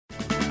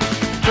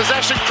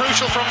Possession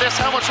crucial from this.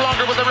 How much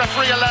longer will the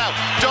referee allow?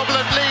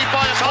 Dublin lead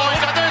by a point,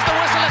 and there's the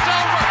whistle. It's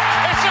over.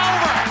 It's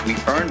over. We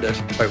earned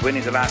it by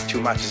winning the last 2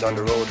 matches on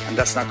the road, and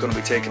that's not going to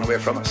be taken away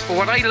from us. But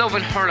what I love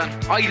in hurling,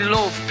 I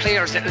love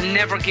players that will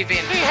never give in.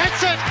 He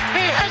hits it.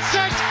 He hits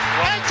it.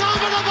 It's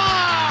over the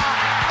bar.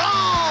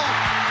 Oh,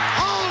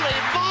 holy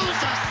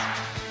Moses.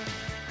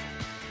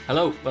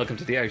 Hello, welcome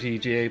to the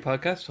RTGA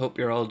podcast. Hope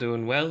you're all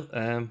doing well.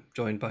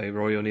 Joined by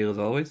Rory O'Neill as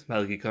always,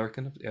 Malachy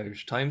Clarkin of the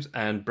Irish Times,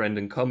 and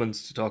Brendan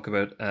Cummins to talk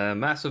about a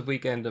massive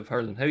weekend of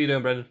hurling. How are you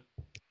doing, Brendan?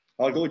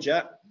 All good,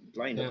 yeah.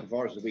 Looking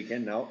forward to the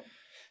weekend now.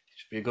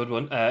 Should be a good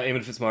one.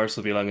 Eamon Fitzmaurice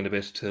will be along in a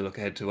bit to look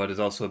ahead to what is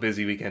also a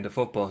busy weekend of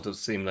football. It does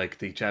seem like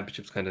the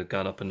championship's kind of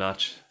gone up a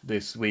notch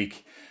this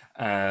week.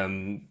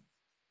 Brendan,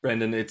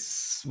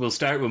 we'll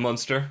start with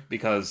Munster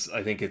because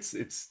I think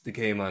it's the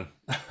game on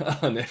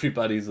on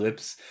everybody's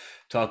lips.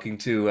 Talking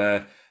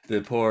to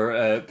the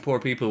poor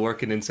people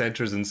working in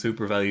centres and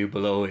super value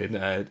below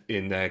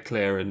in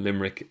Clare and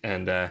Limerick,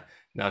 and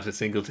not a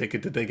single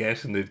ticket that they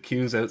get, and the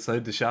queues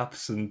outside the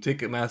shops and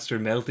Ticketmaster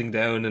melting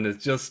down, and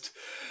it's just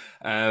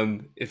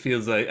it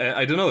feels like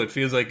I don't know.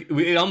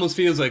 It almost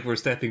feels like we're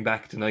stepping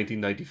back to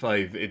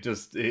 1995.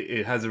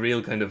 It has a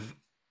real kind of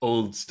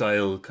old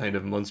style kind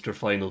of Munster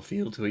final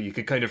feel to it. You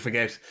could kind of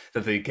forget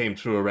that they came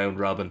through a round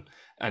robin.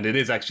 And it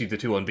is actually the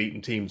two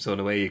unbeaten teams, so in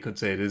a way you could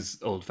say it is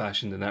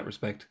old-fashioned in that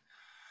respect.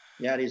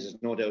 Yeah, it is.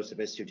 No doubt the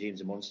best two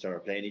teams in Munster are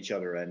playing each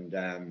other. And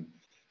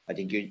I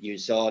think you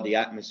saw the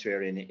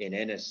atmosphere in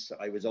Ennis.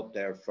 I was up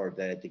there for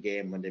the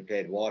game when they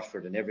played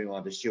Waterford, and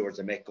everyone, the stewards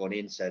and Mick going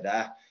in, said,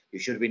 you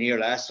should have been here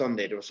last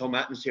Sunday. There was some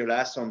atmosphere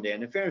last Sunday.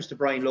 And in fairness to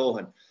Brian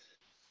Lohan,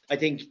 I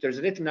think there's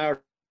a little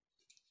narrative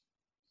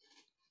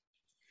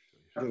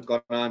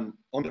gone on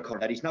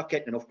undercurrent that he's not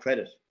getting enough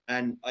credit.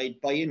 And I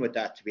buy in with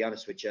that, to be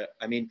honest with you.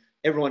 I mean,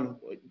 everyone,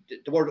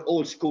 the word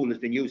old school has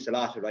been used a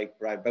lot about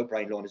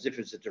Brian Lohan as if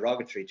it's a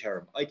derogatory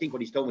term. I think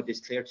what he's done with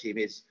this Clare team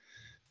is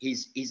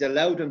he's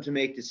allowed them to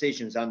make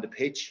decisions on the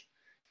pitch.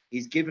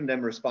 He's given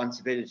them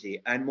responsibility.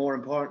 And more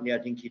importantly, I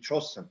think he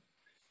trusts them.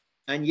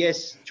 And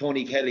yes,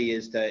 Tony Kelly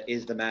is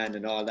the man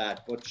and all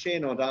that. But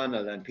Shane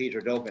O'Donnell and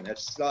Peter Duggan have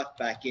slot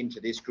back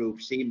into this group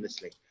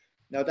seamlessly.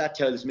 Now, that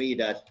tells me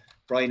that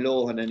Brian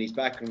Lohan and his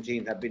backroom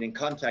team have been in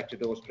contact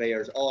with those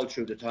players all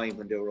through the time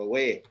when they were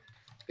away,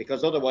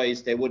 because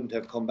otherwise they wouldn't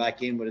have come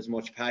back in with as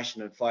much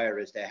passion and fire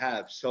as they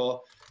have.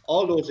 So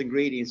all those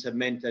ingredients have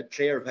meant that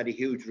Clare have had a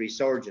huge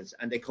resurgence,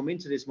 and they come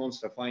into this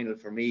Munster final,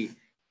 for me,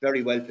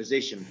 very well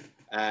positioned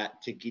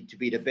to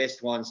be the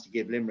best ones to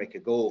give Limerick a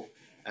go.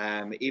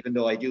 Even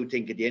though I do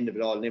think at the end of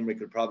it all, Limerick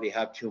will probably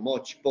have too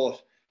much. But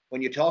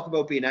when you talk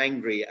about being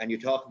angry and you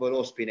talk about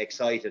us being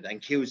excited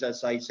and queues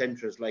outside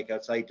centres like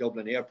outside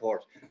Dublin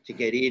Airport to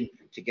get in,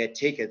 to get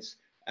tickets,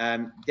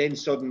 then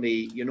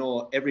suddenly,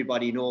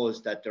 everybody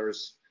knows that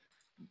there's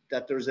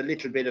a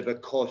little bit of a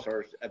cut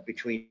or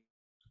between,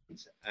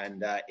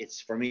 and it's,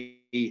 for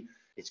me,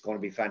 it's going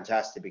to be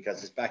fantastic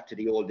because it's back to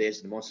the old days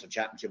of the Munster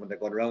Championship when they're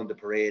going around the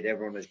parade.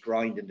 Everyone is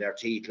grinding their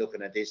teeth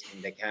looking at this,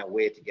 and they can't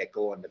wait to get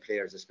going. The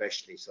players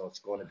especially. So it's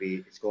going to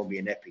be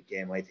an epic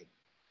game, I think.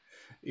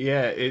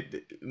 Yeah,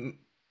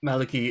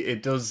 Malachy,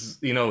 it does,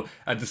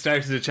 at the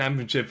start of the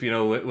championship,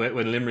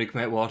 when Limerick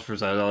met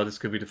Waterford, I thought this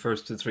could be the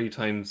first of 3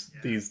 times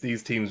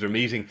these teams are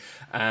meeting.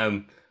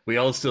 We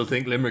all still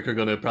think Limerick are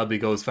going to probably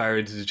go as far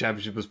into the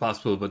championship as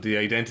possible, but the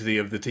identity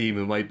of the team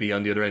who might be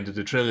on the other end of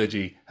the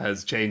trilogy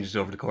has changed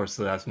over the course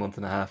of the last month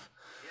and a half.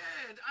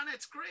 Yeah, and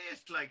it's great.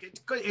 Like,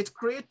 it's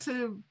great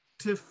to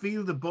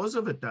feel the buzz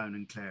of it down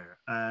in Clare.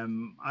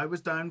 I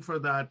was down for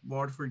that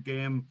Waterford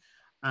game.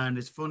 And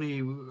it's funny,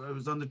 I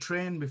was on the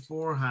train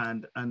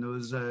beforehand, and there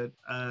was a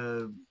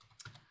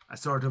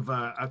sort of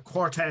a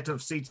quartet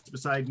of seats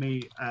beside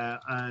me,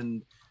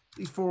 and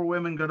these 4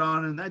 women got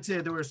on, and I'd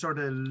say they were sort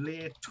of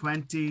late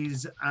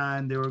 20s,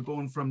 and they were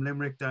going from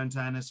Limerick down to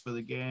Ennis for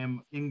the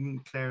game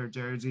in Clare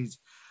jerseys,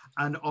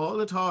 and all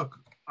the talk,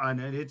 and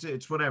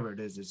it's whatever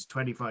it is, it's a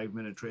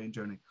 25-minute train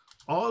journey.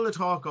 All the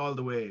talk all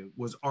the way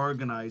was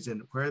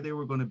organising where they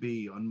were going to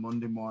be on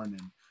Monday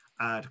morning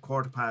at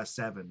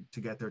 7:15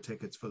 to get their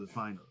tickets for the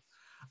final.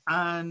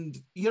 And,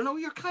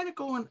 you're kind of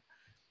going,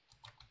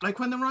 like,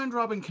 when the round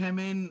robin came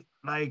in,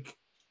 like,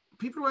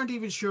 people weren't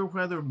even sure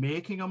whether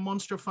making a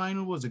Munster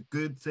final was a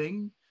good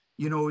thing.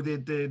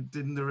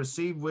 Didn't the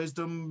received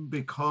wisdom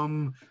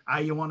become,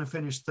 you want to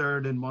finish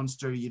third in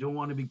Munster, you don't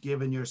want to be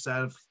giving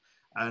yourself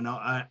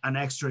an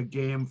extra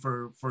game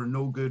for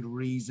no good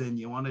reason.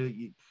 You want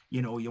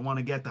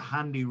to get the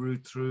handy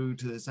route through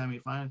to the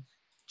semi-final.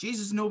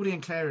 Jesus, nobody in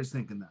Clare is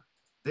thinking that.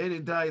 They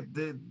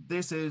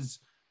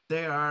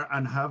are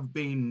and have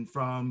been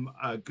from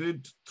a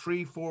good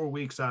 3-4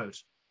 weeks out.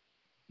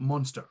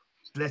 Munster,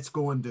 let's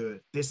go and do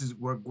it.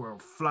 We're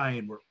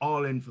flying. We're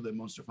all in for the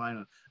Munster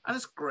final, and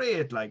it's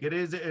great. Like, it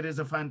is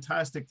a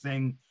fantastic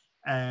thing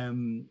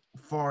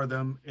for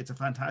them. It's a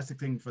fantastic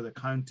thing for the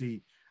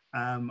county.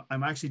 I'm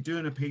actually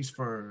doing a piece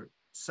for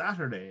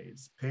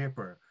Saturday's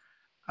paper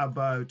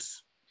about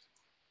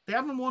they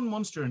haven't won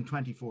Munster in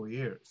 24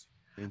 years.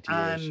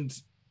 And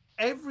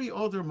every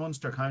other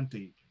Munster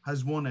county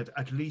has won it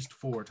at least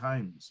 4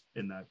 times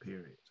in that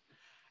period.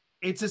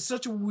 It's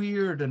such a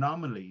weird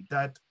anomaly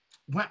that,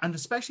 and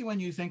especially when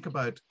you think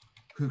about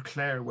who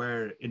Clare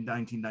were in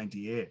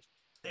 1998,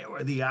 they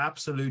were the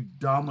absolute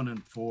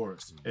dominant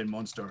force in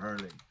Munster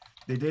hurling.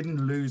 They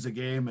didn't lose a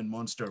game in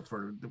Munster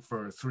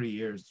for 3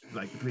 years,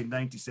 like between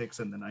 96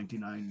 and the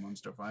 99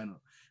 Munster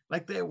final.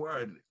 Like they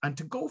were, and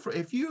to go for,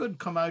 if you had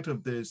come out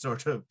of the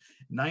sort of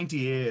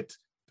 98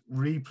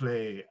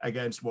 replay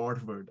against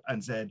Waterford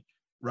and said,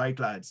 right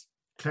lads,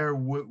 Clare,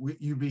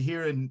 you'll be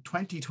here in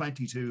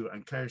 2022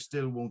 and Clare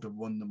still won't have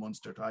won the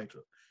Munster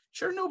title.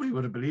 Sure, nobody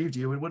would have believed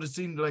you. It would have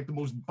seemed like the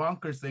most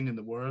bonkers thing in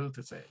the world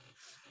to say.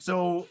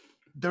 So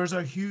there's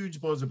a huge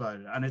buzz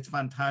about it, and it's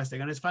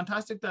fantastic. And it's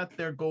fantastic that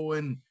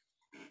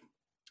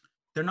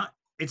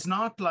it's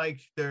not like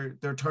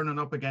they're turning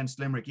up against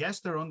Limerick. Yes,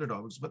 they're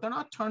underdogs, but they're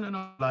not turning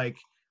up like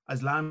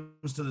as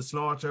lambs to the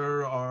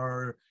slaughter,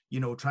 or,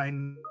 you know,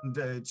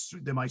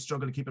 they might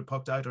struggle to keep it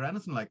pucked out or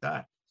anything like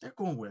that. They're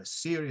going with a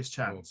serious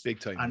chance. Big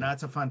time. And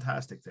that's a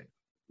fantastic thing.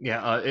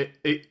 Yeah,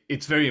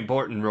 it's very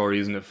important, Rory,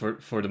 isn't it,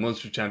 for the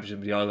Munster Championship,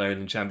 the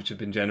All-Ireland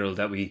Championship in general,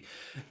 that we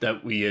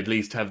at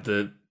least have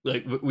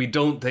we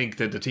don't think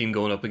that the team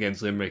going up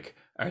against Limerick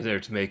are there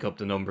to make up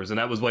the numbers. And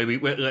that was why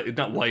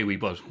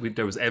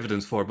there was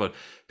evidence for it, but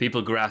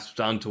people grasped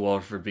onto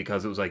Waterford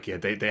because it was like, yeah,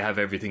 they have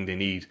everything they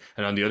need.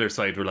 And on the other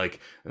side, we're like,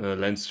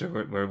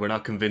 Leinster, we're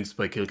not convinced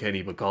by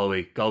Kilkenny, but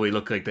Galway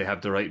look like they have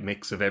the right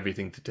mix of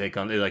everything to take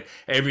on. Like,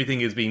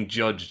 everything is being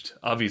judged,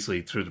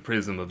 obviously, through the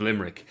prism of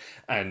Limerick.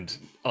 And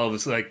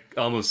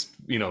almost,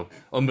 you know,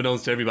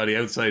 unbeknownst to everybody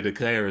outside of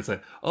Clare, it's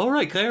like, all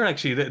right, Clare,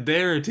 actually,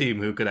 they're a team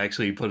who could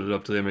actually put it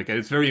up to Limerick. And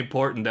it's very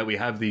important that we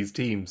have these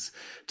teams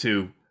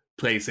to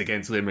place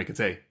against Limerick and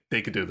say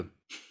they could do them.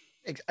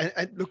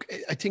 Look,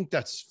 I think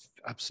that's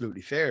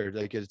absolutely fair.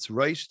 Like, it's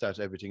right that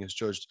everything is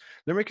judged.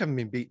 Limerick haven't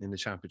been beaten in the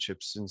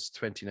championship since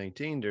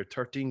 2019. They're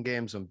 13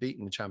 games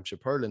unbeaten in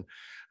championship hurling,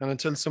 and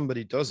until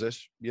somebody does it,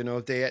 you know,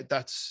 they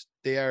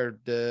are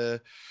the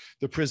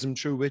prism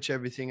through which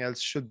everything else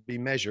should be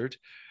measured.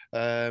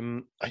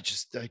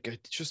 Just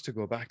to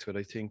go back to it,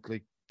 I think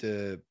like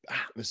the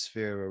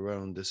atmosphere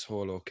around this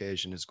whole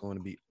occasion is going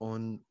to be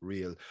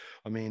unreal.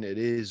 I mean, it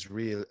is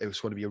real. It was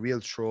going to be a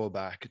real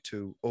throwback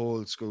to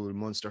old school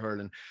Munster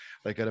hurling.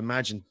 Like, I'd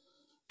imagine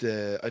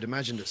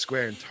the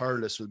square in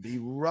Thurles will be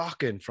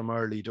rocking from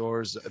early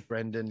doors,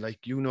 Brendan.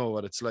 Like, you know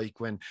what it's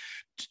like when,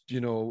 you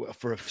know,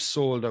 for a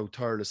sold out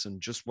Thurles, and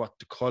just what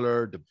the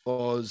colour, the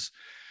buzz.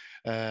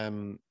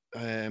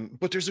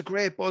 But there's a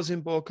great buzz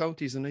in both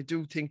counties, and I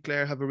do think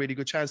Clare have a really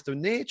good chance. The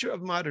nature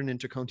of modern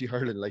intercounty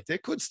hurling, like, they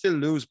could still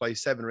lose by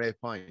 7 or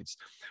 8 points,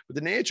 but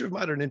the nature of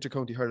modern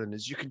intercounty hurling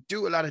is you can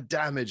do a lot of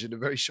damage in a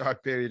very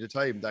short period of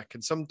time that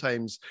can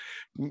sometimes,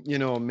 you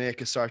know,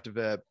 make a sort of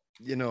a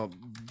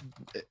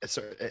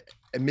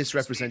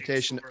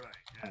misrepresentation.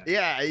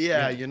 Yeah,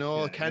 you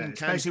know,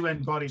 especially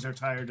when bodies are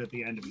tired at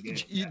the end of the game.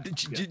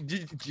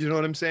 You know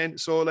what I'm saying?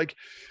 So, like,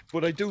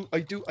 but I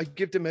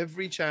give them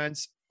every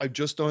chance. I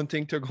just don't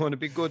think they're going to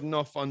be good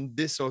enough on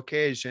this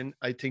occasion.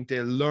 I think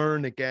they'll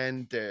learn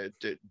again.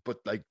 But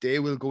like, they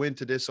will go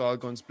into this all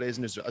guns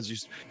blazing. As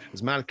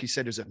Malky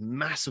said, there's a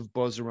massive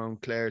buzz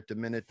around Clare at the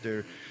minute.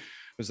 I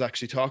was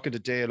actually talking to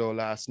Dalo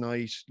last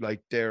night.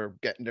 Like, they're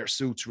getting their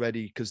suits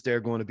ready because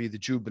they're going to be the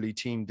Jubilee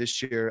team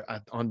this year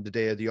on the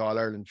day of the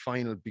All-Ireland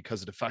final,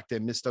 because of the fact they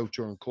missed out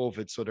during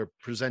COVID. So they're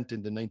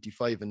presenting the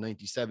 95 and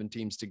 97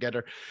 teams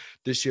together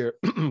this year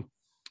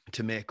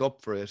to make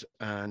up for it.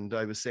 And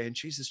I was saying,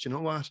 Jesus, you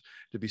know what?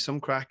 There'd be some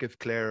crack if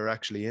Clare are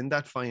actually in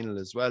that final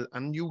as well.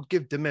 And you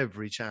give them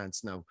every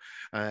chance now.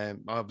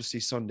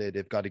 Obviously, Sunday,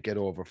 they've got to get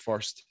over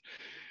first.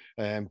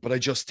 But I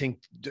just think,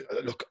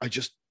 look,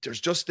 there's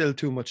just still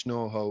too much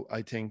know-how.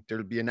 I think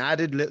there'll be an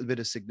added little bit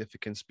of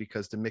significance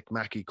because the Mick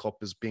Mackey Cup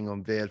is being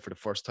unveiled for the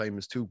first time,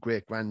 as 2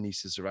 great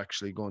grandnieces are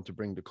actually going to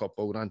bring the cup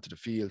out onto the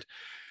field.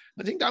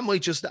 I think that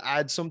might just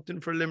add something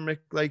for Limerick,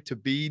 like, to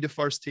be the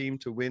first team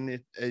to win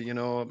it. You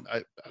know,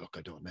 I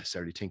don't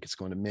necessarily think it's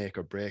going to make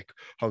or break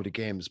how the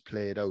game is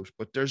played out,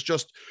 but there's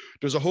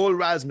a whole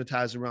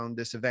razzmatazz around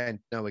this event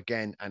now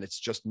again, and it's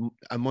just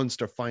a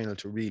Munster final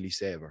to really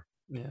savour.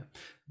 Yeah,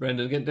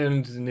 Brendan, get down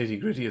into the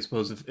nitty gritty. I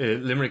suppose if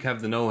Limerick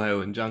have the know-how,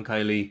 and John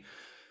Kiely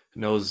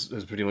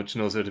pretty much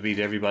knows how to beat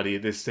everybody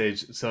at this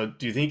stage. So,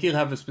 do you think he'll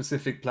have a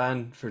specific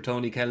plan for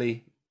Tony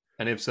Kelly?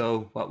 And if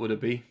so, what would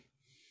it be?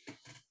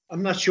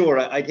 I'm not sure.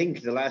 I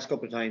think the last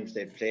couple of times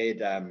they've played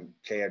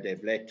Clare,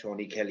 they've let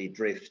Tony Kelly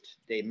drift.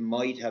 They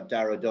might have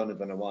Dara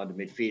Donovan and one of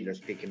the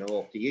midfielders picking him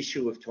up. The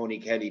issue if Tony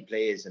Kelly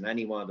plays in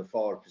any one of the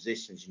forward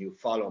positions and you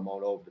follow him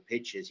all over the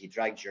pitch is he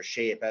drags your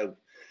shape out,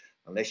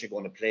 unless you're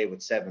going to play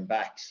with 7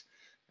 backs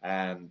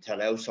to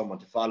allow someone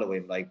to follow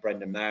him, like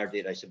Brendan Maher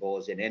did, I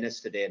suppose, in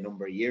Ennis today a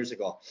number of years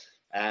ago.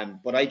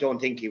 But I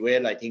don't think he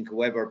will. I think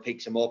whoever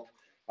picks him up,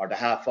 or the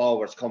half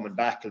forwards coming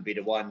back, will be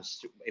the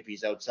ones, if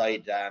he's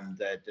outside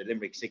the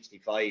Limerick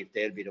 65,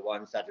 they'll be the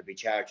ones that will be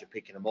charged of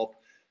picking him up.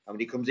 And when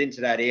he comes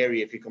into that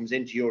area, if he comes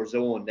into your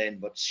zone then,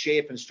 but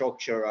shape and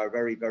structure are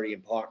very, very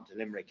important to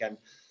Limerick. And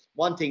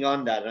one thing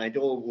on that, and I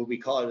don't know what we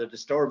call it, a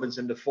disturbance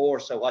in the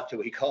force, or what do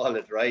we call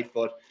it, right?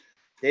 But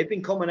they've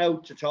been coming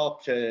out to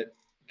talk to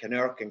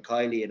Kinnerk and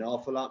Kiley an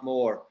awful lot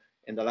more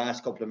in the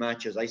last couple of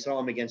matches. I saw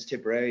him against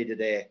Tipperary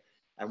today,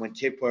 and when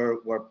Tip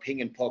were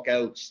pinging puck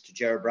outs to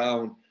Ger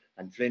Brown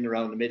and Flynn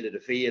around the middle of the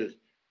field,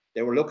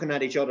 they were looking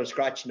at each other,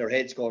 scratching their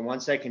heads, going, 1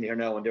 second here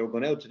now, and they were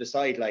going out to the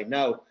sideline.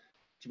 Now,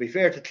 to be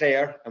fair to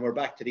Clare, and we're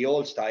back to the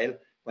old style,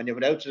 when they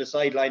went out to the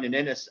sideline in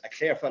Ennis, a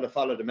Clare fella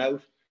followed them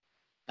out.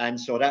 And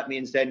so that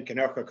means then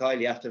Kinnerk or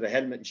Kiley, after the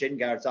helmet and shin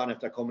guards on, if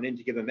they're coming in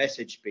to give a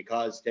message,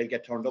 because they'll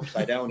get turned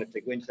upside down if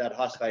they go into that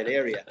hostile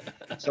area.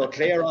 So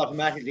Clare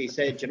automatically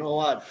said, you know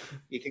what,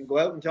 you can go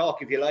out and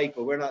talk if you like,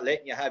 but we're not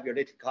letting you have your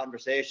little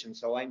conversation.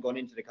 So I'm going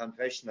into the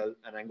confessional,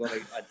 and I'm going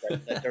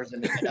to, there's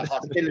a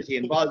hostility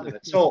involved in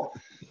it. So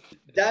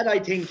that, I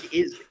think,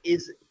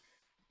 is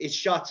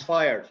shots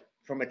fired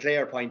from a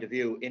Clare point of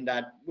view, in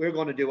that we're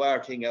going to do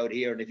our thing out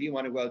here, and if you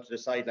want to go out to the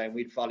sideline,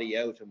 we'll follow you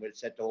out and we'll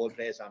set the whole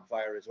place on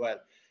fire as well.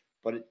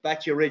 But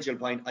back to your original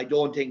point, I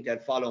don't think they'll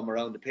follow him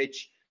around the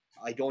pitch.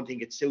 I don't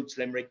think it suits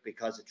Limerick,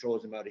 because it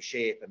throws him out of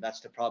shape, and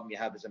that's the problem you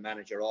have as a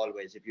manager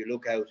always. If you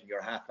look out and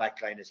your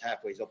half-back line is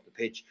halfway up the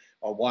pitch,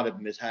 or one of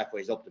them is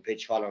halfway up the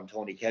pitch following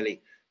Tony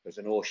Kelly, there's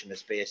an ocean of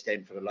space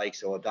then for the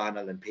likes of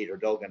O'Donnell and Peter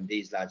Duggan,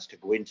 these lads, to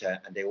go into,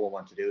 and they won't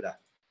want to do that.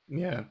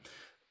 Yeah.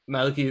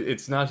 Malky,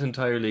 it's not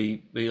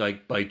entirely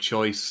like by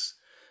choice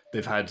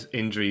they've had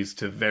injuries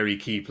to very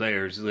key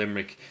players,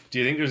 Limerick. Do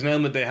you think there's an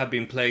element they have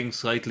been playing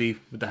slightly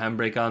with the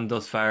handbrake on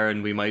thus far,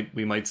 and we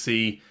might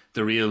see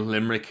the real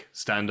Limerick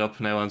stand up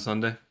now on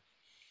Sunday?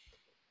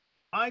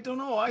 I don't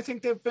know. I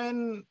think they're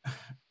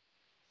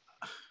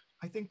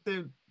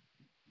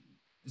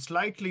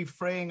slightly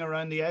fraying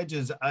around the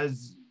edges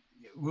as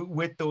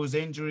with those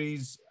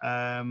injuries,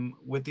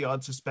 with the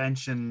odd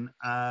suspension.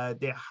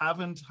 They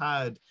haven't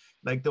had,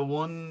 like, the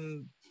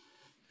one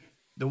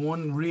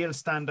real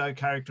standout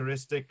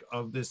characteristic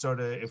of this sort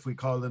of, if we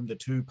call them the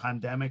two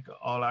pandemic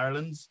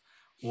All-Irelands,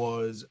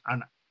 was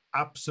an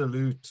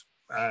absolute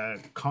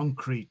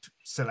concrete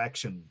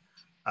selection.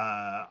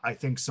 I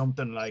think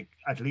something like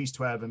at least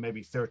 12 and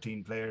maybe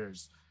 13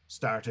 players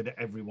started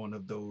every one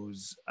of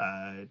those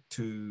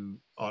two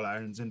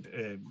All-Irelands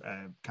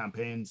and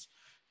campaigns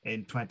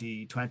in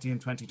 2020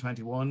 and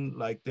 2021.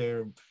 Like,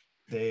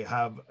 they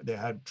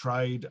had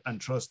tried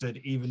and trusted,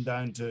 even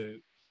down to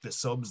the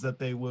subs that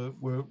they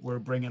were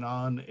bringing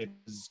on.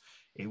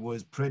 It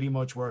was pretty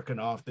much working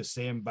off the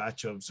same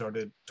batch of sort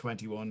of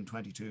 21,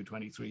 22,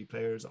 23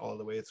 players all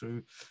the way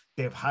through.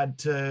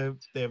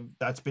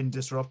 That's been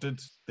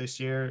disrupted this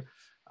year.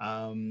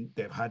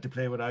 They've had to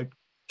play without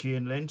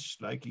Cian Lynch.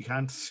 Like, you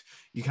can't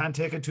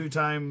take a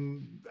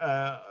two-time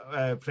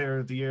player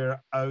of the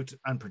year out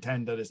and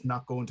pretend that it's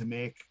not going to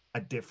make a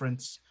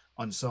difference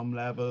on some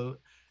level.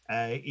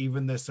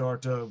 Even the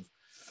sort of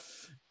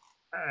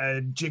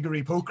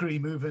jiggery pokery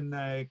moving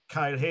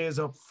Kyle Hayes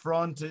up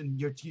front, and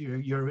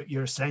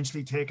you're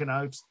essentially taking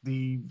out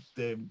the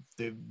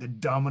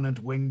dominant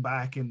wing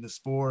back in the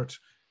sport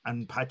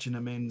and patching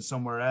him in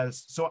somewhere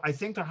else. So I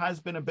think there has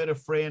been a bit of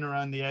fraying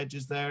around the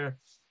edges there.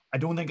 I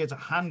don't think it's a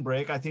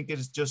handbrake. I think it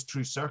is just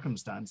through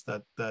circumstance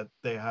that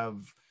they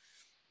haven't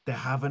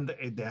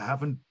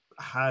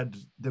had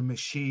the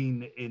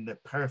machine in the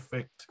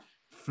perfect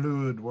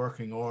fluid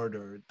working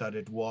order that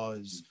it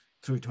was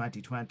through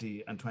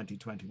 2020 and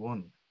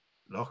 2021.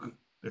 Look,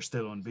 they're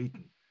still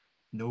unbeaten.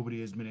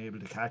 Nobody has been able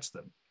to catch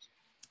them.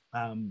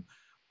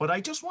 But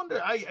I just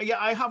wonder,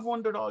 I have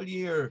wondered all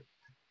year,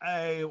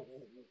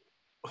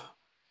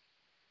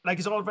 like,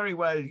 it's all very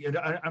well.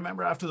 I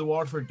remember after the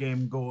Waterford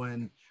game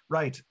going,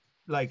 right,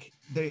 like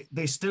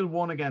they still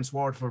won against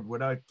Waterford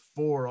without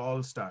 4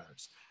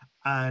 All-Stars.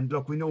 And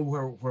look, we know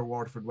where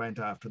Waterford went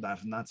after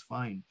that, and that's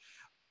fine.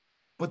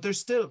 But there's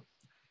still,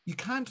 you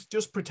can't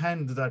just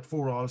pretend that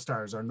 4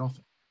 All-Stars are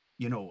nothing,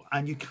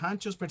 and you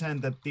can't just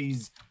pretend that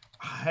these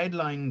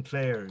headline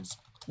players,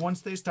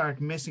 once they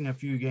start missing a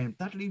few games,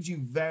 that leaves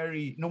you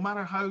no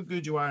matter how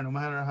good you are, no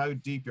matter how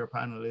deep your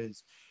panel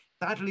is,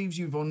 that leaves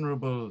you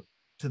vulnerable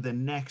to the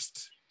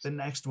next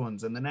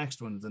ones and the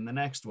next ones and the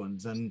next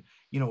ones. And,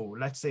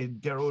 let's say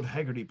Gerard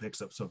Hegarty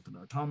picks up something,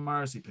 or Tom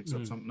Morrissey picks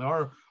up something,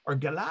 or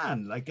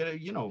Gillan,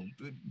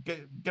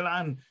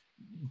 Gillan,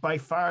 by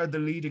far the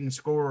leading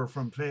scorer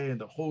from play in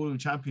the whole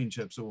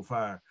championship so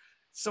far.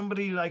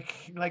 Somebody like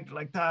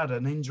that,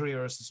 an injury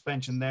or a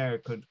suspension there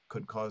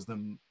could cause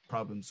them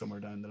problems somewhere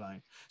down the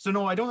line. So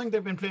no, I don't think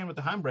they've been playing with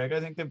the handbrake. I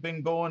think they've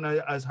been going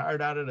as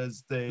hard at it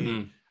as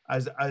they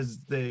as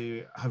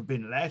they have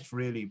been let,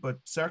 really. But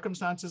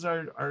circumstances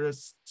are a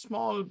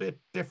small bit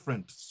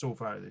different so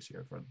far this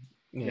year for them.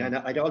 Yeah, and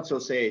I'd also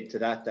say to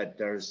that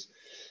there's,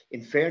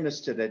 in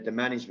fairness to the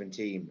management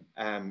team,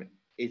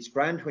 it's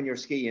grand when you're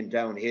skiing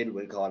downhill,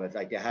 we'll call it,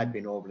 like they had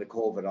been over the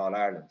COVID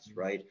All-Irelands,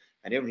 right?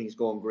 And everything's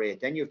going great.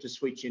 Then you have to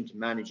switch into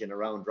managing a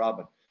round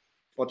robin.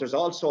 But there's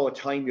also a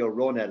time your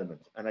run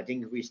element. And I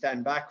think if we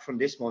stand back from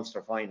this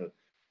Munster final,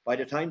 by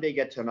the time they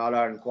get to an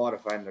All-Ireland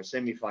quarter-final or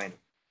semi-final,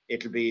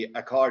 it'll be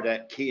a card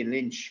that Cian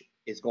Lynch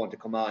is going to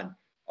come on,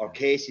 or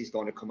Casey's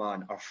going to come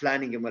on, or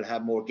Flanagan will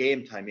have more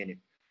game time in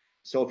him.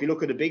 So if you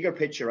look at the bigger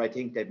picture, I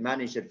think they've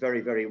managed it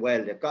very, very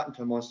well. They've gotten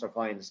to a Munster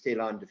final, still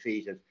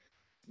undefeated.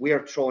 We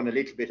are throwing a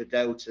little bit of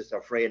doubts as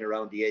they're fraying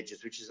around the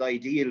edges, which is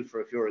ideal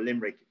for if you're a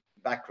Limerick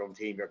background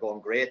team. You're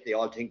going great. They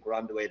all think we're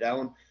on the way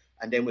down.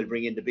 And then we'll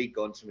bring in the big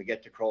guns and we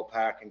get to Croke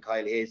Park and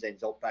Kyle Hayes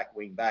ends up back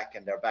wing back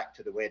and they're back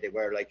to the way they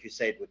were, like you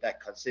said, with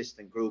that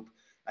consistent group.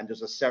 And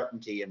there's a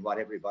certainty in what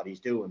everybody's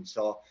doing.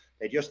 So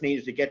they just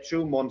needed to get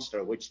through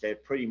Munster, which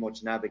they've pretty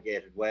much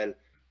navigated well.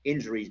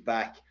 Injuries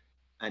back.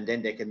 And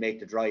then they can make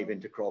the drive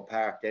into Croke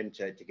Park then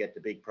to get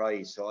the big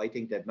prize. So I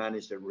think they've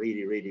managed it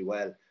really, really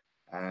well.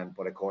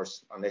 But of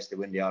course, unless they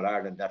win the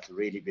All-Ireland, that'll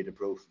really be the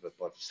proof of it.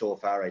 But so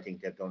far, I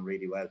think they've done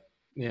really well.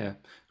 Yeah,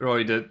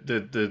 Roy,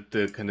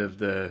 the kind of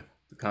the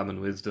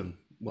common wisdom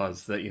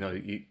was that, you know,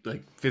 you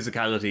like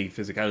physicality.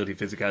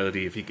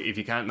 If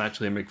you can't match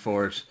Limerick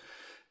for it,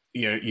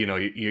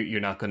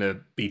 you're not going to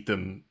beat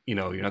them. You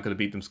know, you're not going to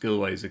beat them skill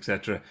wise,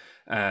 etc.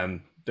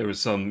 There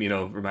was some, you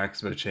know,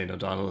 remarks about Shane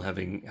O'Donnell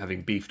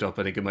having beefed up.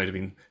 I think it might have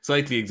been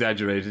slightly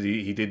exaggerated.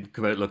 He did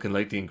come out looking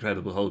like the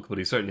Incredible Hulk, but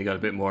he certainly got a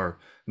bit more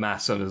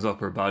mass on his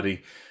upper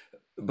body.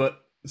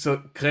 But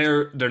so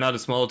Clare, they're not a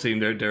small team.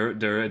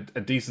 They're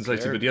a decent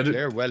sized team. But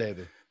they're well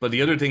able. But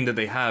the other thing that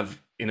they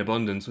have in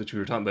abundance, which we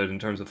were talking about in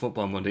terms of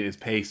Football Monday, is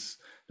pace.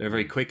 They're a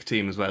very quick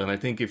team as well. And I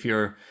think if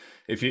you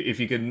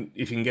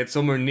can get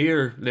somewhere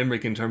near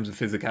Limerick in terms of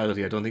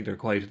physicality, I don't think they're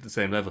quite at the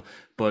same level.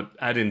 But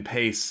add in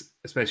pace,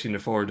 especially in the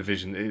forward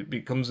division, it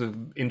becomes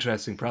an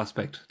interesting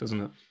prospect,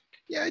 doesn't it?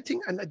 Yeah, I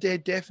think, and they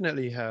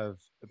definitely have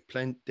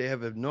they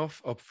have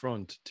enough up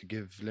front to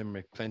give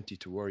Limerick plenty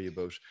to worry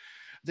about.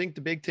 I think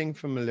the big thing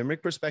from a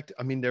Limerick perspective,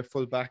 I mean, their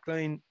full back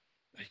line,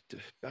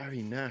 like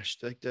Barry Nash,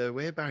 like the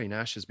way Barry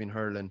Nash has been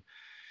hurling,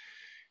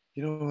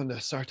 you know, and the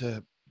sort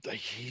of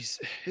like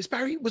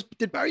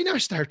did Barry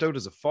Nash start out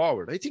as a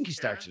forward? I think he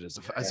started as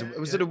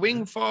it a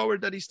wing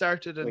forward that he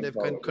started, and they've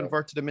kind of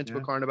converted him into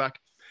a cornerback.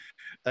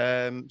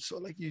 So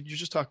like you're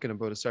just talking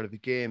about a sort of a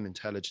game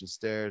intelligence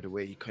there, the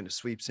way he kind of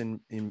sweeps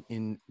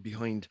in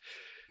behind,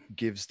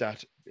 gives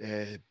that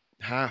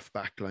half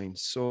back line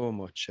so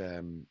much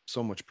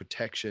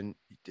protection.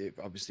 They've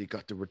obviously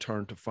got the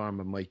return to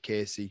form of Mike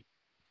Casey,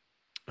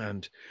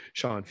 and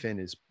Sean Finn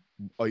is,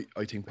 I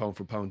think, pound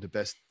for pound the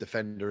best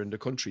defender in the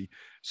country.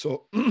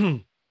 So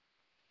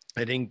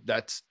I think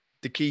that's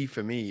the key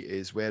for me,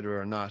 is whether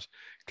or not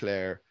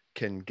Clare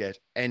can get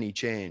any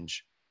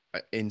change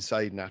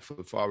inside that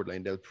full forward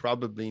line. They'll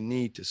probably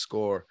need to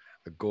score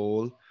a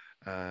goal.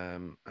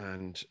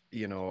 And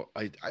you know,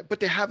 but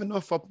they have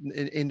enough up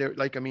in there.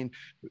 Like, I mean,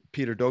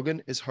 Peter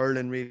Duggan is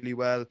hurling really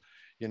well.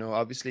 You know,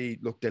 obviously,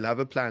 look, they'll have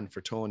a plan for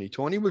Tony.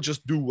 Tony will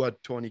just do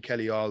what Tony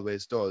Kelly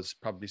always does,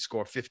 probably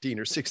score 15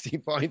 or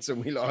 16 points,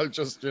 and we'll all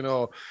just, you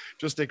know,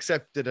 just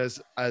accept it as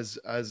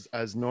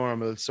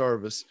normal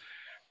service.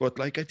 But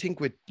like, I think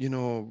with, you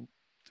know,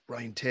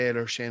 Ryan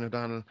Taylor, Shane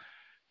O'Donnell,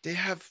 they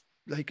have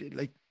like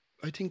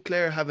I think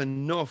Clare have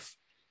enough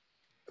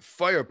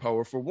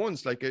firepower for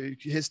once. Like,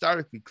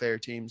 historically, Clare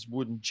teams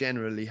wouldn't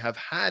generally have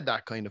had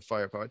that kind of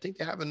firepower. I think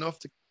they have enough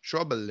to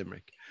trouble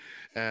Limerick.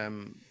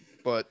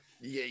 But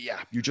yeah,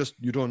 you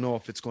don't know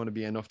if it's going to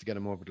be enough to get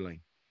them over the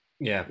line.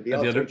 Yeah, it'd be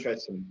also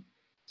interesting.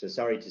 So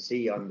sorry to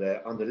see on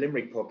the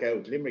Limerick puck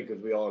out. Limerick,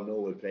 as we all know,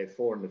 will play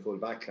 4 in the full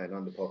back line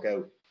on the puck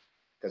out,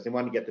 because they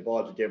want to get the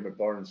ball to Dermot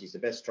Burns. He's the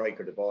best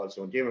striker of the ball.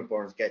 So when Dermot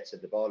Burns gets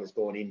it, the ball is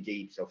going in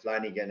deep. So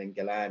Flanagan and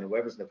Gillan,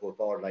 whoever's in the full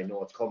forward line,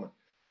 know it's coming.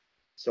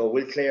 So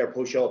will Clare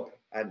push up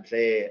and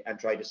play and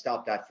try to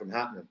stop that from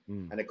happening?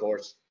 And of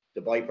course,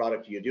 the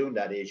byproduct of you doing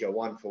that is you're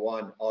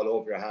 1-for-1 all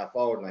over your half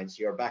forward line. So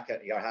you're back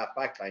at your half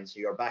back line.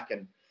 So you're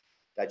backing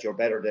that you're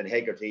better than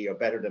Hegarty, you're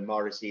better than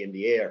Morrissey in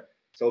the air.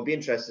 So it'll be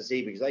interesting to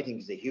see, because I think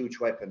it's a huge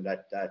weapon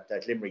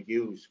that Limerick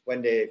use.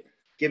 When they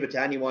give it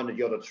to any one of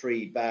the other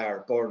 3,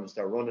 bar Burns,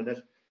 they're running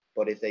it.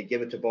 But if they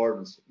give it to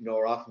Burns,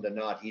 more often than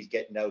not, he's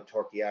getting out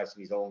 30 yards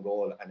from his own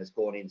goal and it's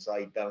going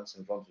inside,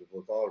 bouncing in front of the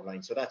full forward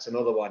line. So that's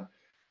another one.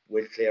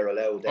 Will Clare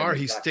allow them? Or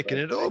he's sticking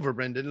it over,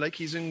 Brendan. Like,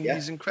 he's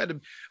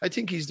incredible. I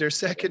think he's their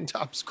second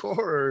top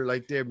scorer,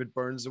 like David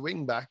Burns, the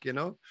wing back, you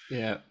know?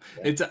 Yeah.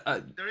 It's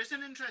there is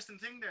an interesting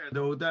thing there,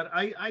 though, that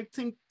I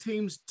think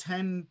teams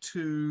tend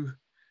to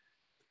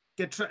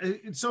get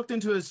sucked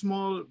into a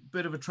small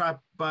bit of a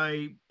trap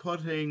by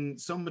putting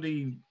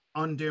somebody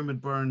on Dermot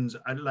Burns,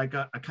 like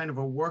a kind of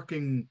a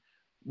working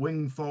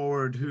wing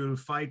forward who'll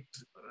fight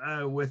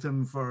with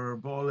him for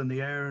ball in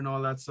the air and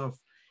all that stuff.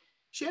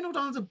 Shane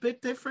O'Donnell's a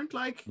bit different.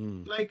 Like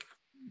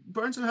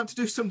Burns will have to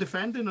do some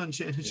defending on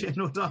Shane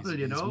O'Donnell.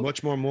 You know, he's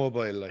much more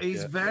mobile.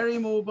 He's very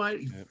mobile.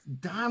 He's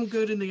damn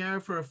good in the air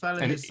for a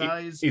fella his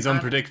size. He's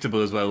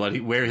unpredictable as well.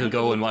 Where he'll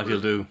go and what he'll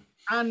do.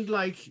 And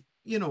like,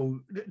 you know,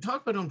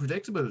 talk about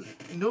unpredictable.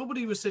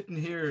 Nobody was sitting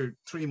here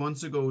 3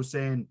 months ago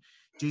saying,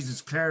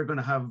 Jesus, Clare are going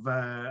to have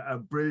a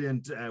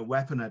brilliant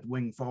weapon at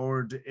wing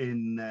forward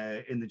in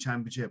the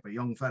championship, a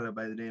young fella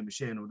by the name of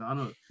Shane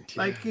O'Donnell.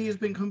 Like, he has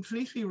been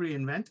completely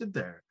reinvented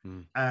there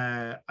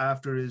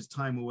after his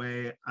time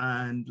away.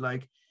 And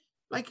like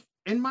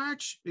in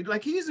March,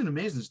 like, he is an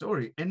amazing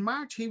story. In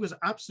March, he was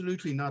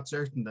absolutely not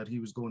certain that he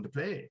was going to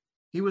play.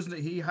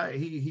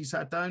 He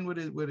sat down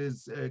with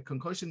his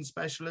concussion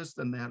specialist,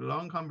 and they had a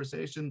long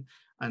conversation,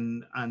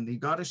 and he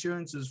got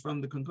assurances from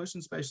the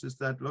concussion specialist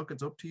that, look,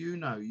 it's up to you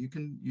now.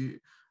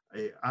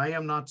 I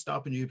am not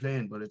stopping you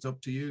playing, but it's up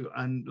to you.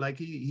 And like,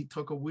 he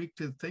took a week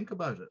to think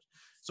about it.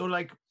 So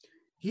like,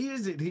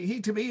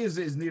 he to me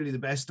is nearly the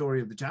best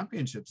story of the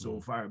championship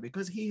so far,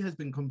 because he has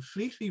been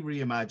completely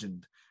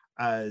reimagined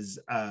as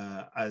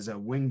a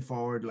wing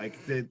forward.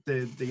 Like,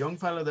 the young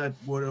fella that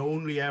would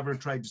only ever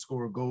try to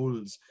score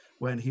goals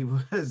when he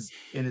was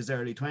in his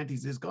early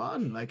 20s is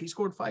gone. Like, he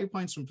scored 5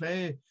 points from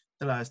play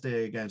the last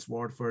day against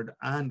Watford,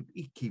 and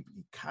he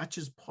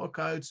catches puck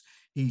outs.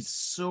 He's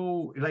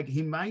so, like,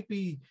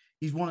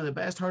 he's one of the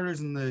best hurlers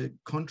in the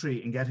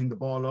country in getting the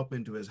ball up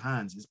into his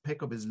hands. His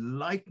pickup is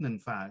lightning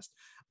fast,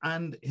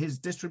 and his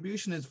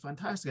distribution is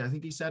fantastic. I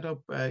think he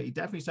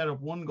definitely set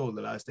up 1 goal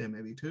the last day,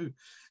 maybe 2.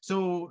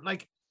 So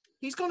like,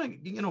 he's gonna,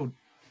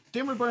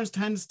 Diarmaid Byrnes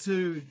tends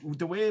to,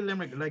 the way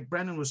Limerick, like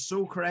Brendan was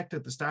so correct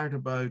at the start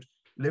about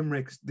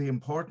Limerick, the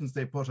importance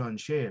they put on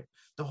shape.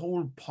 The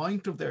whole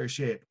point of their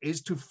shape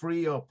is to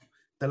free up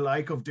the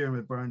like of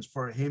Diarmaid Byrnes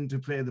for him to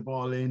play the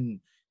ball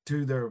in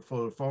to their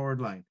full forward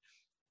line.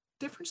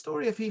 Different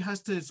story if he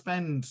has to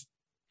spend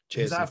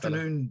his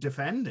afternoon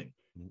defending,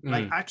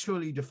 like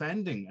actually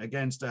defending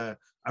against a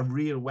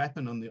real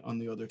weapon on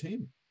the other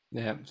team.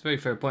 Yeah, it's a very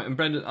fair point. And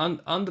Brendan,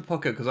 on the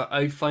puck out, because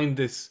I find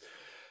this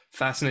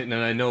fascinating,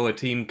 and I know a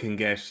team can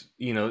get,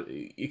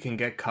 you can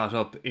get caught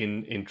up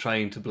in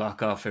trying to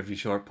block off every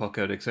short puck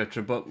out,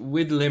 etc. But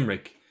with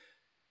Limerick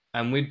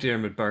and with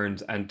Diarmaid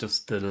Byrnes and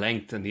just the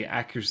length and the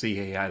accuracy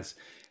he has,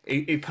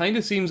 it kind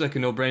of seems like a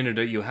no-brainer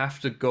that you have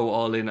to go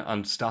all in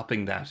on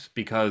stopping that,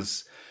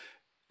 because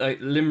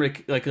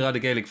Limerick, like a lot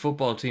of Gaelic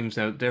football teams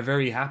now, they're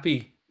very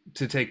happy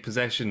to take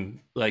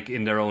possession like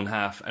in their own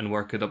half and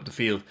work it up the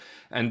field.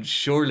 And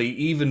surely,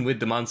 even with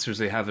the monsters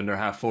they have in their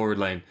half forward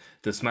line,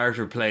 the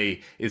smarter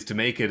play is to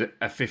make it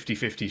a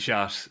 50-50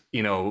 shot,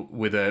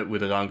 with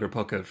a longer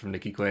puck out from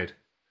Nicky Quaid.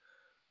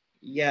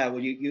 Yeah, well,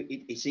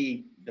 you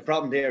see, the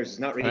problem there is it's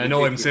not really. I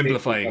know I'm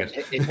simplifying it.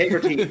 If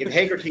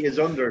Hegarty is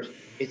under,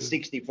 it's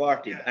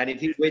 60-40, and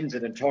if he wins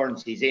it and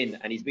turns, he's in,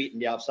 and he's beating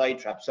the offside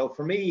trap. So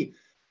for me,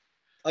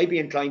 I'd be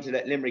inclined to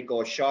let Limerick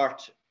go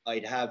short.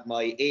 I'd have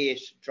my 8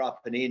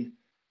 dropping in,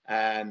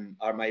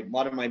 or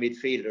one of my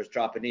midfielders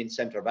dropping in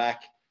centre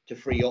back to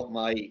free up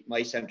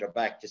my centre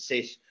back to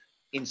sit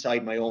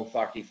inside my own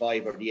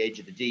 45 or the edge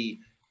of the D.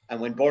 And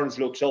when Burns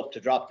looks up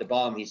to drop the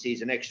bomb, he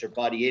sees an extra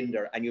body in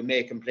there, and you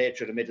make him play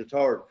through the middle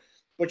third.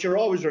 But you're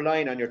always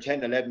relying on your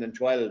 10, 11 and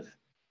 12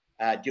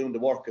 doing the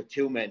work of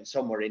 2 men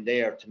somewhere in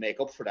there to make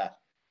up for that.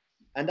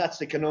 And that's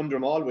the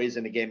conundrum always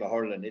in a game of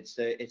hurling. It's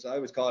I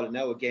always call it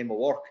now a game of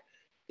work.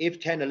 If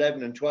 10,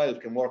 11 and 12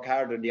 can work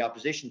harder than the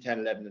opposition 10,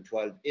 11 and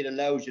 12, it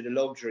allows you the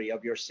luxury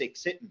of your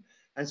 6 sitting.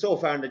 And so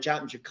far in the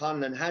championship,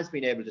 Conlon has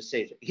been able to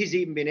sit. He's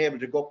even been able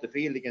to go up the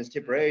field against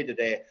Tipperary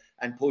today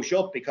and push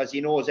up, because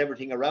he knows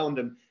everything around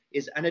him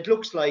is, and it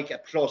looks like a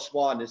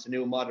 +1 is a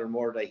new modern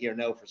word I hear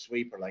now for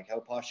sweeper, like how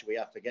posh we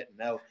have to get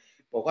now.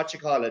 But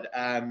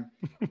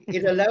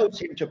it allows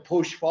him to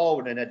push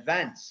forward and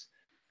advance,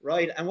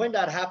 right? And when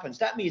that happens,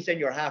 that means then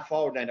your half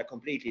forward line are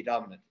completely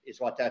dominant,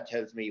 is what that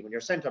tells me. When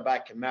your centre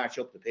back can march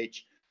up the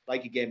pitch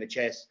like a game of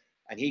chess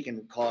and he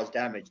can cause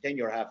damage, then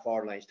your half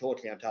forward line is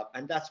totally on top.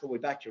 And that's what we're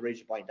back to your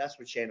original point. That's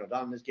what Shane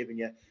O'Donnell has given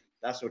you.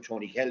 That's what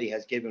Tony Kelly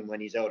has given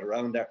when he's out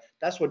around there.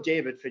 That's what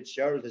David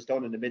Fitzgerald has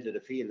done in the middle of the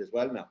field as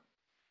well now.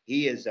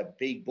 He is a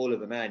big bull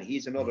of a man.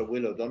 He's another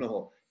Will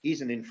O'Donoghue.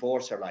 He's an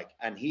enforcer,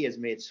 and he has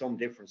made some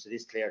difference to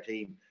this Clare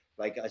team.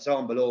 Like I saw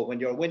him below, when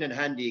you're winning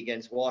handy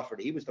against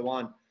Watford, he was the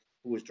one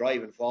who was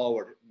driving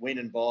forward,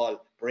 winning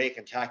ball,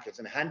 breaking tackles,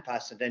 and hand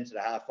passing then to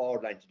the half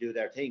forward line to do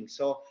their thing.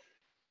 So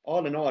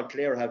all in all,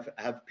 Clare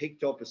have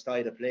picked up a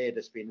style of play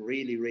that's been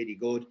really, really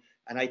good.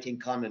 And I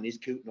think Conlon is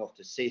cute enough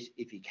to sit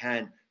if he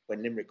can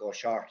when Limerick go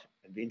short.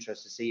 It'd be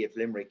interesting to see if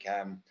Limerick,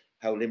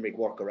 how Limerick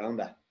work around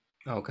that.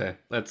 Okay,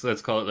 let's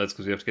call it. Let's,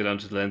 because we have to get on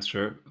to the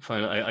Leinster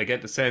final. I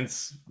get the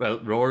sense. Well,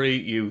 Rory,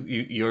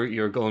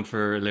 you're going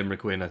for a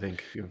Limerick win. I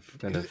think you've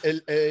kind of.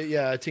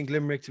 Yeah, I think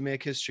Limerick to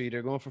make history.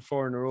 They're going for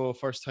 4 in a row,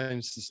 first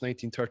time since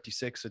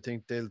 1936. I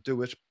think they'll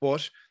do it.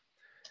 But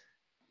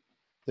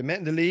they met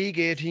in the league,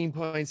 18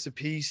 points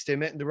apiece. They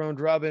met in the round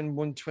robin,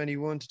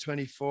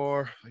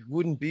 121-24. I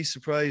wouldn't be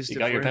surprised. You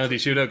got your penalty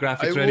shootout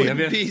graphics ready, have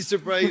you? I wouldn't be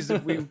surprised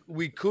if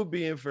we could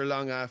be in for a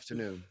long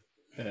afternoon.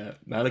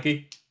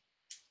 Malachy?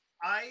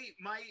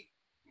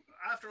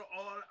 After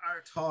all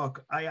our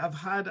talk, I have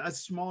had a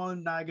small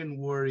nagging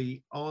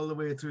worry all the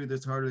way through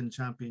this hurling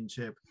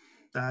championship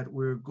that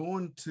we're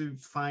going to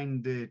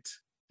find it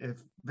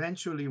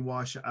eventually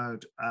wash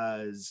out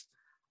as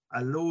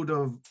a load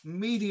of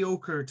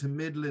mediocre to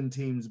middling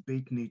teams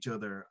beating each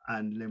other,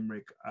 and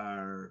Limerick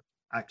are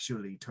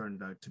actually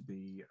turned out to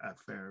be a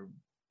fair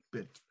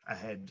bit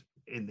ahead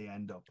in the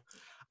end up.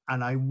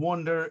 And I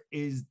wonder,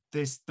 is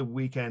this the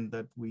weekend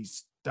that we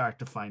start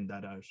to find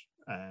that out?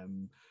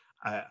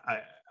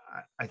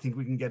 I think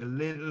we can get a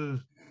little,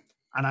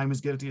 and I'm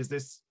as guilty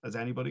as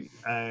anybody,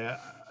 a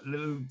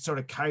little sort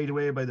of carried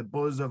away by the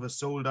buzz of a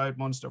sold-out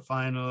Munster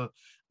final,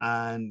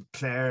 and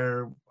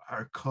Clare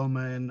are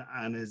coming,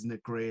 and isn't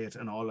it great,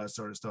 and all that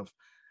sort of stuff.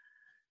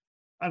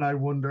 And I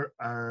wonder,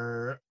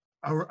 are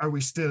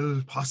we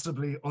still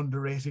possibly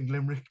underrating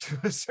Limerick to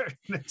a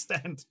certain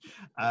extent?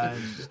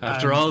 And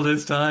after all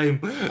this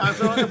time,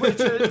 after all,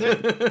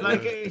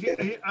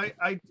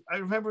 I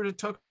remember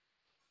it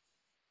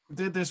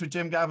did this with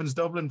Jim Gavin's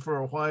Dublin for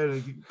a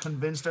while.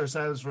 Convinced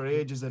ourselves for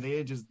ages and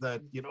ages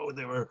that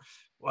they were,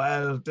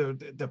 well,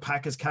 the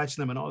pack is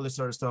catching them and all this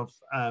sort of stuff.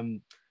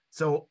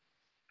 So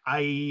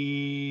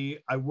I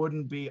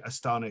wouldn't be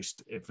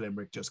astonished if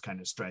Limerick just kind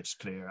of stretched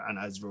clear, and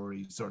as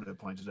Rory sort of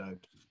pointed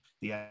out,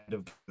 the end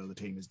of the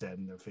team is dead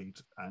in their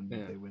feet, and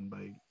they win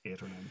by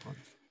 8 or 9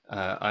 points.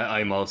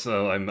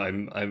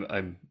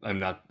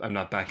 I'm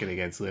not backing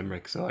against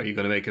Limerick. So are you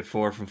going to make it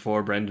 4 from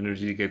 4, Brendan, or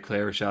do you give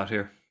Clare a shot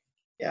here?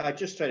 Yeah, I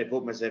just try to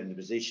put myself in the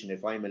position,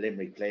 if I'm a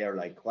Limerick player,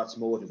 like, what's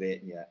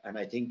motivating you? And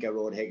I think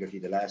Rod Hegarty,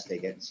 the last day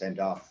getting sent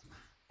off,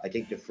 I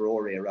think the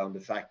furore around the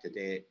fact that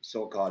they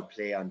so-called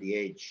play on the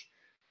edge,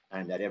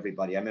 and that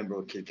everybody, I remember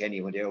with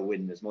Kilkenny, when they were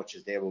winning as much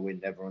as they were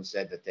winning, everyone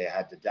said that they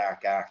had the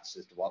dark arts,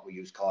 as to what we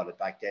used to call it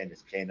back then,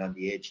 is playing on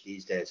the edge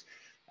these days.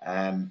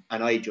 And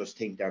I just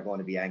think they're going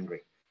to be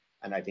angry.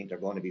 And I think they're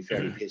going to be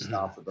fairly pissed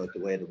off about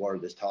the way the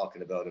world is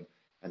talking about them.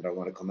 And they're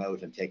going to come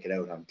out and take it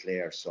out on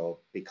Clare. So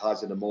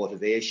because of the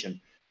motivation,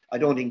 I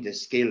don't think the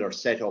skill or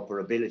setup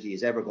or ability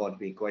is ever going to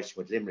be in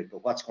question with Limerick.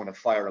 But what's going to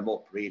fire them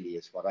up really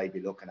is what I'd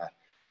be looking at.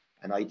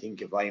 And I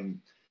think if I'm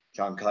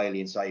John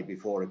Kiley inside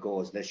before it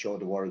goes, let's show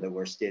the world that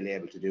we're still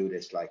able to do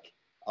this, like,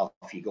 off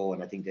you go.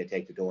 And I think they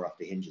take the door off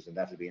the hinges, and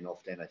that'll be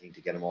enough then, I think,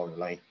 to get them over the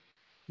line.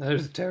 That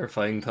is a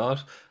terrifying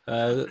thought.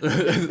 Let's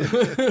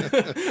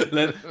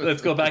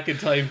go back in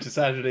time to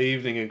Saturday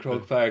evening in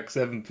Croke Park,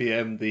 7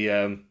 p.m,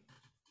 the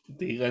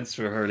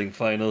Leinster hurling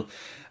final.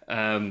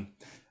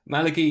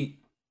 Malachy,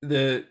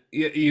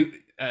 you'd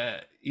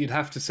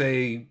have to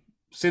say,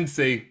 since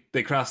they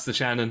crossed the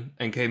Shannon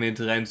and came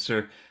into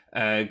Leinster,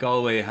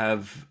 Galway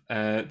have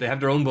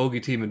their own bogey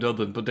team in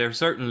Dublin, but they're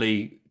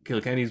certainly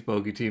Kilkenny's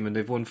bogey team, and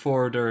they've won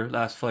 4 of their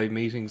last 5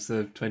 meetings.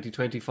 The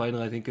 2020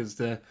 final, I think, is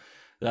the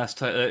last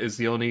time, is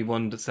the only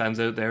one that stands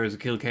out there as a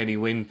Kilkenny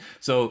win.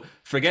 So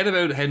forget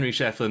about Henry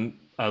Shefflin,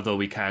 although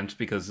we can't,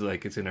 because,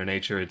 like, it's in our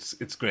nature, it's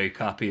great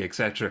copy,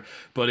 etc.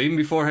 But even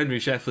before Henry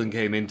Shefflin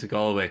came into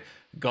Galway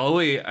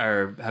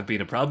have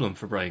been a problem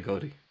for Brian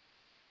Cody.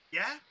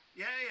 Yeah,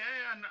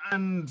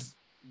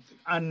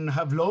 and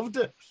have loved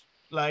it.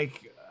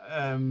 Like,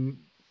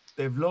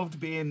 they've loved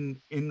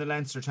being in the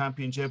Leinster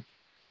Championship,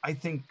 I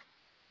think,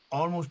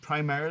 almost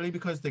primarily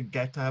because they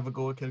get to have a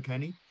go at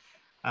Kilkenny.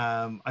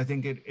 I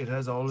think it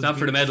has always. It's not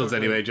for the medals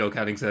anyway, Joe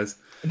Canning says.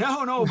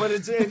 No, but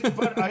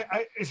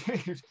I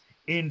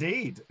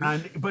indeed,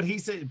 but he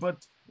said,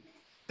 but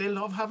they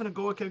love having a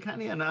go at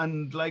Kilkenny,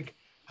 and like,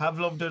 have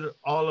loved it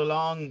all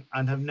along,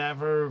 and have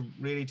never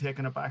really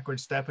taken a backward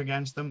step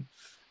against them.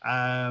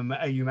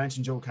 You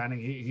mentioned Joe Canning.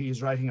 He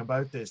is writing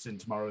about this in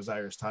tomorrow's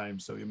Irish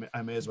Times, so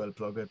I may as well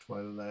plug it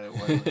while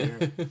we're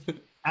here.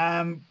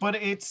 But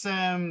it's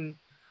a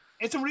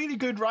really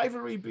good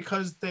rivalry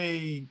because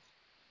they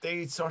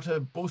sort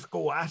of both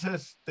go at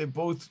it. They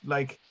both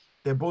like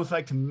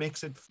to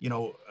mix it.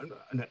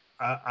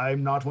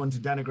 I'm not one to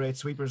denigrate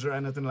sweepers or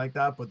anything like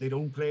that, but they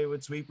don't play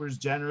with sweepers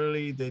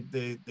generally.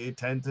 They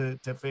tend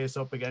to face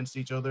up against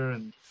each other,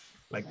 and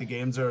like, the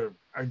games are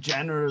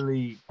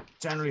generally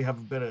have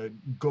a bit of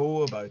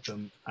go about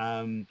them.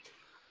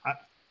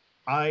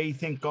 I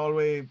think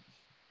Galway,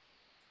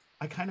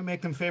 I kind of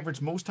make them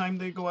favourites most time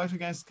they go out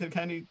against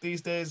Kilkenny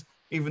these days,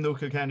 even though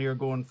Kilkenny are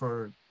going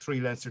for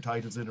 3 Leinster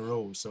titles in a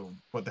row. So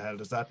what the hell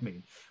does that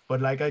mean?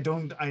 But like,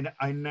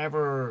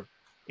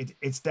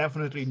 it's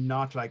definitely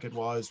not like it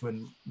was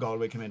when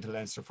Galway came into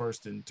Leinster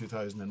first in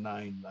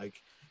 2009. Like,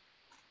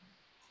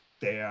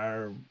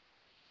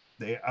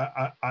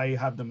 I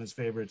have them as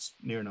favourites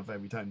near enough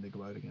every time they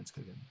go out against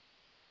Kilkenny.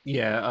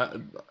 Yeah,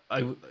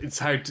 it's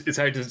hard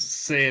to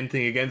say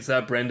anything against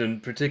that,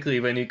 Brendan, particularly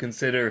when you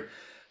consider,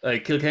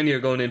 like, Kilkenny are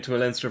going into a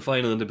Leinster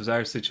final in the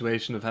bizarre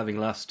situation of having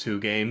lost 2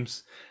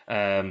 games.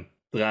 The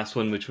last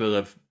one, which will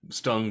have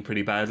stung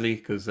pretty badly,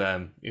 because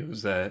it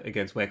was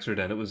against Wexford,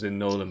 and it was in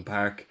Nolan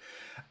Park.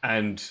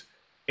 And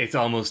it's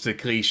almost a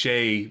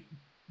cliche,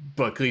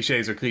 but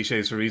cliches are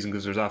cliches for a reason,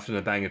 because there's often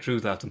a bang of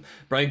truth at them.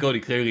 Brian Cody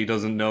clearly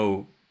doesn't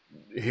know,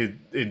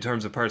 in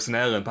terms of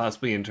personnel and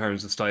possibly in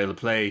terms of style of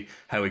play,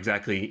 how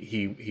exactly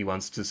he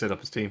wants to set up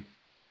his team.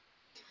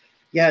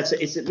 Yeah,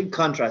 it's a big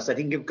contrast. I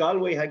think if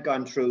Galway had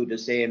gone through the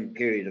same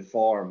period of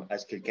form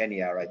as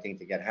Kilkenny are, I think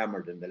they get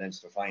hammered in the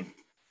Leinster final.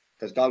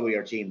 Because Galway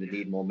are a team that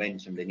need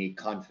momentum, they need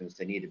confidence,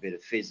 they need a bit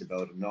of fizz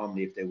about them.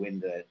 Normally, if they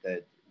win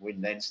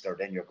win Leinster,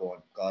 then you're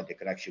going, God, they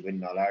could actually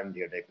win All Ireland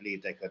here. They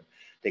believe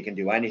they can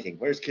do anything.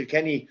 Whereas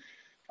Kilkenny,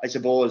 I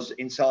suppose,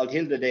 in Salt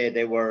Hill today,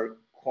 they were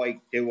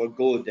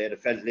good. They'd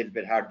have felt a little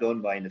bit hard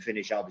done by in the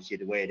finish, obviously,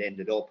 the way it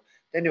ended up.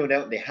 Then they went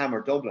out and they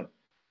hammered Dublin.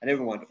 And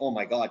everyone went, oh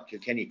my God,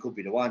 Kilkenny could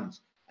be the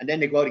ones. and then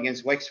they go out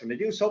against Wexford and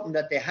they do something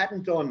that they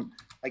hadn't done.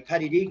 Like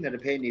Paddy Deegan had a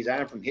pain in his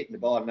arm from hitting the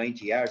ball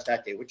 90 yards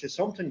that day, which is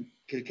something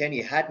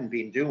Kilkenny hadn't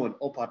been doing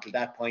up until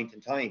that point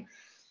in time.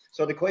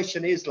 So the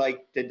question is,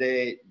 like,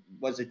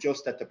 was it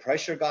just that the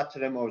pressure got to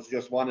them, or was it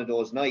just one of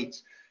those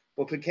nights?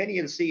 But Kilkenny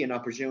will see an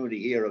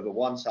opportunity here of a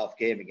once-off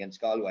game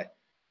against Galway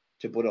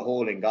to put a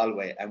hole in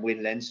Galway and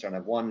win Leinster and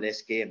have one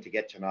less game to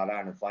get to an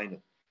All-Ireland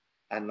final.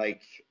 And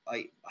like,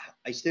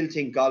 I still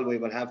think Galway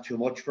will have too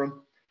much for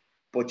them,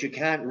 but you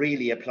can't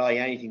really apply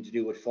anything to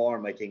do with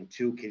form, I think,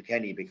 to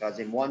Kilkenny, because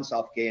in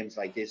once-off games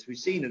like this, we've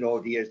seen it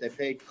over the years. They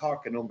played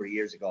Cork a number of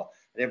years ago,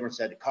 and everyone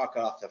said Cork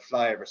got off the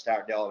flyer,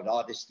 started out,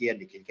 oh, this is the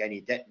end of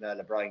Kilkenny, Detna,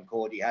 Brian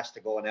Cody has to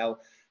go now.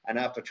 And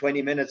after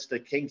 20 minutes, the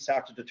Kings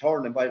started to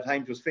turn, and by the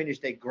time it was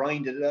finished, they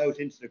grinded it out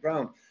into the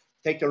ground.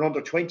 Take their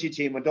under-20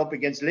 team, went up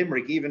against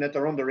Limerick, even at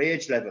their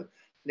underage level.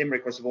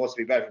 Limerick were supposed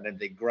to be better than them.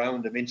 They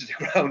ground them into the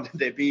ground and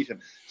they beat them.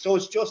 So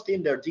it's just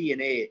in their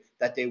DNA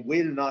that they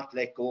will not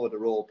let go of the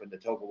rope in the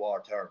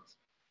tug-of-war terms.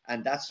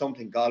 And that's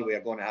something Galway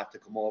are going to have to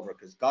come over,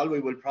 because Galway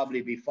will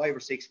probably be 5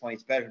 or 6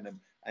 points better than them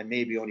and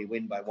maybe only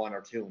win by 1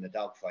 or 2 in a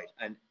dogfight.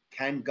 And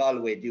can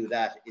Galway do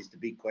that is the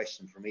big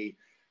question for me.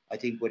 I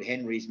think with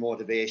Henry's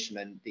motivation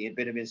and the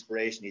bit of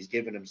inspiration he's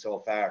given them so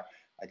far,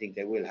 I think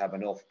they will have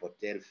enough, but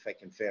they'll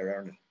fucking fair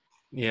earn it.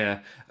 Yeah,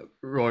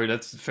 Rory,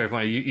 that's a fair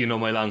point. You know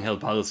my long-held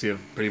policy of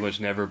pretty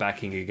much never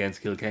backing against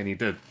Kilkenny.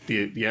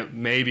 Yeah,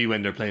 maybe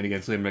when they're playing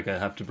against Limerick, I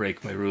have to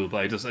break my rule,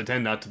 but I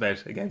tend not to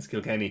bet against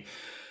Kilkenny.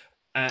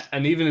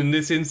 And even in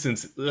this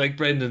instance, like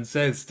Brendan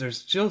says,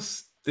 there's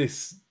just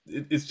this.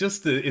 It's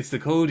the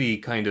Cody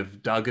kind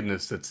of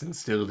doggedness that's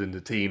instilled in the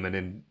team and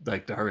in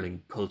like the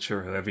hurling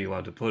culture, however you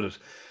want to put it.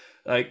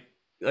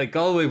 Like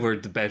Galway were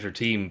the better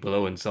team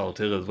below in Salt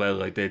Hill as well.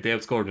 Like they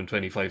outscored them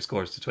 25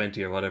 scores to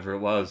 20 or whatever it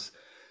was.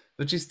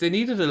 But just they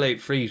needed a late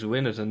free to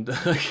win it, and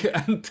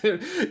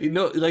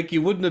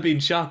you wouldn't have been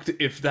shocked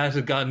if that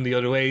had gotten the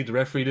other way. The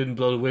referee didn't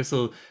blow the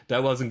whistle.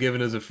 That wasn't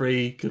given as a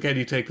free.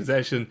 Kilkenny take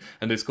possession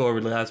and they score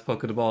with the last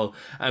puck of the ball,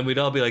 and we'd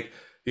all be like,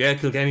 "Yeah,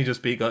 Kilkenny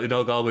just beat.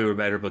 Galway were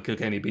better, but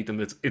Kilkenny beat them."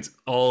 It's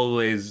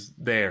always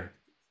there.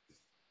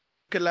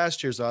 Look at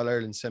last year's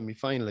All-Ireland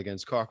semi-final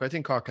against Cork. I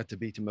think Cork had to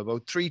beat them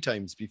about 3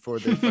 times before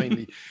they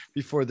finally,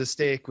 before the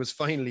stake was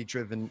finally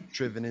driven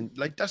in.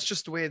 Like that's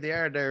just the way they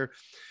are.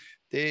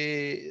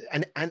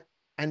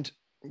 And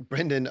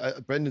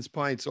Brendan's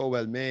point so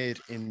well made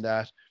in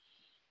that,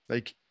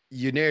 like,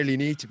 you nearly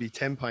need to be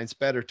 10 points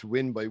better to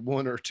win by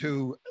 1 or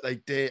 2.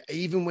 Like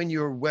even when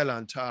you're well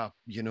on top,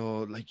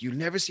 like you'll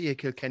never see a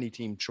Kilkenny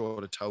team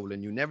throw the towel,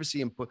 and you never see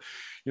them put,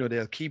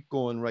 they'll keep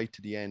going right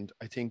to the end.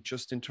 I think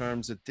just in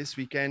terms of this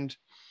weekend,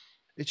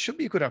 it should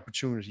be a good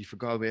opportunity for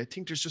Galway. I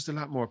think there's just a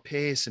lot more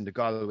pace in the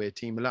Galway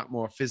team, a lot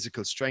more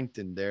physical strength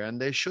in there,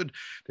 and they should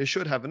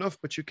have enough,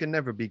 but you can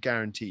never be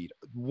guaranteed.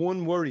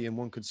 One worry and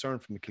one concern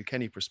from a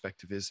Kilkenny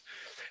perspective is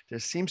there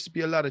seems to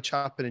be a lot of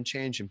chopping and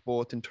changing,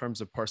 both in terms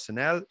of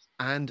personnel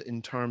and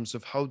in terms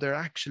of how they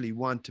actually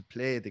want to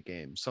play the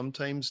game.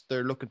 Sometimes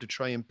they're looking to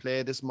try and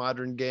play this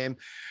modern game.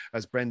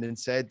 As Brendan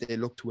said, they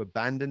look to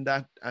abandon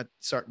that at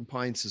certain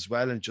points as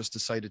well and just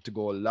decided to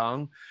go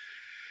along.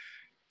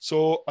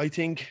 So I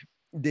think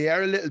they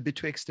are a little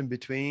betwixt and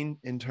between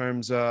in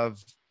terms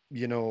of,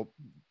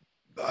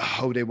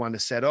 how they want to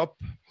set up,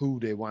 who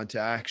they want to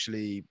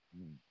actually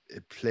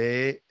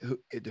play, who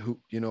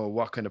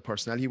what kind of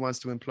personnel he wants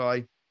to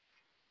employ.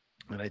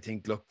 And I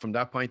think, look, from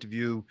that point of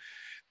view,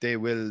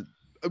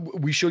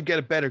 we should get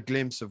a better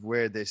glimpse of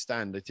where they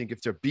stand. I think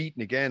if they're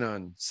beaten again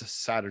on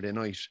Saturday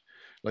night,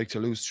 like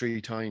to lose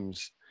 3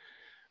 times,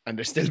 and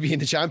they're still be in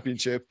the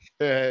championship,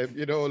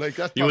 like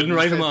that. You wouldn't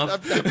write them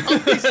off. That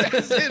probably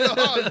says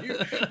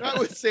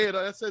it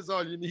all. That says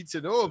all you need to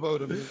know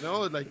about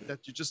them. Like that.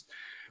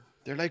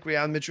 They're like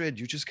Real Madrid.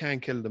 You just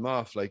can't kill them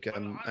off. Like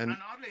and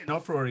oddly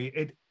enough,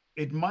 Rory,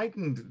 it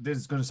mightn't. This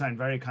is going to sound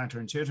very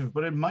counterintuitive,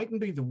 but it mightn't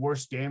be the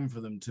worst game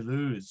for them to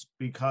lose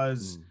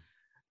because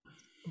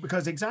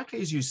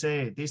exactly as you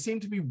say, they seem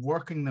to be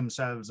working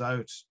themselves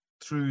out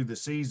through the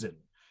season.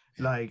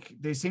 Like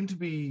they seem to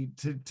be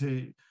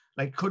to.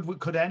 Like,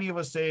 could any of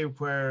us say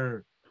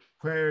where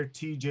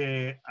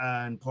TJ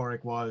and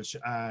Pádraig Walsh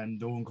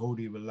and Owen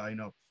Cody will line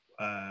up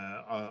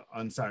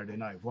on Saturday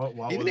night?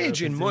 Even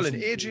Adrian Mullen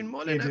at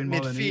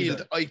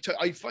midfield.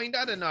 I find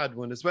that an odd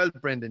one as well,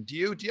 Brendan. Do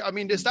you? I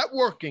mean, is that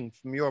working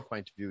from your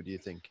point of view? Do you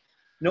think?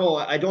 No,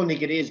 I don't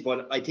think it is.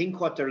 But I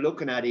think what they're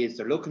looking at is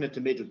they're looking at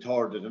the middle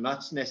third. They're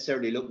not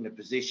necessarily looking at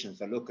positions.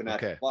 They're looking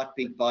at what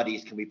big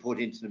bodies can we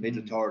put into the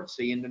middle third.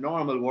 See, in the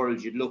normal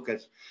world, you'd look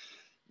at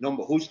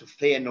who's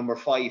playing number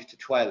 5 to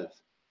 12,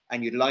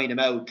 and you'd line them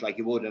out like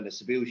you would on a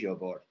Subbuteo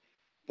board.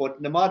 But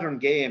in the modern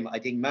game, I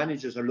think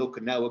managers are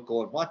looking now at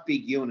going, what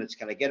big units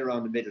can I get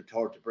around the middle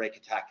third to break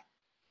attack?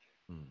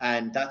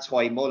 And that's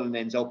why Mullen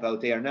ends up out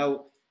there.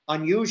 Now,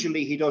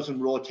 unusually, he doesn't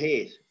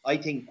rotate. I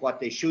think what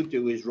they should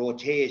do is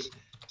rotate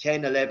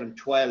 10, 11,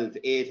 12,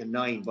 8 and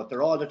 9, but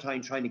they're all the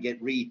time trying to get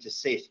Reid to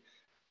sit.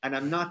 And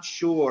I'm not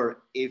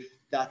sure if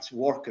that's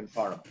working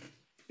for him,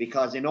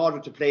 because in order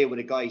to play with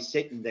a guy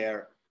sitting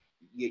there,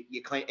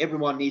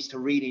 everyone needs to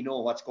really know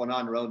what's going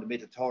on around the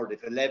middle third.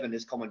 If 11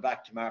 is coming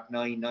back to mark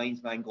 9,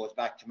 9's man goes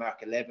back to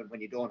mark 11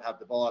 when you don't have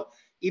the ball.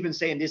 Even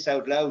saying this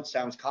out loud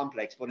sounds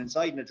complex, but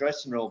inside in the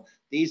dressing room,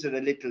 these are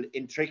the little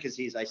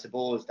intricacies, I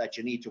suppose, that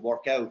you need to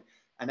work out.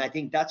 And I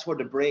think that's where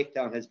the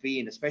breakdown has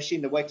been, especially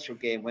in the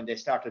Wexford game when they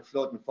started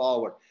flooding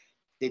forward.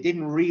 They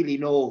didn't really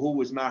know who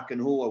was marking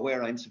who or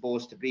where I'm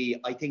supposed to be.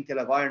 I think they'll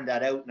have ironed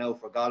that out now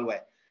for Galway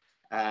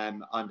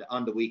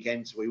on the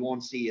weekend, so we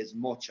won't see as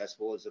much, I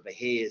suppose, of a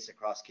haze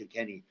across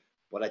Kilkenny.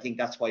 But I think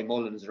that's why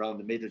Mullins around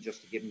the middle,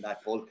 just to give him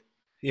that bulk.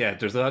 Yeah,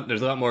 there's a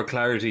lot more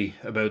clarity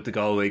about the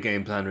Galway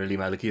game plan, really,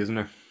 Malachy, isn't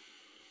there?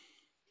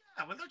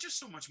 Yeah, well, they're just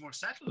so much more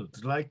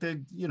settled. Like they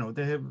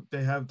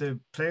have the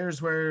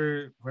players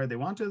where they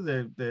want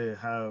to. They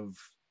have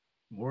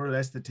more or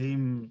less the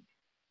team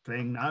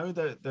playing now.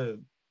 They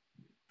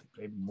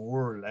played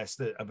more or less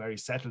a very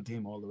settled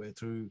team all the way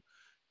through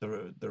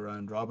the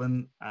round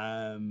robin.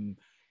 A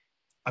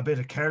bit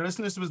of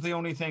carelessness was the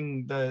only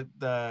thing that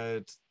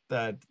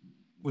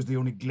was the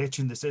only glitch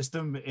in the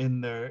system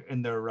in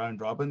their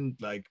round robin.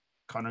 Like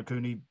Conor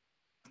Cooney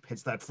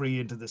hits that free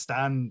into the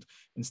stand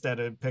instead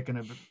of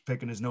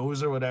picking his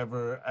nose or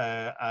whatever,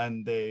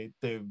 and they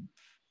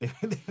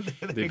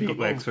beat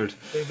Wexford.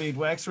 They beat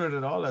Wexford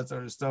and all that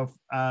sort of stuff.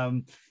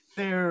 I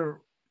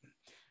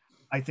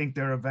think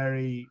they're a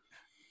very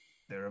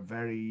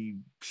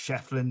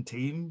Shefflin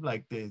team.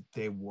 Like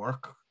they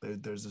work.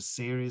 There's a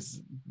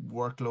serious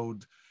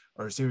workload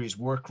or a serious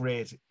work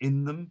rate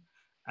in them.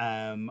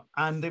 And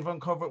they've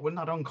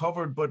not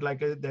uncovered, but like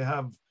they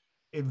have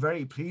it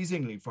very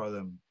pleasingly for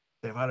them.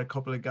 They've had a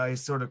couple of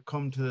guys sort of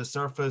come to the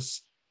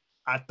surface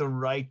at the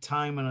right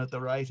time and at the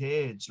right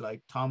age.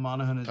 Like Tom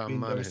Monaghan has been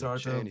their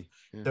sort of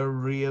the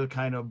real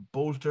kind of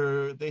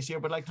bolter this year.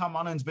 But like Tom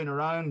Monaghan's been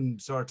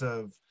around sort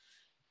of,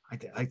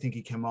 I think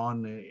he came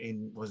on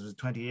was it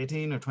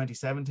 2018 or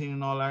 2017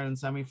 in All-Ireland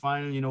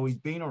semi-final. You know, he's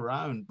been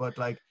around, but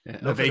like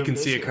a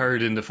vacancy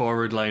occurred in the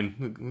forward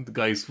line. The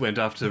guys went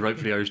off to write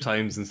for the Irish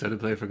Times instead of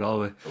play for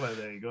Galway. Well,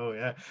 there you go,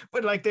 yeah.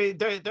 But like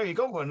there you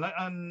go,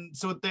 and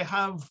so they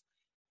have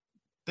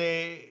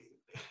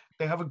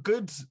a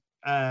good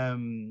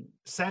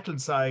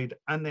settled side,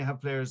 and they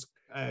have players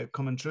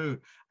coming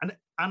through, and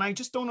I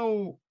just don't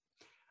know.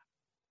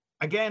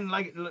 Again,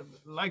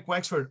 like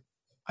Wexford,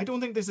 I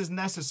don't think this is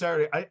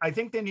necessary. I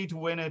think they need to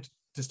win it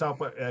to stop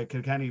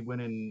Kilkenny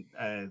winning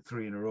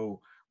 3 in a row.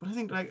 But I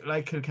think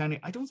like Kilkenny,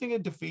 I don't think a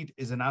defeat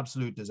is an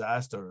absolute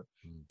disaster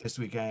this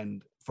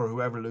weekend for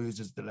whoever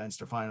loses the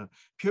Leinster final,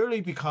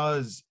 purely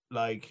because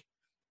like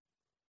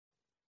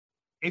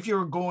if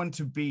you're going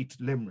to beat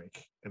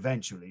Limerick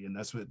eventually, and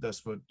that's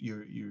what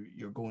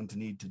you're going to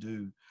need to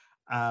do.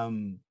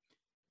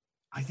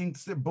 I think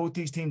both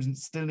these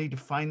teams still need to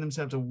find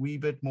themselves a wee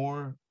bit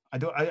more.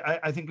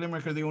 I think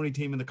Limerick are the only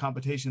team in the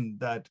competition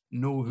that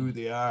know who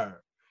they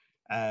are.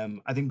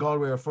 I think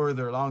Galway are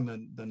further along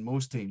than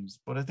most teams,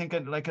 but I think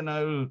like an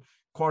Owl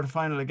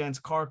quarterfinal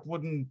against Cork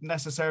wouldn't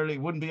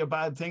be a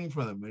bad thing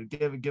for them.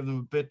 It'd give them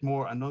a bit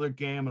more, another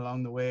game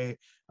along the way,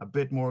 a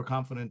bit more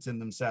confidence in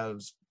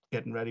themselves,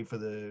 getting ready for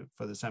the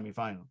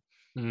semi-final.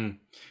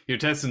 You're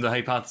testing the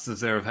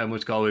hypothesis there of how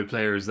much Galway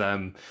players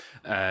how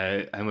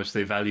much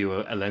they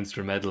value a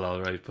Leinster medal,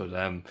 all right, but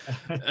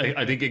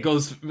I think it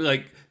goes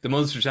like the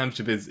Munster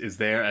Championship is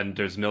there, and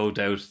there's no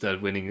doubt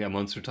that winning a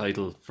Munster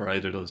title for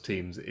either of those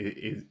teams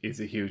is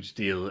a huge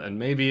deal. And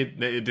maybe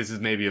this is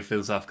maybe a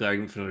philosophical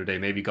argument for another day.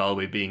 Maybe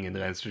Galway being in the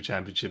Leinster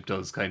Championship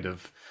does kind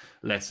of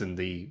lessen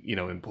the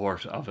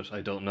import of it.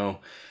 I don't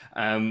know.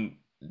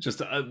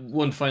 Just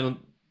one final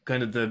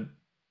kind of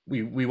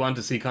We want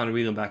to see Conor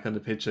Whelan back on the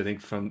pitch, I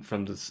think,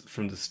 from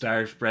the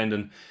start,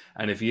 Brendan.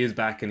 And if he is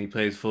back and he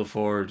plays full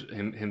forward,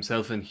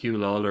 himself and Hugh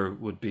Lawler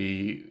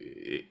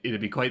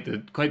it'd be quite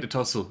the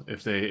tussle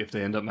if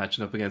they end up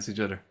matching up against each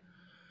other.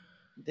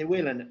 They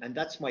will, and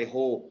that's my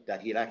hope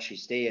that he'll actually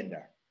stay in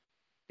there,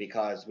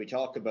 because we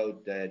talk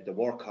about the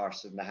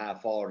workhorse in the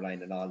half-forward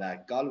line and all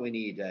that. Galway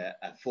need a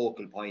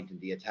focal point in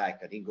the attack.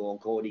 I think Owen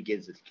Cody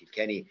gives it to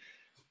Kilkenny.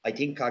 I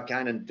think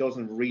Carcannon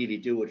doesn't really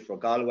do it for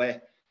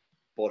Galway,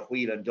 but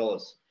Whelan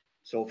does.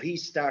 So if he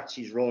starts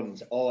his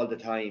runs all the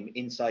time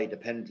inside the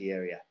penalty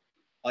area,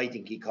 I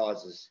think he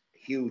causes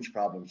huge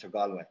problems for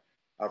Galway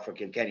or for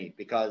Kilkenny,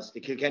 because the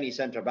Kilkenny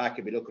centre-back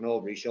will be looking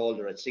over his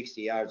shoulder at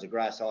 60 yards of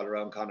grass all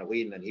around Conor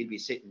Whelan, and he'll be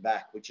sitting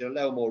back, which will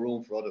allow more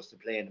room for others to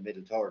play in the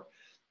middle third.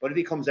 But if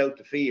he comes out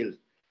the field,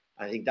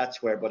 I think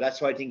that's why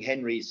I think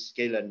Henry's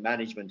skill and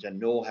management and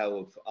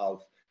know-how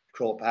of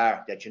Croke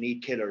Park, that you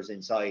need killers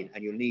inside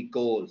and you'll need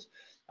goals.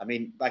 I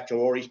mean, back to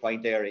Rory's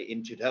point there,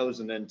 in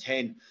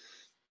 2010,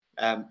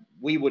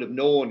 we would have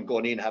known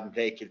going in, having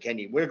played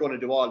Kilkenny, we're going to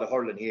do all the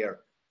hurling here,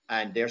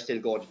 and they're still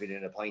going to be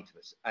in a point of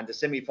us. And the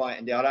semi-final,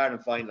 in the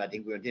All-Ireland final, I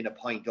think we went in a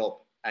point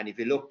up. And if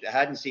you looked, I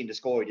hadn't seen the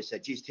score, you just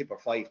said, geez, tip or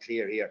 5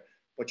 clear here.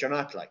 But you're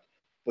not like.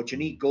 But you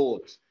need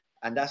goals.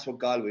 And that's what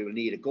Galway will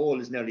need. A goal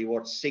is nearly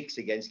worth 6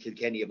 against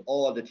Kilkenny of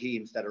all the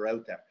teams that are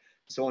out there.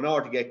 So in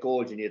order to get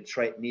goals, you need to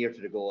try near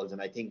to the goals.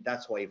 And I think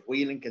that's why if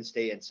Whelan can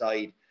stay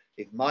inside,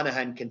 If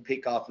Monaghan can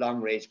pick off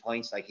long range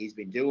points like he's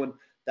been doing,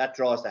 that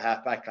draws the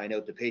half back line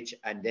out the pitch.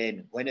 And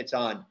then when it's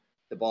on,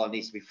 the ball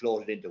needs to be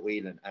floated into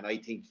Whelan. And I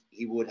think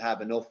he would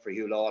have enough for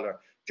Hugh Lawler.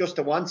 Just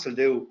a once will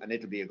do, and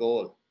it'll be a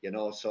goal, you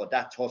know. So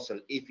that tussle,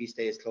 if he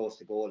stays close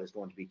to goal, is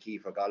going to be key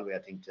for Galway, I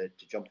think, to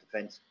jump the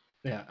fence.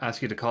 Yeah,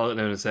 ask you to call it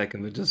now in a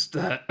second, but just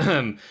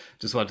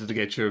wanted to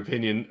get your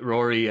opinion.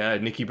 Rory,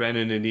 Nicky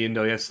Brennan in the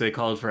Indo yesterday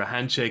called for a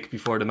handshake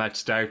before the match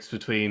starts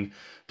between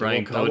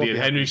Brian Cody and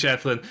Henry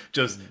Shefflin.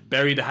 Just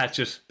bury the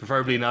hatchet,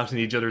 preferably not in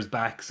each other's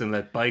backs, and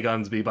let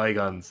bygones be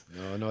bygones.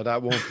 No,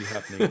 that won't be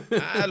happening.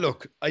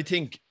 Look, I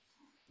think,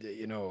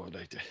 you know,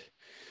 like,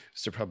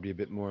 there's probably a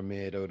bit more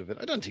made out of it.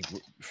 I don't think,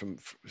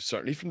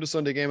 certainly from the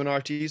Sunday game and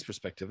RT's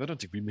perspective, I don't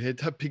think we made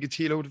that big a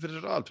deal out of it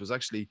at all. It was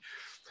actually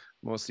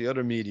most of the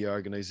other media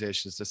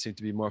organisations that seem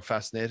to be more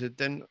fascinated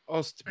than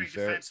us, to be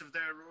fair. Defensive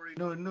there, Rory.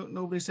 No,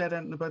 nobody said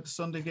anything about the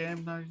Sunday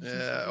game now.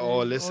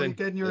 Listen,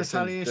 getting your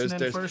retaliation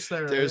in first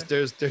there.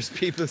 There's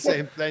people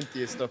saying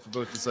plenty of stuff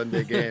about the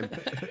Sunday game.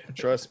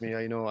 Trust me,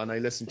 I know, and I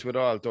listen to it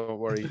all. Don't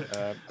worry.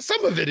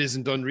 Some of it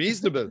isn't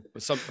unreasonable,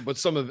 but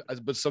some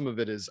of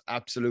it is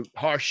absolute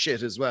harsh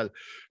shit as well.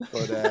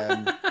 But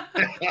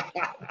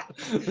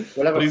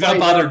but he's not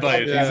bothered by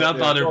it. He's not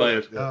bothered by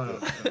it.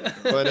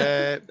 But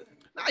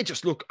I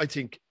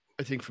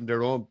think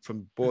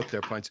from both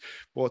their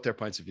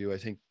points of view, I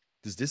think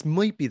this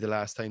might be the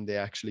last time they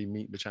actually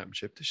meet in the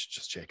championship. They should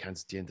just shake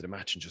hands at the end of the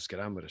match and just get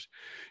on with it.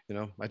 You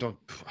know, like,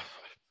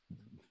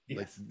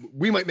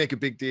 we might make a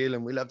big deal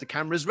and we'll have the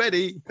cameras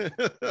ready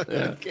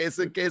in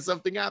case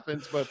something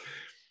happens. But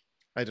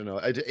I don't know.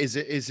 Is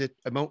it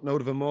a mountain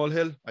out of a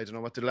molehill? I don't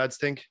know what the lads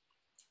think.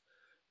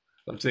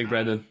 I'm saying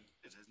Brendan.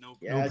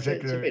 It's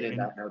a bit in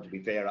that now, to be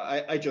fair.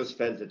 I just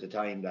felt at the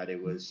time that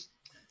it was,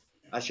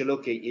 as you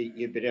look at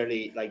you'd be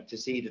early, like, to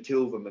see the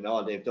two of them and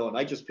all they've done.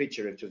 I just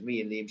picture if it was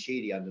me and Liam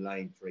Sheedy on the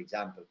line, for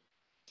example.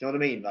 Do you know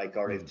what I mean? Like,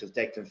 or if it was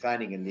Declan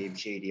Fanning and Liam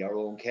Sheedy, or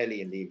Owen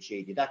Kelly and Liam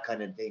Sheedy, that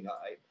kind of thing.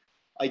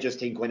 I just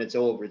think when it's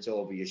over, it's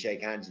over. You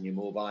shake hands and you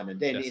move on. And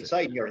then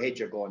inside your head,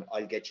 you're going,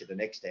 I'll get you the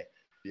next day.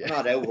 Yeah.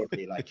 Not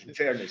outwardly, like, in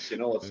fairness, you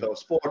know. So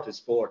sport is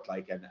sport,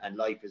 like, and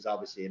life is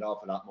obviously an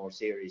awful lot more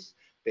serious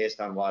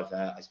based on what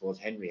I suppose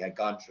Henry had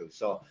gone through.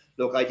 So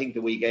look, I think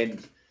the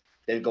weekend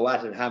they'll go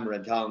at it hammer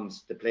and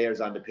tongs. The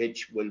players on the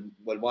pitch will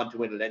want to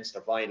win a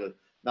Leinster final,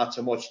 not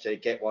so much to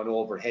get one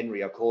over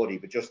Henry or Cody,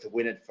 but just to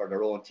win it for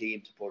their own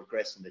team to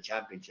progress in the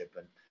championship.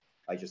 And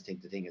I just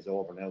think the thing is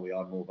over now. We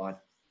all move on.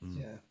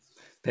 Yeah,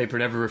 paper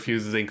never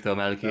refuses ink, though,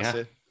 Malky. That's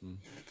it.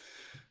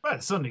 Well,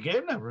 the Sunday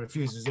game never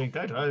refuses ink.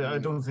 I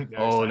don't think.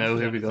 Oh, now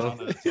here we go.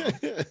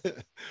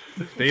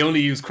 They only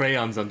use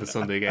crayons on the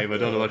Sunday game. I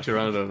don't know what you're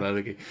on about,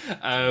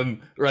 Malky.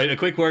 Right, a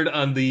quick word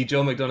on the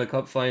Joe McDonagh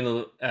Cup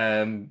final.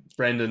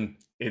 Brendan,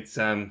 it's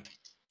I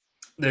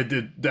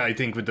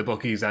think with the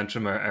bookies,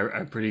 Antrim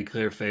are pretty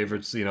clear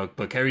favourites. You know,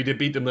 but Kerry did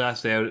beat them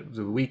last day out. It was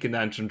a weakened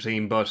Antrim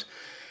team, but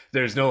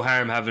there's no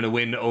harm having a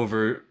win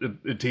over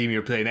a team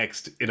you're playing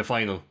next in a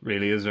final,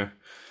 really, is there?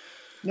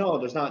 No,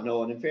 there's not.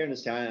 No, and in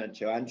fairness to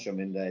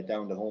Antrim,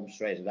 down the home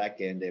straight of that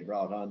game, they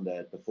brought on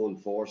the full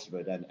force of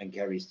it, and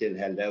Kerry still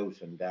held out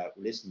and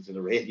listened to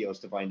the radios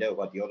to find out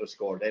what the other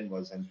score then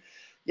was. And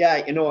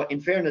yeah, you know,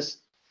 in fairness,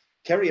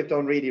 Kerry have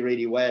done really,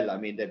 really well. I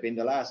mean, they've been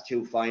the last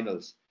two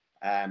finals,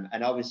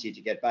 and obviously to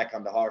get back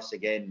on the horse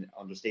again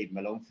under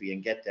Stephen Malumphey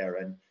and get there,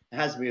 and it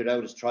has been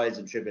without its trials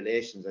and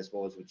tribulations, I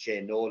suppose, with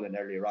Shane Nolan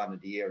earlier on in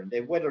the year, and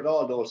they've weathered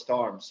all those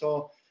storms.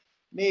 So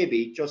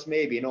maybe, just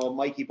maybe, you know,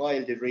 Mikey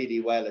Boyle did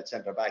really well at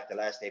centre back the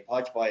last day.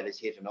 Podge Boyle has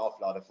hit an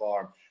awful lot of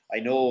form. I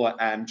know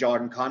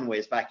Jordan Conway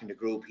is back in the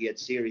group. He had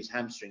serious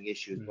hamstring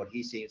issues, but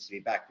he seems to be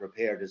back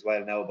repaired as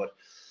well now. But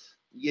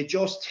you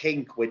just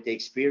think with the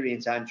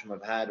experience Antrim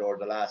have had over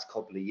the last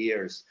couple of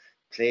years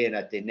playing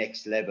at the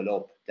next level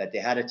up, that they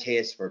had a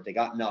taste for it, they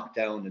got knocked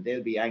down, and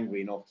they'll be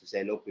angry enough to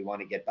say, look, we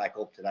want to get back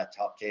up to that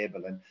top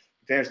table. And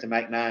fairness to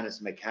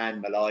McManus,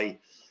 McCann, Malloy,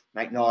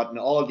 McNaughton,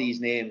 all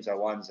these names are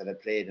ones that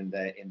have played in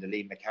the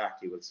Liam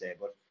McCarthy, will say.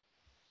 But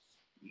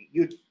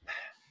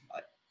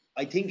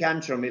I think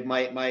Antrim, if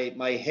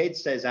my head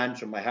says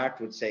Antrim, my heart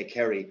would say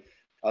Kerry,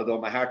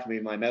 although my heart would be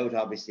in my mouth,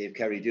 obviously, if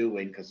Kerry do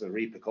win, because of the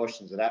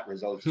repercussions of that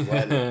result as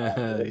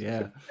well.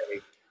 Yeah.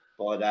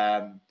 But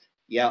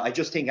I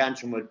just think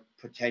Antrim would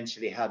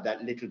potentially have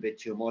that little bit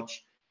too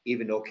much,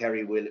 even though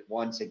Kerry will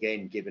once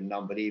again give an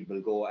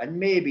unbelievable go. And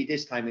maybe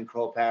this time in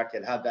Croke Park,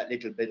 they'll have that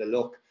little bit of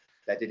luck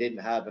that they didn't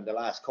have in the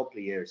last couple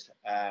of years,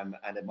 and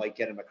it might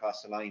get them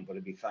across the line. But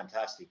it'd be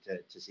fantastic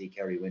to see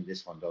Kerry win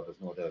this one, though. There's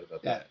no doubt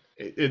about that.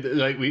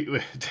 Like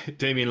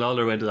Damien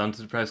Lawler went on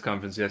to the press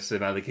conference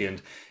yesterday, Malachy,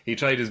 and he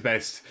tried his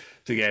best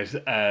to get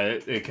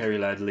Kerry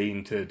lad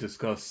Lean to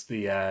discuss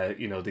the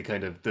the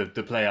kind of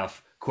the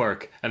playoff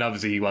quirk, and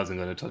obviously he wasn't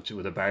going to touch it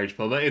with a barge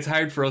pole. But it's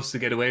hard for us to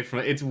get away from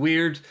it. It's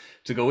weird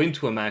to go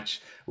into a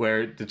match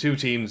where the two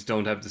teams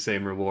don't have the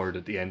same reward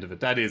at the end of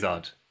it. That is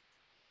odd.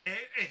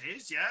 It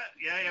is,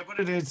 yeah, but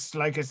it is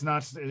like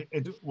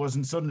it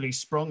wasn't suddenly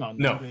sprung on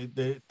them.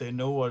 No, they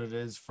know what it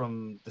is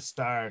from the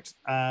start,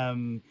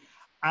 and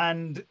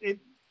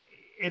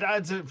it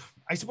adds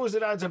I suppose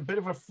it adds a bit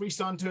of a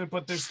frisson to it,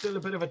 but there's still a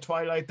bit of a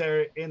twilight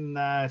there in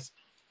that,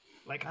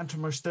 like,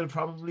 Antrim are still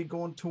probably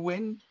going to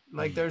win.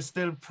 Like, they're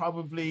still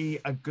probably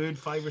a good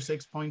 5 or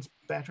 6 points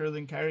better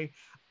than Kerry.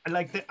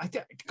 Like,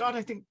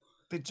 I think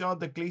the job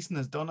that Gleeson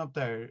has done up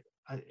there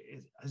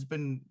has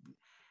been,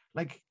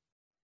 like,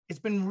 it's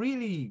been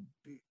really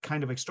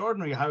kind of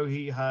extraordinary how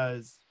he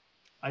has,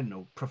 I don't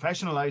know,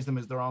 professionalized them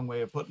is the wrong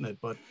way of putting it,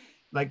 but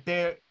like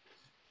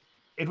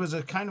it was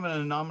a kind of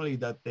an anomaly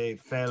that they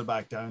fell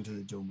back down to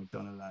the Joe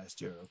McDonagh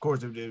last year. Of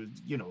course,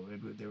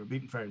 they were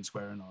beaten fair and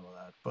square and all of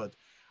that, but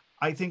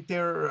I think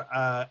they're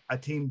a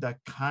team that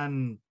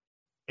can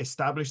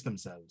establish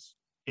themselves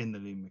in the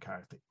Liam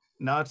McCarthy.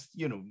 Not,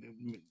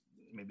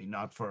 maybe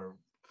not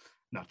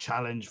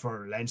challenge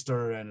for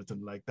Leinster or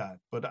anything like that,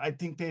 but I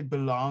think they'd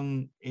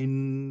belong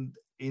in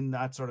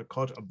that sort of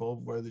cut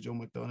above where the Joe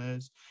McDonagh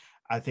is.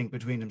 I think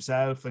between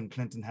himself and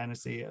Clinton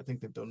Hennessy, I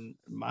think they've done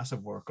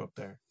massive work up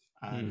there.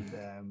 And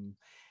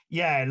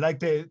like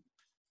the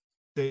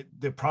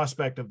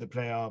prospect of the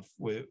playoff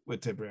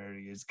with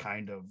Tipperary is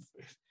kind of,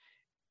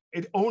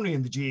 it only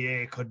in the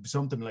GAA could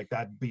something like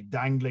that be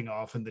dangling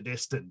off in the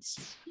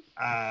distance,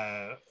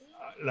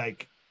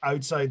 like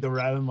outside the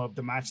realm of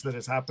the match that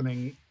is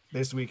happening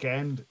this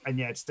weekend, and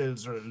yet still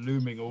sort of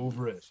looming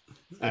over it,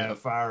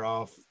 far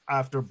off,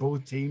 after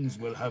both teams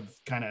will have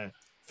kind of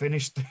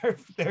finished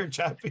their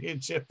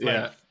championship.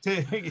 The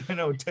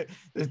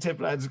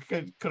Tip lads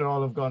could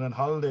all have gone on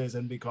holidays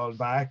and be called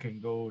back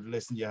and go,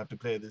 listen, you have to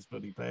play this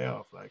bloody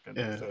playoff.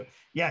 So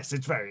yes,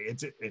 it's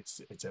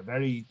a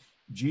very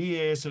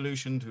GAA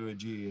solution to a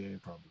GAA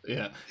problem.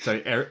 Yeah,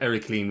 sorry,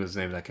 Eric Lean was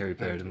the name of that Kerry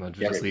player. I'll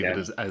just leave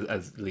it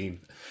as Lean.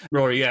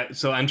 Rory,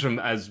 so Antrim,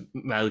 as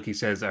Malachy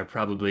says, are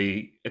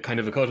probably a kind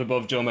of a cut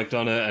above Joe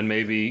McDonagh, and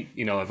maybe,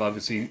 I've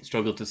obviously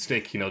struggled to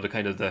stick, the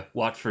kind of the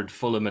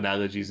Watford-Fulham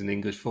analogies in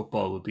English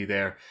football would be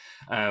there.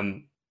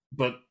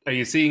 But are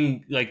you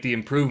seeing like the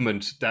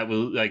improvement that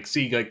will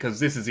because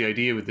this is the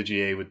idea with the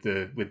GAA, with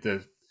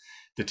the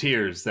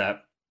tiers,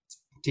 that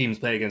teams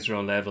play against their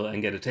own level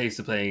and get a taste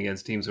of playing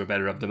against teams who are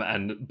better of them,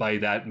 and by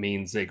that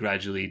means they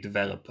gradually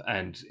develop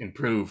and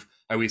improve.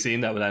 Are we seeing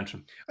that with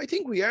Antrim? I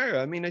think we are.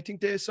 I mean, I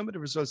think some of the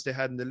results they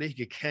had in the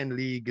league, again,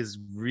 league is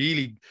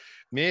really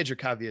major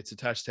caveats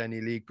attached to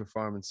any league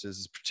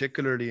performances,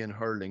 particularly in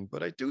hurling.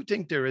 But I do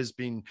think there has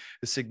been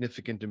a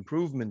significant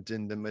improvement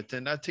in them,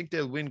 and I think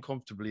they'll win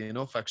comfortably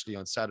enough actually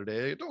on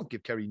Saturday. I don't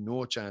give Kerry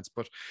no chance,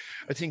 but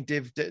I think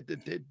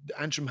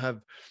Antrim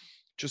have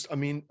just, I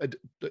mean, I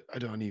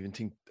don't even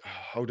think,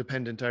 how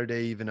dependent are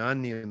they even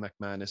on Neil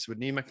McManus? Would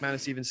Neil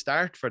McManus even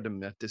start for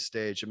them at this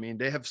stage? I mean,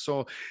 they have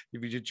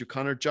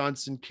Connor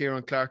Johnson,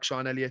 Kieran Clark,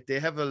 Sean Elliott,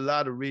 they have a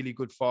lot of really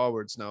good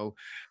forwards now.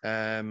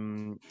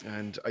 And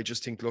I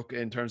just think, look,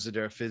 in terms of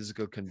their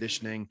physical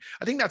conditioning,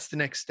 I think that's the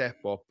next step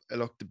up.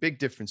 Look, the big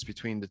difference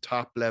between the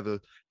top level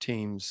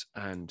teams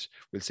and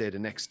we'll say the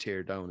next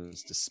tier down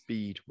is the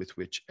speed with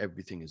which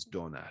everything is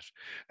done at.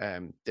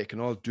 They can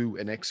all do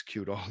and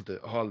execute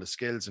all the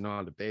skills and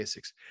all the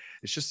basics.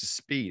 It's just the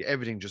speed.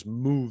 Everything just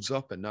moves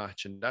up a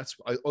notch, and that's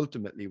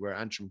ultimately where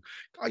Antrim,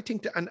 I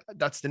think, and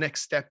that's the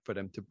next step for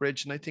them to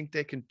bridge, and I think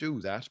they can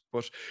do that.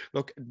 But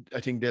look,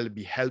 I think they'll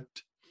be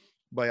helped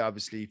by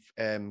obviously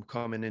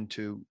coming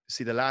into a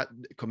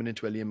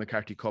Liam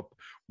McCarthy Cup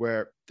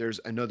where there's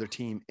another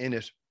team in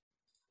it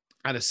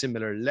at a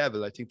similar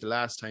level. I think the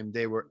last time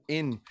they were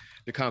in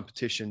the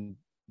competition,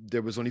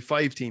 there was only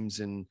 5 teams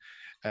in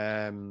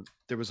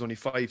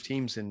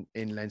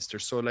Leinster,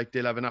 so like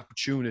they'll have an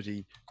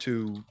opportunity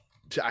to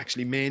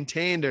actually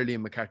maintain their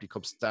Liam McCarthy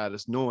Cup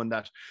status, knowing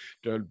that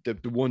the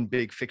one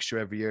big fixture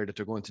every year that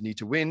they're going to need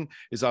to win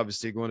is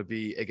obviously going to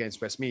be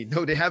against Westmeath.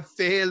 Now, they have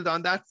failed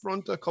on that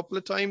front a couple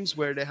of times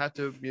where they had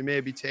to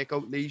maybe take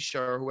out Laois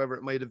or whoever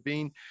it might have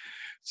been.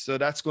 So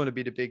that's going to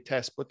be the big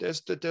test. But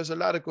there's a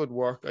lot of good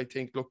work. I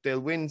think, look, they'll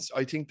win.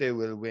 I think they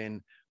will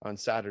win on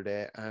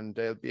Saturday, and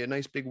there'll be a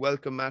nice big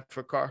welcome mat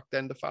for Cork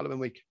then the following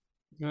week.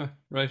 Yeah,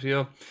 right,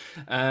 yeah.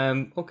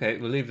 Okay,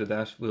 we'll leave it at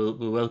that.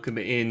 We'll welcome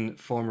in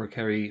former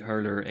Kerry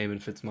hurler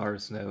Eamon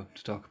Fitzmaurice now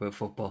to talk about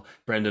football.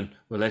 Brendan,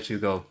 we'll let you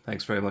go.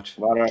 Thanks very much.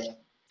 All right.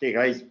 See you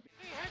guys. He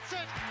hits it,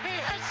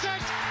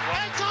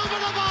 it's over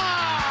the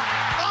bar!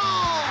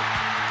 Oh,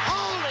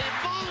 holy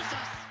Moses!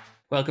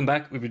 Welcome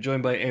back. We'll be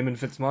joined by Eamon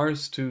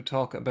Fitzmaurice to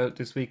talk about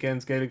this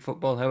weekend's Gaelic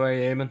football. How are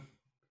you, Eamon?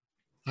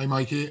 Hi,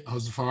 Mikey.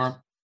 How's the farm?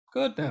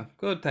 Good now,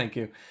 good, thank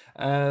you.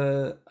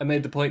 I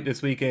made the point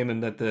this week,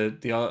 Eamon, that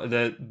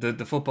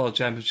the football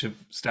championship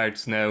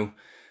starts now,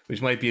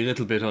 which might be a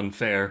little bit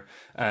unfair,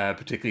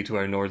 particularly to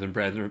our northern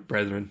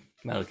brethren.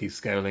 Malachy's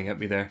scowling at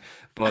me there,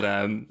 but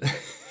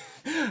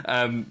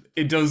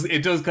it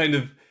does kind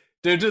of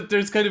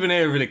there's kind of an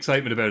air of an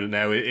excitement about it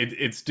now.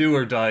 It's do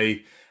or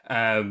die.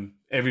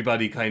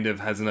 Everybody kind of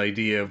has an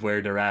idea of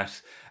where they're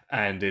at,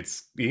 and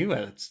it's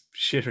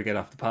shit or get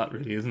off the pot,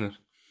 really, isn't it?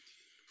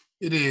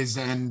 It is,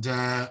 and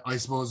I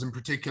suppose in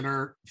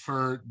particular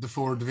for the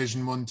 4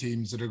 Division 1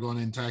 teams that are going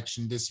into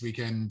action this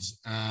weekend,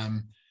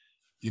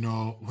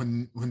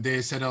 when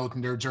they set out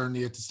in their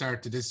journey at the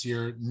start of this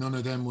year, none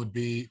of them would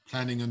be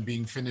planning on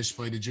being finished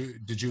by the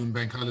June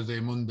bank holiday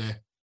Monday.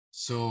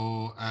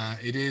 So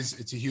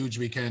it's a huge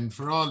weekend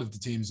for all of the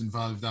teams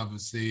involved,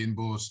 obviously, in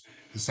both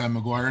the Sam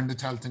Maguire and the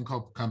Tailteann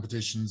Cup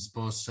competitions.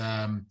 But,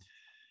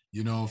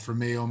 for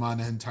Mayo,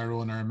 Monaghan,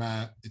 Tyrone,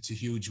 Armagh, it's a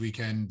huge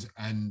weekend.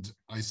 And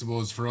I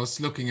suppose for us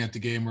looking at the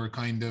game, we're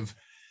kind of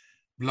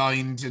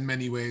blind in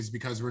many ways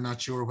because we're not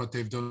sure what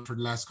they've done for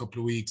the last couple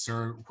of weeks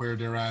or where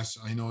they're at.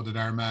 I know that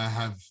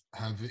Armagh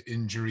have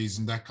injuries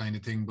and that kind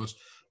of thing, but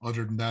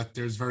other than that,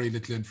 there's very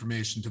little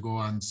information to go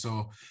on.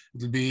 So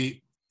it'll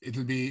be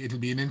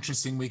an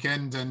interesting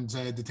weekend, and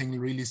the thing will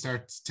really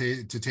start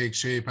to take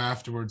shape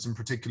afterwards, and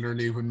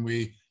particularly when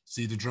we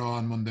see the draw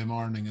on Monday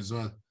morning as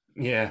well.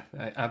 Yeah,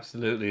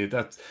 absolutely.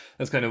 That's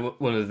kind of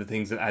one of the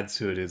things that adds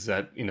to it, is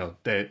that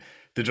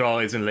the draw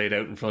isn't laid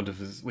out in front of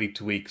us week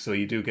to week, so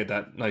you do get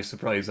that nice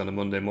surprise on a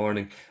Monday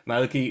morning.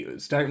 Malachy,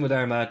 starting with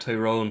Armagh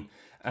Tyrone,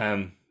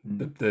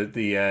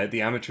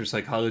 the amateur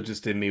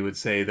psychologist in me would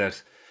say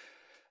that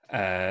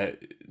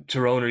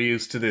Tyrone are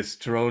used to this.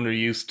 Tyrone are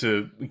used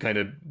to kind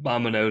of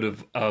bombing out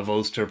of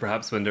Ulster,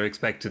 perhaps when they're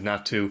expected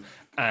not to.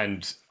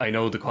 And I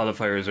know the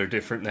qualifiers are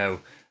different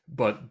now,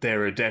 but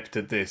they're adept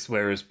at this.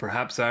 Whereas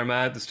perhaps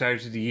Armagh at the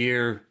start of the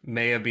year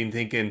may have been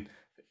thinking,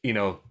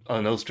 an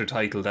Ulster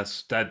title,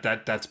 that's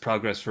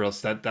progress for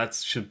us. That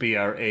should be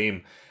our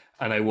aim.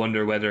 And I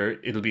wonder whether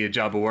it'll be a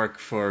job of work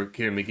for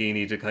Kieran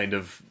McGeeney to kind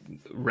of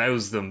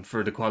rouse them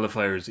for the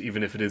qualifiers,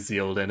 even if it is the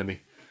old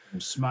enemy. I'm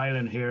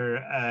smiling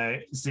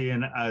here,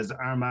 seeing as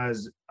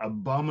Armagh's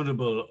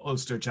abominable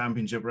Ulster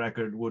Championship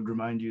record would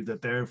remind you that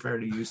they're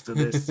fairly used to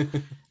this.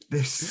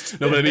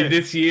 No, but I mean,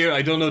 this year,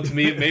 I don't know, to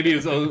me, maybe it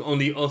was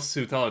only us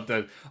who thought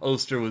that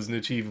Ulster was an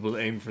achievable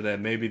aim for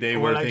them. Maybe they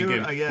were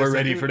thinking, we're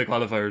ready for the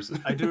qualifiers.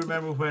 I do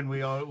remember when we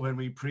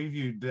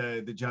previewed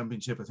the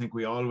championship, I think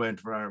we all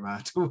went for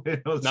Armagh to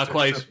win Ulster. Not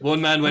quite.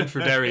 One man went for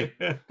Derry.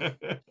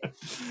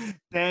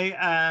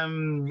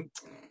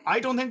 I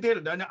don't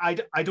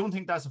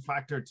think that's a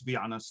factor, to be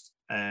honest.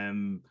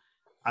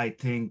 I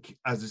think,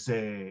 as I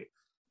say,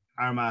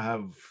 Armagh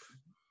have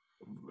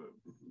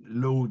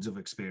loads of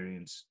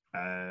experience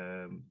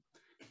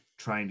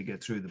trying to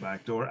get through the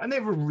back door, and they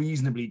have a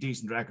reasonably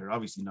decent record.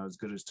 Obviously not as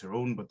good as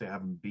Tyrone, but they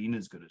haven't been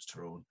as good as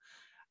Tyrone.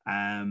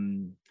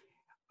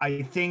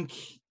 I think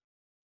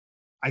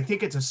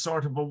it's a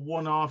sort of a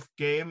one-off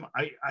game.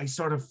 I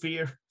sort of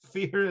fear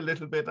a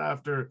little bit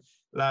after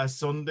last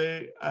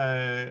Sunday.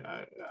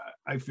 I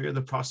fear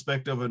the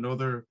prospect of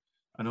another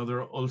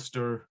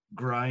Ulster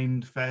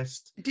grind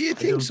fest. Do you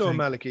think so,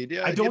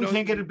 Malachy? I don't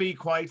think it'll be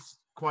quite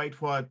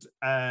what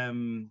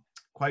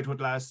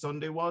last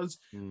Sunday was,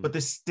 but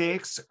the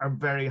stakes are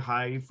very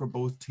high for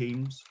both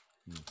teams.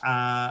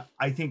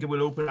 I think it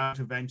will open out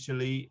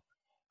eventually.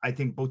 I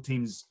think both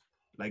teams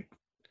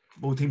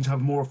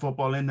have more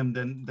football in them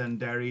than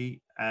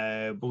Derry.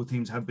 Both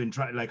teams have been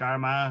trying. Like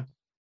Armagh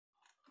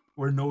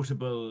were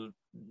notable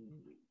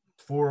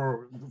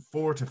 4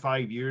 to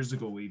 5 years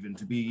ago, even,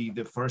 to be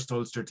the first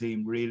Ulster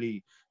team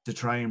really to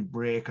try and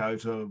break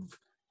out of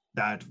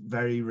that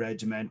very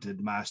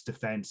regimented mass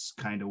defense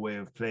kind of way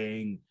of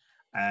playing.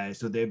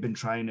 So they've been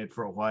trying it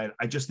for a while.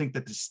 I just think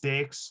that the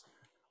stakes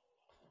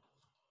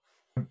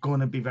are going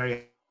to be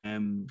very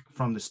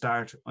from the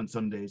start on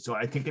Sunday. So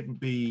I think it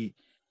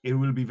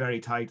will be very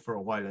tight for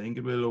a while. I think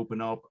it will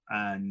open up,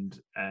 and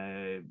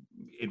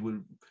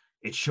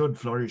it should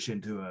flourish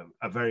into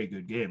a very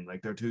good game.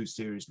 Like, they're two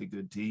seriously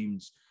good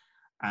teams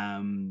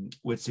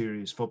with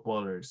serious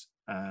footballers.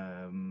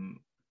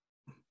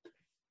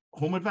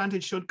 Home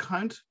advantage should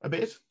count a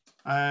bit.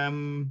 I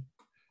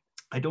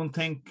don't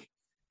think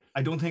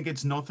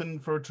it's nothing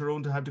for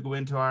Tyrone to have to go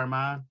into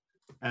Armagh,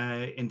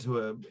 into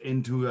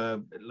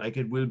a like,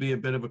 it will be a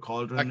bit of a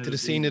cauldron. Back to the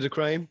scene of the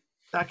crime.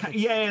 That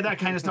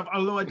kind of stuff.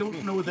 Although I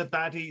don't know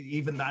that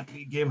even that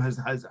game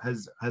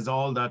has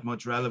all that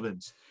much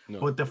relevance. No.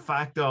 But the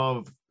fact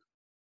of,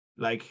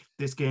 like,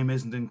 this game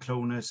isn't in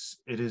Clonus,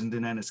 it isn't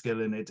in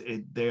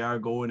Enniskillen. They are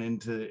going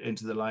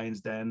into the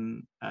Lions'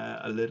 Den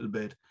a little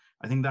bit.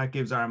 I think that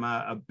gives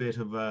Armagh a bit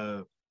of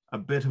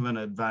an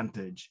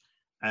advantage,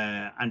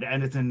 and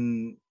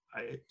anything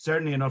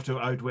certainly enough to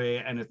outweigh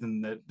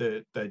anything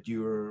that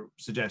you were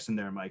suggesting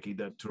there, Mikey,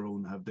 that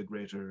Tyrone have the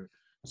greater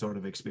sort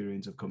of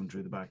experience of coming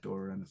through the back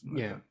door or anything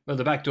like that. Well,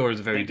 the back door is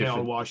a very different.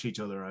 They all wash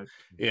each other out.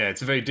 Yeah,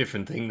 it's a very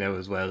different thing now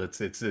as well.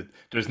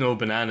 There's no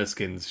banana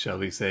skins, shall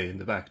we say, in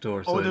the back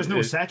door. So there's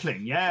no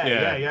settling.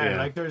 Yeah.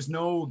 Like, there's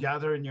no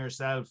gathering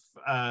yourself.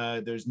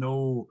 There's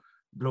no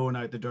blowing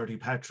out the dirty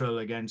petrol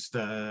against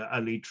a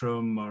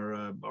Leitrim or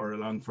a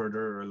Longford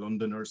or a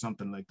London or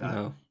something like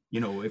that.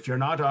 No. If you're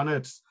not on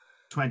it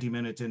 20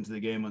 minutes into the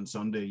game on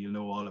Sunday, you'll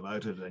know all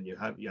about it, and you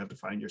have to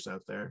find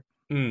yourself there.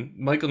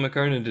 Michael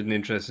McKernan did an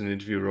interesting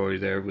interview, Rory,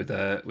 there with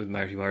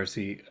Marty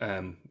Morrissey. We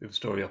have a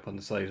story up on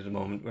the site at the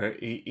moment where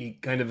he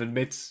kind of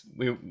admits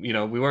we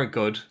weren't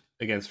good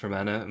against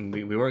Fermanagh, and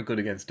we weren't good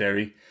against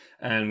Derry,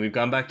 and we've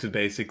gone back to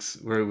basics.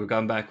 We've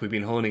gone back. We've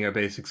been honing our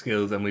basic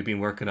skills, and we've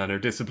been working on our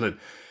discipline.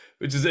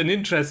 Which is an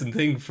interesting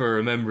thing for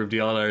a member of the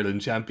All-Ireland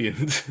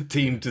champions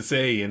team to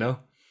say, you know?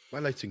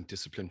 Well, I think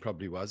discipline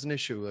probably was an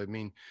issue. I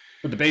mean,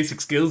 but the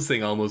basic skills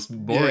thing almost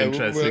more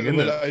interesting, isn't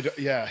it?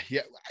 Yeah.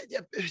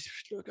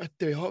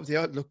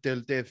 Look,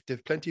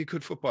 they've plenty of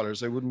good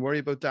footballers. I wouldn't worry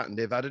about that, and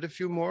they've added a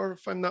few more,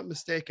 if I'm not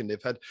mistaken.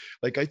 They've had,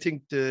 like, I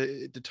think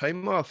the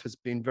time off has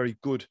been very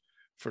good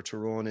for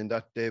Tyrone in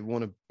that they've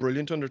won a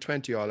brilliant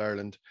under-20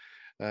 All-Ireland,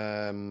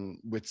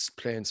 with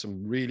playing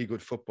some really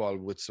good football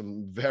with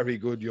some very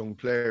good young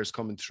players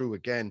coming through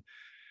again.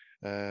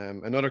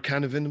 Another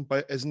Canavan,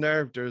 isn't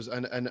there? There's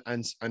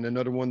and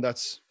another one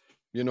that's,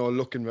 you know,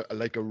 looking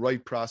like a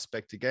right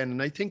prospect again.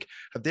 And I think,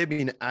 have they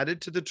been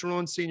added to the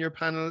Tyrone senior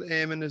panel,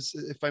 Eamon,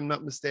 if I'm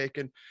not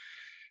mistaken?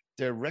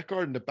 Their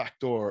record in the back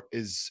door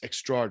is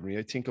extraordinary.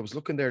 I think I was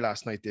looking there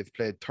last night. They've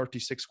played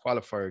 36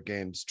 qualifier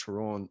games,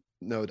 Tyrone,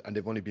 no, and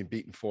they've only been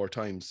beaten 4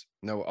 times.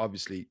 Now,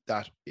 obviously,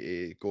 that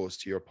goes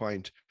to your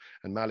point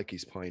and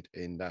Malachy's point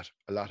in that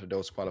a lot of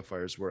those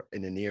qualifiers were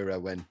in an era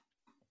when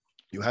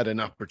you had an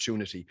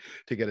opportunity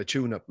to get a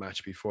tune-up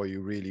match before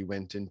you really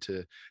went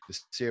into the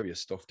serious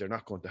stuff. They're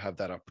not going to have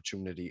that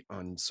opportunity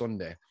on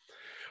Sunday.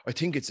 I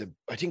think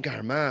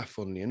Armagh,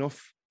 funnily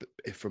enough,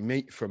 from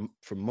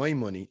my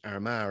money,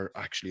 Armagh are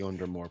actually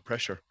under more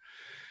pressure.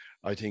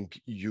 I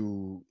think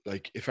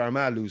if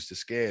Armagh lose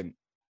this game,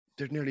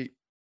 they're nearly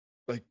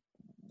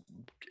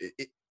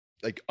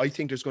I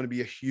think there's going to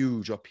be a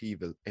huge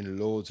upheaval in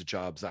loads of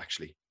jobs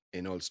actually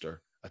in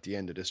Ulster at the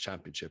end of this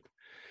championship.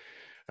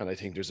 And I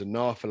think there's an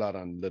awful lot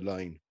on the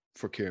line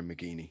for Kieran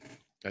McGeeney.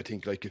 I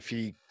think, like, if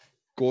he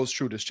goes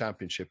through this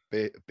championship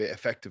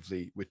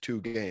effectively with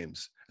 2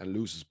 games and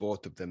loses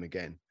both of them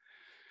again,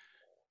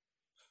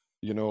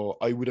 you know,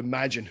 I would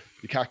imagine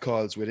the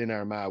catcalls within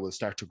Armagh will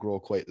start to grow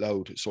quite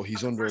loud. So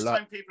he's under a lot. First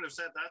time people have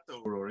said that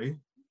though, Rory.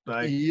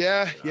 Like,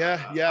 yeah.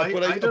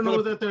 But I don't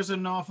know that there's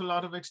an awful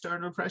lot of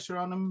external pressure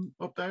on him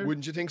up there.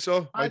 Wouldn't you think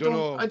so? I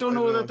don't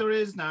know that there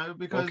is now,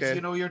 because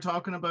you know, you're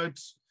talking about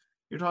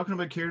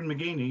Kieran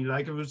McGeeney.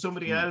 Like, if it was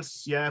somebody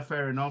else, yeah,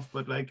 fair enough.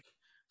 But like,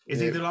 is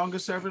he the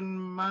longest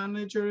serving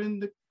manager in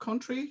the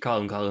country?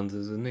 Colin Collins,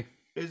 isn't he?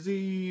 Is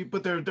he?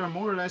 But they're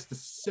more or less the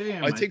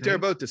same. I think they're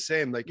about the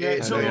same, like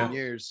 8 or 9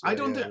 years. I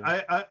don't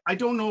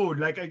know.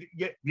 Like,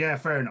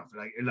 fair enough.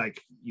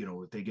 Like, you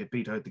know, if they get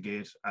beat out the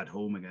gate at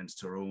home against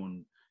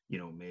Tyrone, you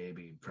know,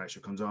 maybe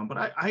pressure comes on.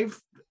 But I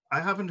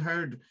haven't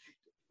heard,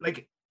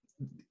 like,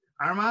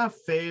 Armagh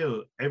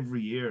fail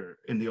every year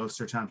in the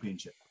Ulster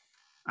Championship.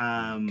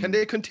 Can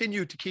they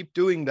continue to keep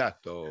doing that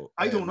though?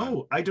 I don't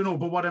know.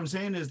 But what I'm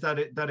saying is that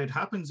it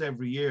happens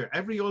every year.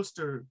 Every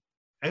Ulster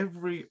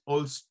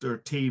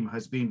team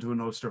has been to an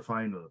Ulster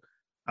final,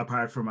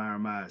 apart from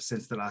Armagh,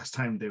 since the last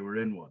time they were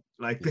in one.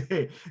 Like,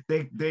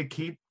 they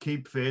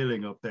keep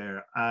failing up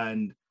there,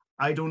 and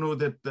I don't know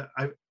that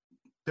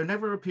there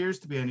never appears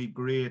to be any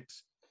great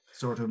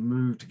sort of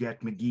move to get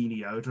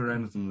McGeeney out or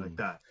anything like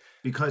that,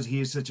 because he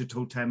is such a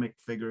totemic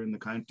figure in the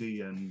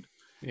county. And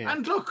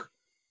look,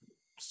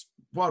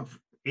 what,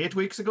 8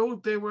 weeks ago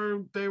they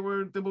were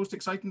the most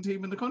exciting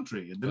team in the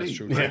country in the league.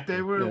 True. Right?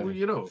 They were,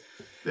 you know,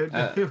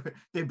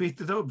 they beat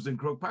the Dubs in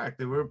Croke Park.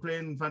 They were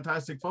playing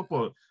fantastic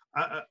football.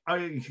 I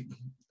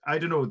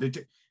don't know.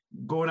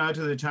 Going out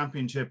of the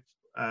championship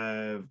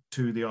to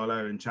the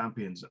All-Ireland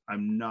champions,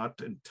 I'm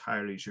not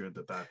entirely sure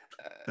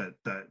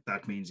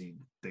that means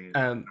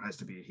there has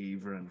to be a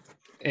heaver. And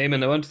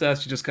Eamon, I wanted to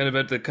ask you just kind of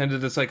about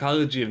the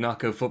psychology of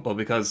knockout football,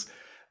 because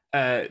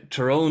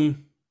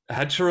Tyrone.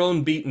 Had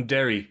Tyrone beaten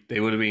Derry, they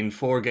would have been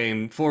 4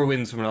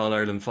 wins from an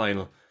All-Ireland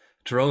final.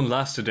 Tyrone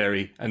lost to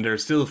Derry, and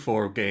there's still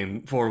 4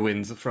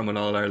 wins from an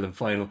All-Ireland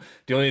final.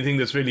 The only thing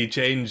that's really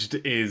changed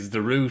is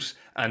the route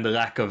and the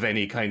lack of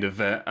any kind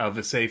of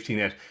a safety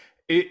net.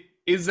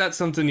 Is that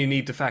something you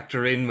need to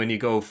factor in when you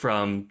go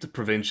from the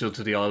provincial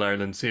to the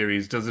All-Ireland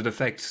series? Does it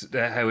affect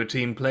how a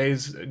team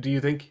plays, do you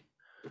think?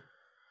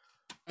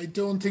 I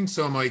don't think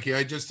so, Mikey.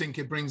 I just think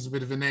it brings a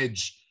bit of an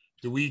edge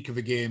the week of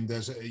a game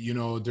that, you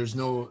know,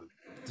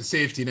 the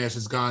safety net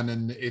is gone,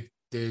 and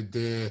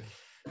the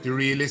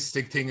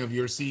realistic thing of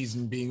your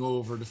season being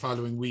over the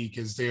following week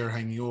is there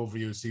hanging over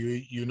you. So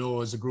you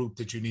know as a group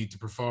that you need to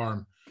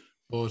perform.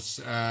 But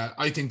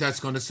I think that's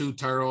going to suit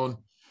Tyrone.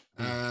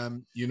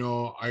 You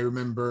know, I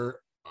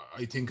remember,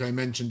 I think I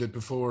mentioned it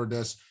before,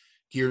 that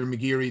Kieran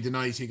McGeary, the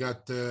night he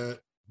got the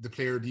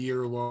Player of the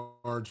Year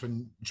award,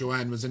 when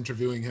Joanne was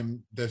interviewing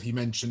him, that he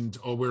mentioned,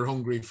 "Oh, we're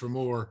hungry for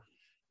more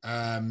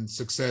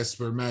success,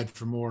 we're mad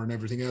for more," and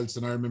everything else.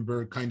 And I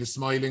remember kind of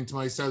smiling to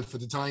myself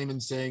at the time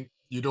and saying,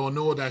 "You don't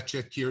know that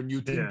yet, Kieran.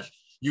 You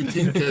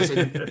think there's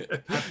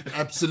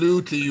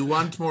absolutely, you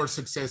want more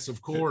success,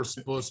 of course,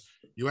 but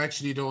you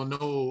actually don't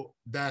know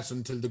that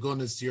until the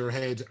gun is to your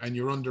head and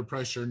you're under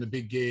pressure in a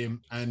big game."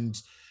 And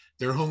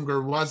their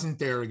hunger wasn't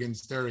there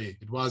against Derry.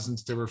 It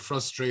wasn't. They were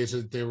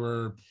frustrated. They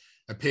were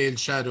a pale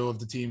shadow of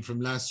the team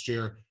from last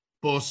year.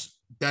 But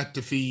that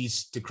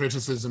defeat, the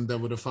criticism that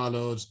would have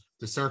followed,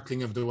 the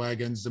circling of the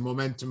wagons, the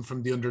momentum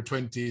from the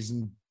under-20s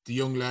and the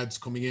young lads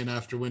coming in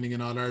after winning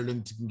an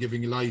All-Ireland and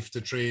giving life to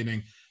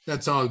training,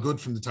 that's all good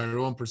from the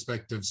Tyrone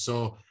perspective.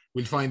 So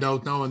we'll find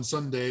out now on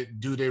Sunday,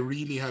 do they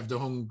really have the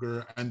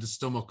hunger and the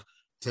stomach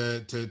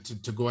to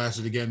go at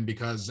it again?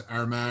 Because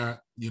Armagh,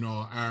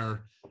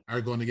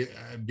 are going to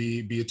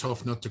be a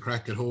tough nut to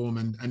crack at home,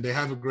 and they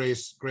have a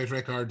great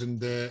record in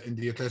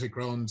the athletic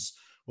grounds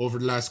over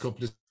the last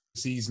couple of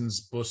seasons.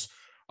 But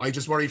I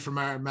just worry from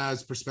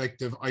Armagh's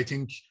perspective. I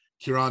think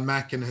Kieran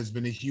Mackin has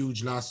been a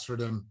huge loss for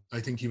them. I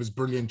think he was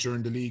brilliant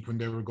during the league when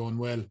they were going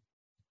well,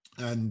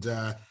 and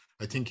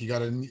I think he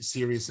got a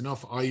serious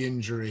enough eye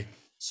injury,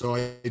 so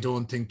I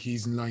don't think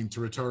he's in line to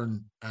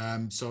return.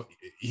 So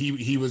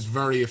he was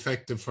very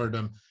effective for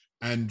them.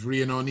 And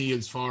Rian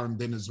O'Neill's form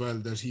then as well,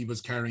 that he was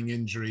carrying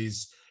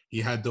injuries.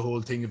 He had the whole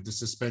thing of the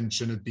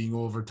suspension, it being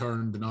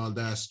overturned and all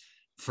that.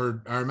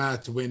 For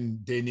Armagh to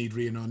win, they need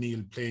Rian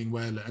O'Neill playing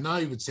well. And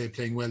I would say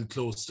playing well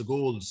close to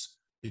goals,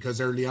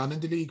 because early on in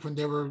the league when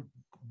they were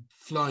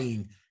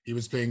flying, he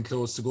was playing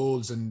close to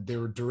goals and they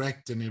were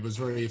direct and it was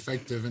very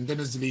effective. And then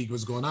as the league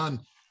was going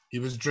on, he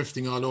was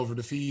drifting all over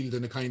the field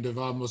in a kind of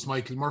almost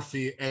Michael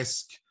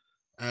Murphy-esque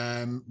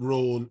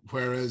role,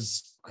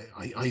 whereas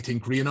I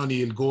think Rian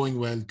O'Neill going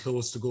well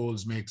close to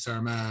goals makes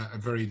Armagh a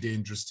very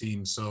dangerous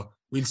team. So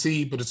we'll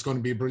see, but it's going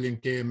to be a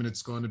brilliant game, and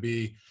it's going to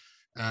be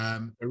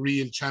a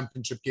real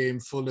championship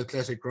game, full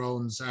athletic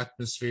grounds,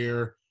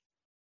 atmosphere,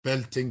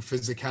 belting,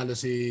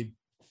 physicality,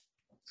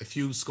 a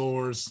few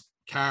scores,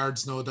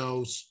 cards, no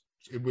doubt.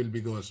 It will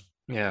be good.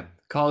 Yeah,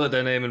 call it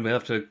then, Eamon. We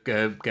have to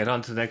get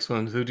on to the next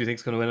one. Who do you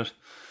think's going to win it?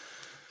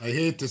 I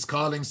hate this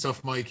calling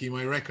stuff, Mikey.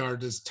 My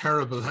record is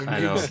terrible.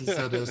 I'm useless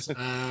at it.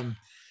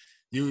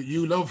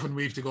 You love when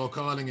we have to go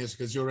calling it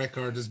because your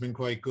record has been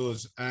quite good.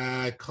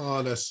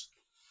 Call it.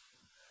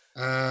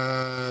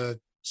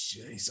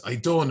 Jeez, I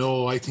don't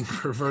know. I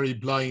think we're very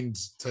blind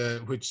to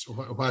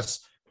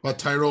what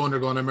Tyrone are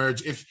going to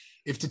emerge.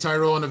 If the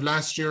Tyrone of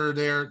last year are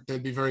there, they'll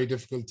be very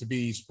difficult to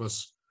beat. But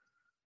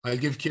I'll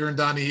give Kieran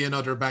Donaghy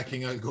another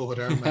backing. I'll go with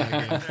Armagh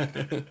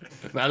again.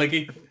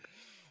 Malachy?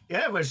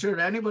 Yeah, well, sure.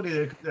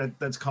 Anybody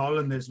that's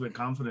calling this with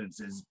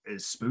confidence is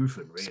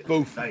spoofing, really.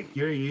 Spoof. Like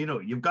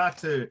you've got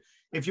to,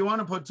 if you want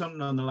to put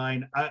something on the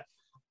line.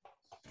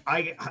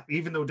 I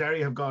even though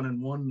Derry have gone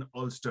and won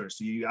Ulster,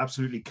 so you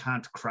absolutely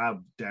can't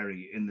crab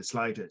Derry in the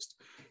slightest.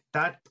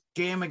 That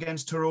game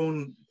against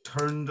Tyrone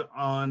turned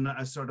on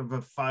a sort of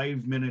a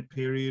 5-minute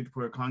period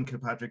where Con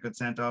Kilpatrick got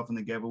sent off and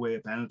they gave away a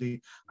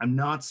penalty. I'm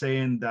not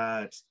saying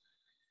that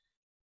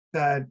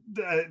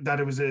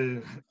it was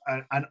an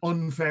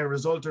unfair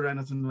result or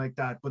anything like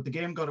that, but the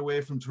game got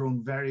away from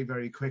Tyrone very,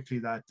 very quickly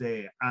that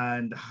day.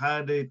 And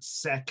had it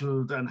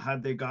settled and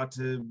had they got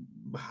to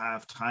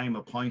half time,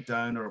 a point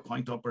down or a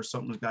point up or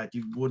something like that,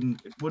 it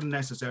wouldn't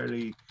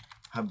necessarily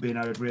have been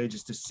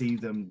outrageous to see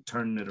them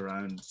turning it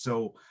around.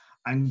 So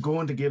I'm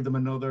going to give them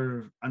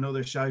another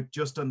shout,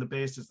 just on the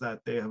basis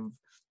that they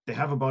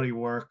have a body of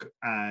work,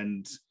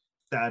 and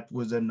that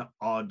was an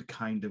odd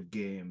kind of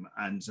game,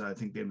 and so I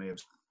think they may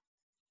have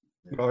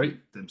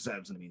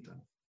themselves in the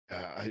meantime.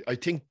 I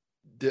think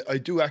I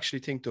do actually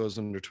think those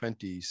under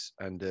 20s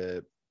and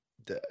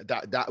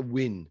that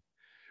win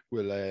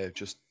will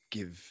just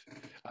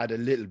add a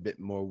little bit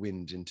more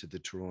wind into the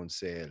Tyrone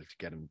sail to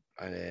get them,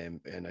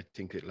 and I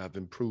think it'll have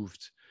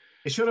improved.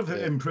 It should have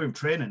improved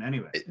training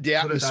anyway. The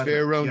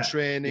atmosphere around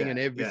training and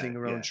everything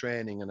around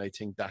training, and I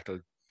think that'll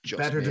just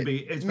better to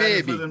be. It's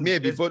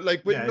maybe, but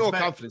like with no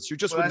confidence, you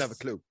just wouldn't have a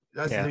clue.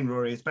 That's the thing,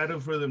 Rory. It's better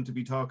for them to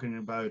be talking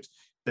about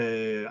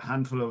the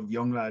handful of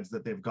young lads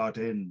that they've got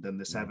in than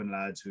the 7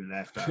 lads who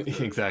left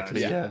after.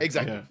 Exactly.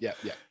 Exactly.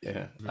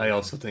 Yeah. I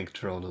also think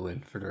Tyrone will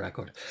win, for the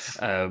record.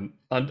 On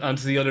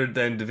to the other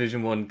then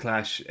Division 1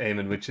 clash,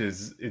 Eamon, which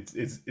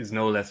is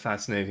no less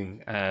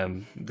fascinating.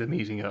 The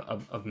meeting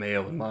of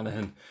Mayo and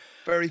Monaghan.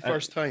 Very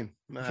first time.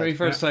 Very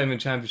first time in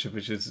Championship,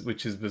 which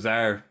is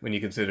bizarre when you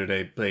consider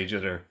they play each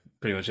other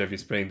pretty much every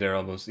spring. They're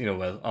almost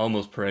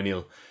almost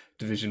perennial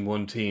Division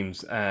 1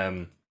 teams.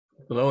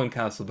 Below in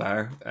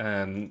Castlebar,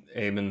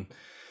 Eamon,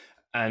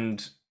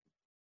 and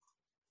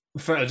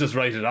I'll just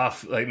write it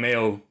off. Like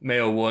Mayo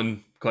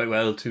won quite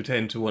well,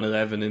 210 to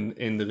 111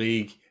 in the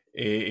league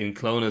in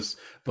Clonus.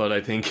 But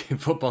I think in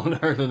football in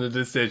Ireland at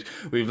this stage,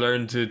 we've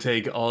learned to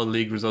take all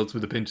league results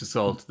with a pinch of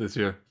salt this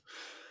year.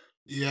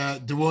 Yeah,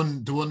 the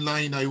one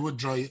line I would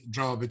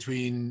draw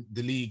between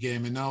the league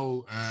game and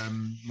now,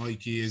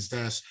 Mikey, is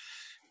that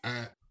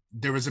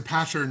there was a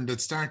pattern that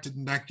started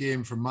in that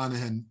game for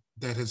Monaghan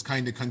that has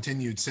kind of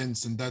continued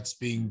since, and that's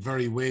being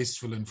very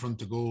wasteful in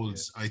front of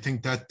goals. I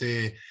think that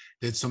they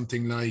did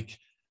something like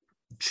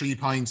 3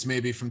 points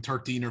maybe from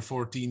 13 or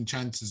 14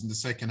 chances in the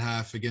second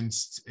half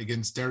against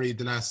Derry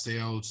the last day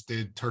out. They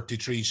had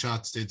 33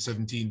 shots, they had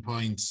 17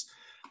 points.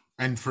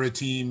 And for a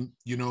team,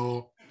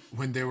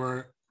 when they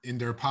were in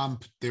their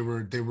pomp, they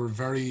were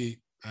very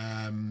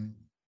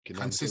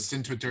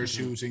consistent with their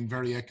shooting,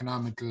 very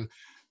economical.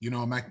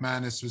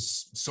 McManus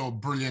was so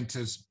brilliant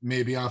as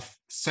maybe off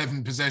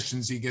 7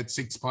 possessions, he gets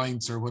 6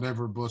 points or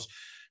whatever. But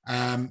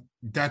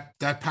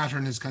that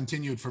pattern has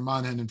continued for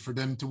Monaghan, and for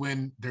them to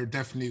win, they're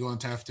definitely going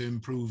to have to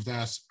improve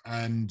that.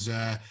 And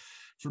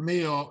for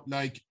Mayo,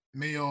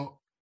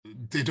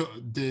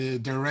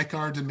 their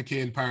record in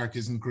McHale Park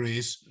isn't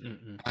great.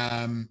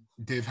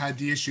 They've had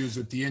the issues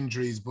with the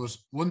injuries, but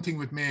one thing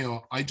with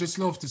Mayo, I just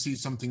love to see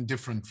something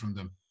different from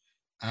them.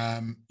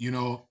 You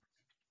know,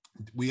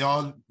 we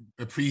all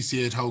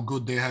appreciate how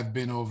good they have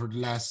been over the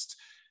last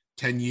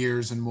 10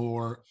 years and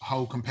more,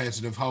 how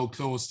competitive, how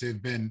close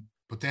they've been,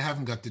 but they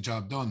haven't got the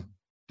job done.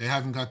 They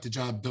haven't got the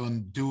job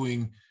done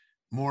doing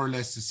more or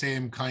less the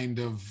same kind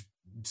of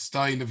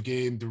style of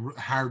game, the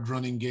hard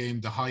running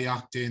game, the high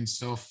octane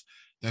stuff,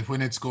 that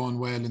when it's going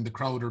well and the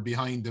crowd are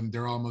behind them,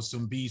 they're almost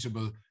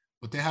unbeatable,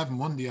 but they haven't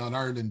won the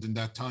All-Ireland in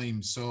that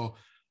time. So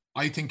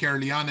I think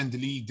early on in the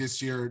league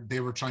this year, they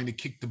were trying to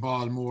kick the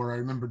ball more. I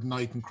remember the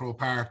night in Croke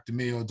Park, the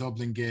Mayo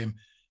Dublin game,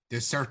 they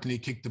certainly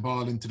kicked the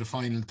ball into the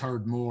final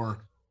third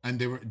more,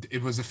 and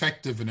it was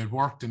effective and it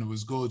worked and it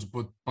was good.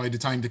 But by the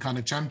time the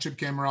Connacht Championship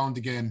came around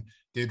again,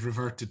 they'd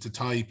reverted to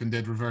type and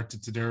they'd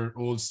reverted to their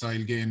old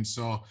style game.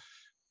 So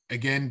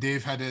again,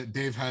 they've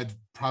had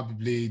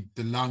probably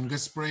the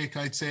longest break,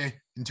 I'd say,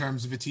 in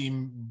terms of a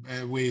team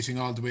waiting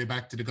all the way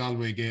back to the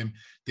Galway game.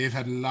 They've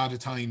had a lot of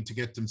time to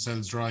get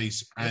themselves right.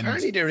 And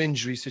apparently their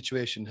injury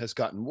situation has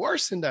gotten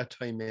worse in that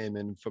time,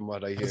 Eamon, from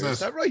what I hear. Is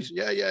that right?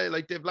 Yeah.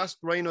 Like they've lost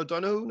Ryan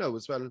O'Donoghue now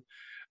as well.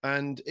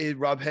 And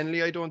Rob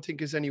Henley, I don't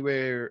think, is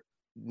anywhere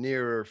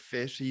nearer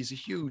fit. He's a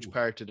huge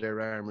part of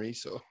their armory.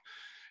 So,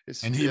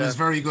 and he was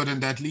very good in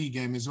that league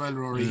game as well,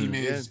 Rory.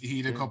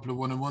 He had a couple of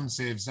 1-on-1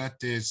 saves that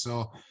day.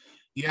 So,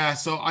 yeah.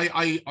 So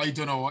I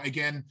don't know.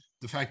 Again,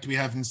 the fact we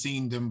haven't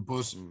seen them,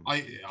 but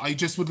I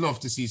just would love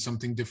to see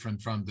something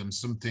different from them,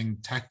 something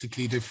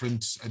tactically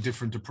different, a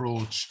different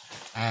approach,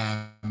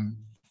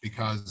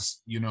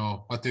 because you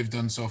know what they've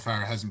done so far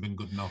hasn't been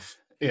good enough.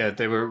 Yeah,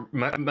 they were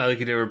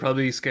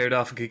probably scared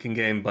off a kicking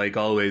game by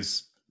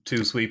Galway's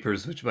 2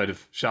 sweepers, which might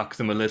have shocked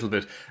them a little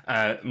bit.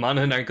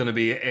 Monaghan aren't going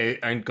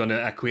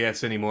to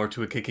acquiesce any more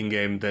to a kicking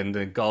game than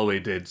the Galway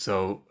did.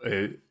 So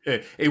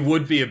it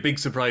would be a big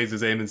surprise,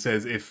 as Eamon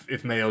says,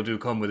 if Mayo do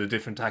come with a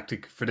different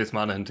tactic for this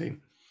Monaghan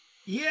team.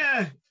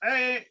 Yeah,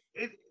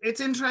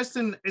 it's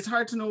interesting. It's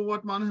hard to know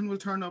what Monaghan will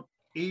turn up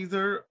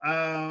either.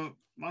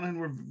 Monaghan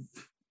were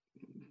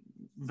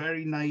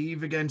very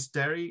naive against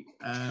Derry.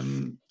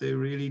 They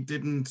really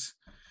didn't.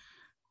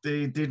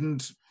 They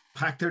didn't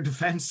pack their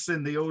defence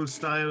in the old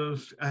style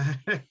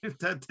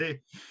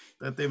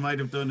that they might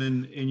have done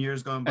in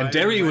years gone by. And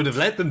Derry would have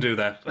let them do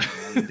that.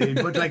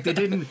 But like they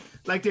didn't.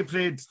 Like they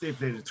played a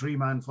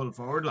 3-man full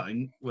forward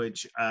line,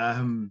 which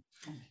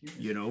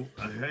you know,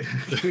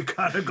 you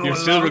gotta go. You're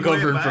still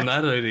recovering from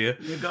that idea.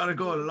 You gotta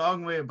go a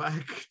long way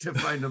back to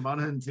find a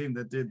Monaghan team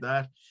that did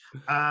that.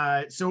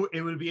 So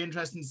it will be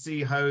interesting to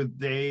see how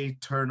they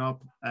turn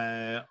up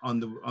on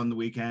the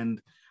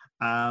weekend.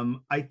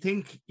 I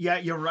think, yeah,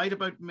 you're right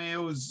about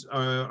Mayo's,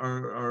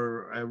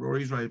 or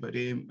Rory's right about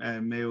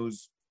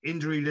Mayo's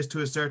injury list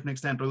to a certain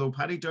extent. Although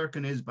Paddy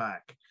Durkin is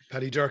back.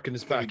 Paddy Durkin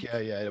is back,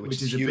 yeah, which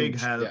is a big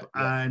help,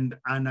 and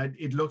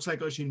it looks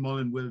like Oisin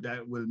Mullen will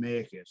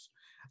make it.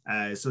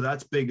 So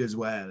that's big as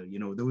well. You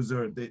know, those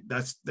are they're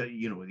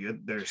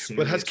serious.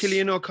 But has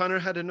Killian O'Connor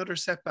had another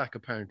setback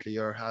apparently,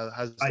 or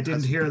has? I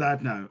didn't hear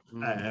that now.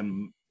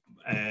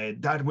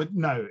 That would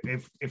no.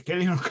 If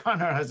Killian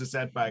O'Connor has a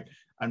setback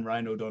and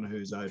Ryan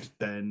O'Donoghue's out,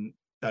 then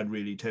that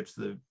really tips.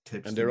 And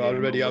they're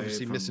already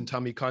obviously missing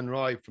Tommy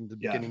Conroy from the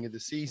beginning of the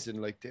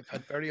season. Like they've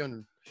had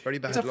very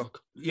bad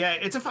luck. Yeah,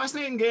 it's a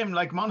fascinating game.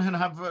 Like Monaghan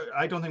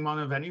I don't think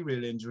Monaghan have any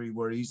real injury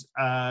worries.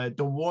 The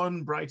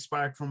one bright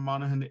spark from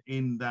Monaghan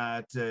in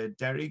that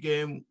Derry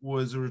game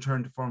was a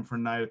return to form for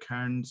Niall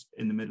Cairns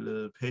in the middle of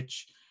the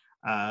pitch.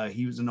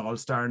 He was an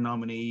All-Star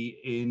nominee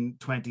in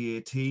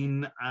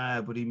 2018,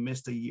 but he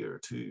missed a year or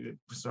two,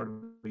 sort of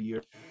a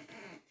year.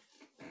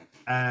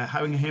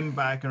 Having him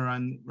back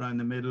around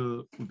the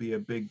middle would be a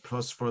big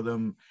plus for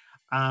them.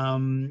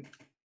 Eamon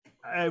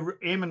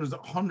was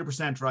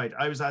 100% right.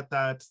 I was at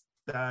that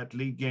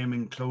league game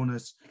in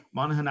Clones.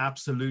 Monaghan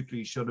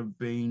absolutely should have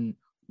been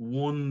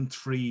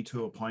 1-3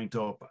 to a point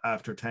up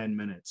after 10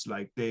 minutes.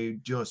 Like they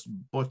just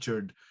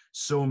butchered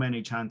so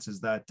many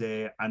chances that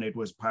day, and it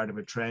was part of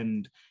a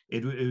trend.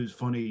 It was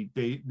funny.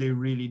 They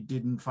really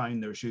didn't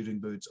find their shooting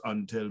boots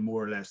until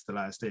more or less the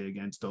last day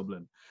against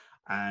Dublin.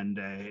 And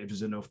it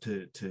was enough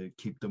to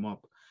keep them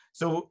up.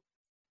 So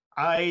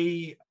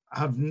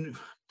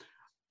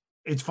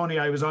it's funny,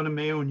 I was on a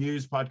Mayo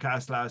News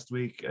podcast last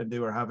week and they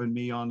were having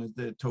me on as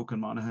the token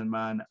Monaghan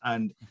man,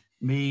 and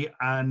me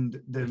and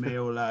the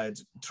Mayo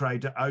lads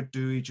tried to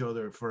outdo each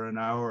other for an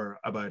hour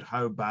about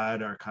how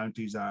bad our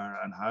counties are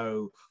and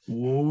how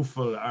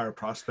woeful our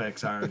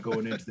prospects are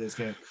going into this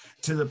game,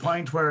 to the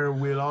point where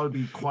we'll all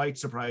be quite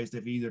surprised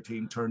if either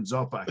team turns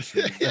up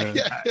actually.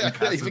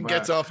 Even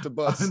gets off the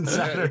bus on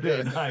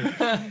Saturday night.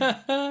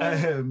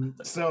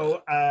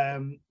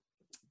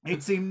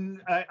 It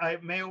seemed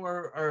Mayo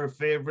are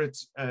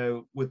favourites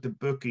with the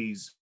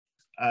bookies.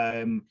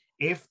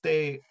 If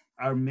they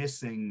are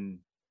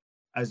missing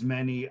as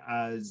many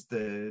as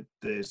the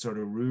sort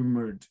of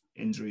rumoured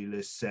injury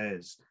list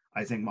says,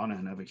 I think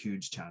Monaghan have a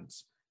huge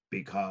chance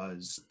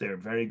because they're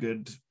very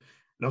good.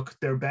 Look,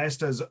 they're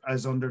best as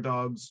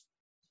underdogs.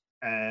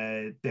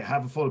 They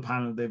have a full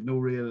panel. They've no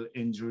real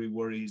injury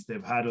worries.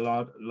 They've had a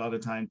lot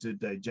of time to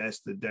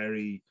digest the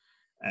Derry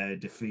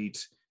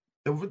defeat.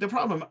 The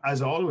problem,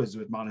 as always,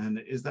 with Monaghan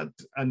is that,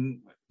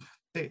 and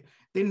they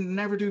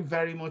never do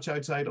very much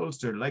outside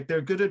Ulster. Like, they're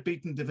good at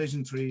beating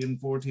Division 3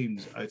 and 4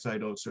 teams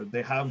outside Ulster.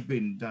 They have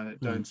been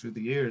down through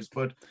the years,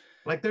 but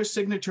like their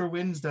signature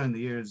wins down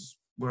the years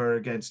were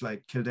against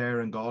like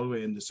Kildare and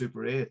Galway in the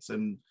Super 8s,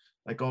 and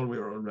like Galway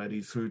were already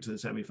through to the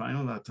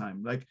semi-final that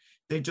time. Like,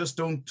 they just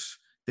don't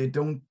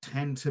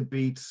tend to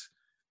beat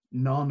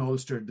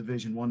non-Ulster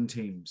Division 1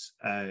 teams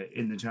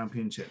in the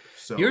championship.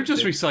 So you're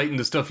just reciting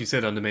the stuff you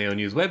said on the Mayo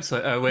News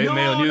website,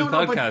 Mayo News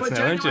podcast but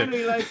now, aren't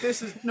you? Like,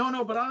 this is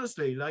but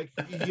honestly, like,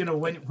 you know,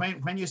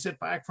 when you sit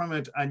back from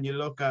it and you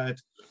look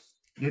at,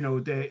 you know,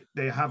 they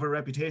have a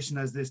reputation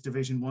as this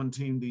Division 1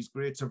 team, these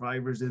great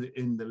survivors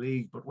in the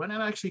league, but when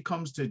it actually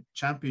comes to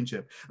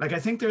championship, like, I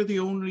think they're the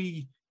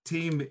only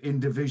team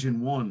in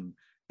Division 1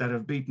 that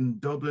have beaten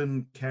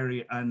Dublin,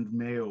 Kerry and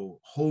Mayo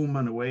home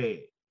and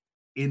away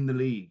in the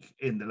league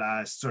in the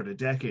last sort of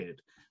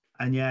decade,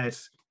 and yet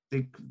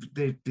they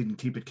didn't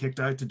keep it kicked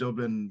out to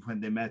Dublin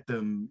when they met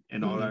them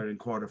in All-Ireland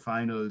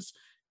quarterfinals.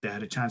 They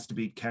had a chance to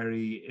beat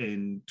Kerry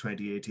in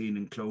 2018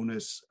 in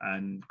Clonus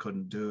and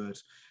couldn't do it.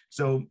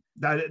 So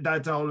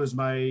that's always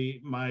my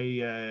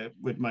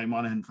with my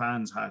Monaghan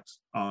fans hat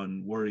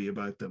on, worry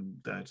about them,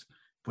 that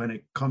when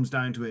it comes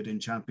down to it in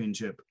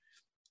championship,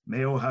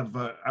 Mayo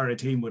are a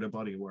team with a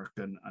body of work,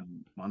 and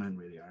Monaghan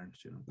really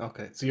aren't, you know.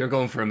 Okay, so you're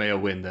going for a Mayo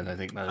win then, I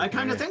think, Malachy. I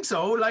kind of think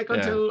so. Like,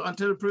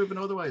 until proven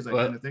otherwise, I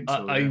kind of think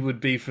so. I would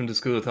be from the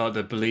school of thought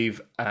that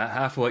believe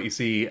half of what you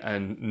see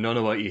and none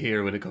of what you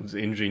hear when it comes to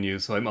injury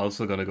news. So I'm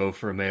also going to go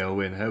for a Mayo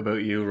win. How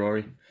about you,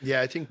 Rory? Yeah,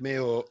 I think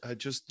Mayo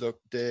just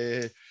looked.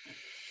 It's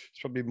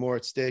probably more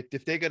at stake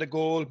if they get a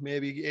goal.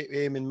 Maybe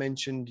Eamon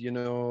mentioned, you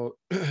know.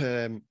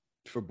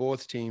 For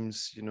both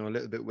teams, you know, a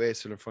little bit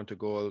wasteful in front of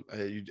goal.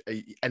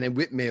 And then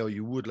with Mayo,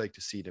 you would like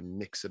to see them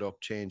mix it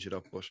up, change it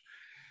up. But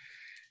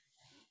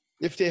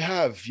if they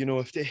have, you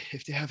know,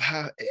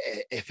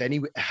 if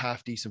any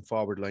half decent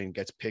forward line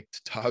gets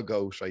picked, tog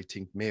out, I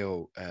think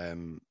Mayo,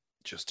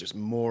 just there's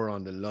more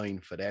on the line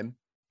for them,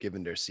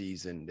 given their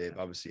season. They've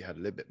obviously had a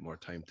little bit more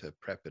time to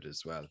prep it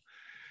as well.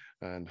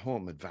 And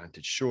home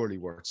advantage surely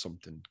worth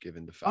something,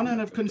 given the fact. And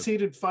have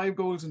conceded 5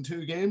 goals in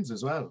 2 games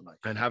as well. Like.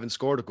 And haven't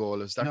scored a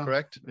goal, is that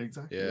correct?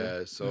 Exactly.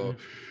 Yeah. So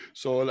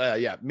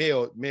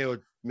Mayo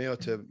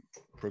to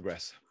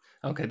progress.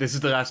 Okay, this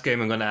is the last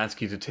game I'm going to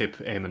ask you to tip,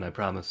 Eamon, I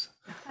promise.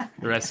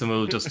 The rest of them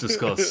we'll just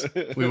discuss.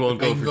 We won't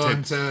go for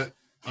tips.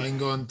 I'm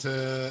going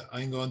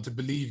to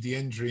believe the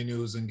injury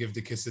news and give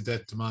the kiss of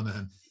death to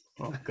Monaghan.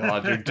 Oh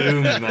God, you're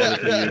doomed,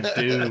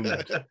 Malachy. You're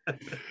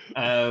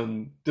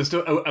doomed. Just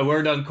a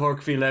word on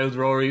Cork v Louth,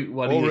 Rory.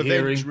 What are you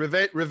hearing?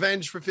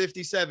 Revenge for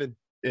 57.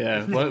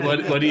 Yeah.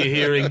 What are you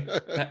hearing?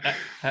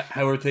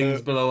 How are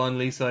things below on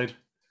Lee side?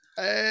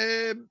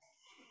 Yeah.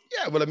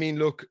 Well, I mean,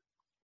 look,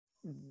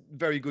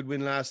 very good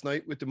win last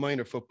night with the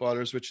minor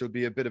footballers, which will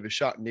be a bit of a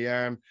shot in the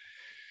arm.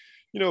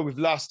 You know, we've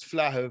lost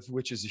Flahav,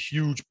 which is a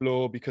huge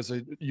blow, because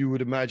you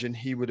would imagine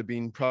he would have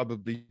been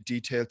probably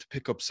detailed to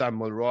pick up Sam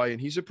Mulroy, and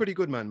he's a pretty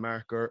good man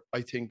marker.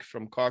 I think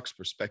from Cork's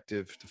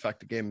perspective, the fact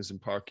the game is in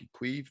Páirc Uí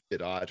Chaoimh,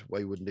 bit odd.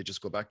 Why wouldn't they just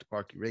go back to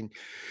Páirc Uí Ring?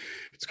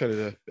 It's kind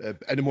of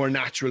a more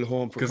natural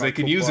home for because they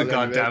can use it.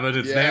 God damn it,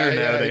 it's there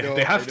now.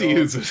 They have to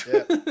use it.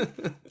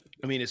 Yeah.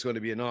 I mean, it's going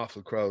to be an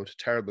awful crowd,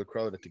 terrible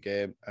crowd at the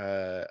game,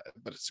 but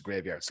it's a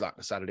graveyard slot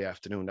on a Saturday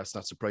afternoon. That's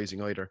not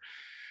surprising either.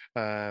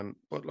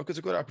 But look, it's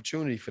a good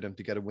opportunity for them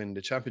to get a win in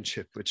the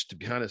championship, which, to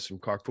be honest, from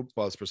Cork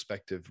football's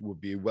perspective,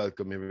 would be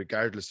welcome,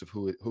 regardless of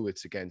who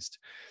it's against.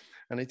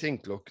 And I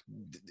think, look,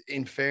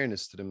 in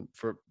fairness to them,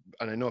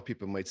 and I know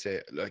people might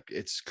say, like,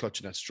 it's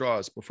clutching at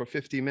straws, but for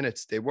 50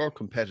 minutes, they were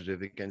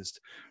competitive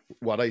against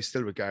what I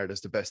still regard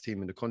as the best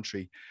team in the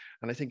country.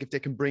 And I think if they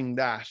can bring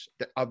that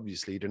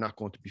obviously they're not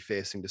going to be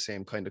facing the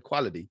same kind of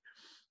quality.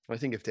 I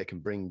think if they can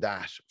bring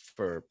that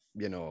for,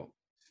 you know,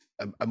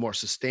 a more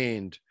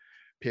sustained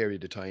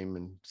period of time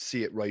and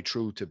see it right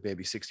through to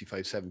maybe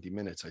 65, 70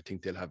 minutes, I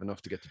think they'll have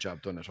enough to get the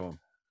job done at home.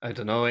 I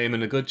don't know,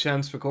 Eamon, a good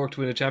chance for Cork to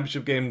win a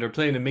championship game. They're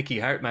playing a Mickey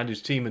Hart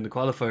managed team in the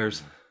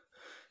qualifiers.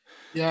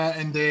 Yeah,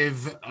 and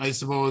they've, I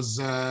suppose,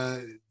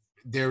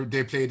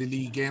 they played a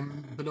league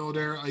game below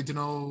there. I don't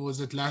know, was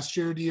it last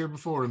year or the year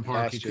before in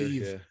Páirc Uí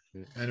Chaoimh?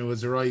 Yeah. And it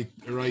was a right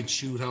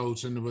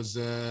shootout, and it was,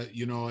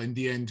 you know, in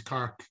the end,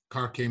 Cork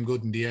came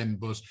good in the end.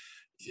 But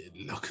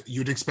look,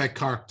 you'd expect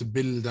Cork to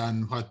build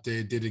on what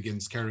they did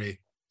against Kerry.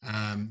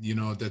 You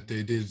know, that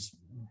they did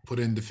put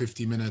in the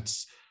 50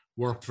 minutes,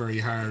 worked very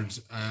hard.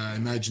 I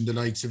imagine the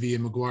likes of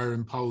Ian Maguire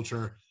and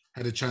Powter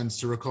had a chance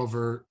to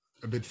recover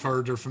a bit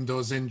further from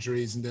those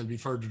injuries, and they'll be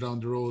further down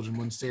the road. And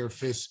once they're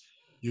fit,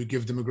 you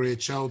give them a great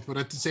shout. But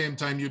at the same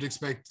time, you'd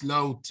expect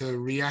Louth to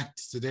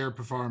react to their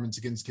performance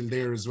against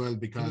Kildare as well,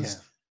 because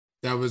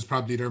that was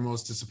probably their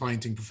most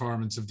disappointing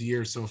performance of the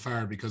year so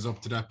far, because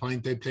up to that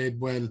point, they played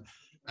well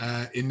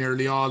in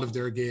nearly all of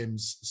their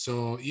games.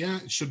 So yeah,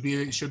 it should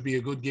be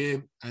a good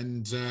game.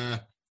 And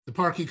the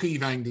the Páirc Uí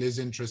Chaoimh angle is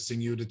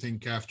interesting, you'd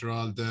think, after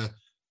all the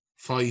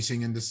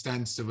fighting and the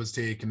stance that was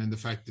taken and the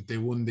fact that they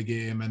won the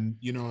game, and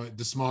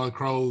the small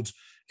crowd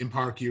in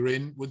Páirc Uí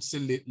Rinn would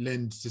still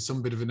lend to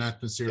some bit of an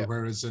atmosphere,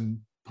 whereas in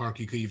Páirc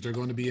Uí Chaoimh they're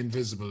going to be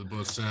invisible,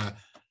 but it's a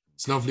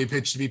lovely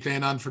pitch to be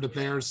playing on for the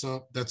players,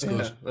 so that's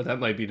good. Well, that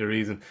might be the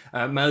reason.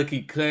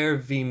 Malky, Clare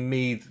v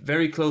Meath,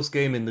 very close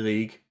game in the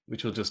league,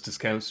 which we'll just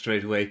discount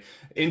straight away.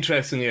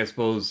 Interestingly, I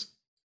suppose,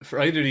 for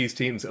either of these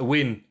teams, a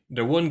win,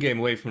 they're one game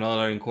away from an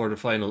All-Ireland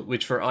quarter-final,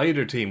 which for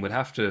either team would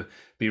have to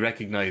be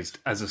recognised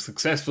as a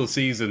successful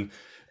season,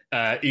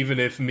 even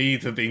if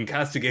Meath have been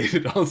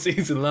castigated all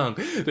season long.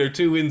 They're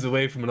 2 wins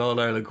away from an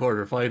All-Ireland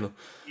quarter-final.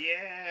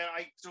 Yeah,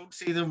 I don't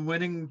see them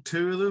winning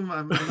 2 of them.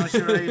 I'm not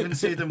sure I even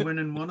see them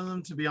winning 1 of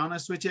them, to be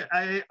honest with you.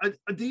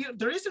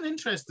 There is an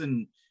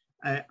interesting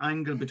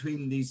angle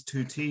between these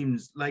 2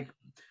 teams. Like,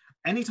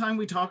 anytime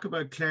we talk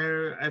about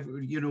Clare,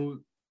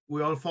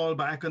 we all fall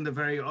back on the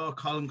very,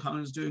 Colin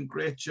Collins doing a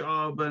great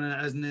job, and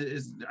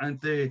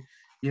aren't they,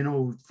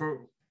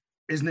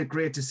 isn't it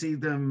great to see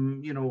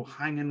them,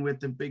 hanging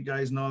with the big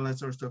guys and all that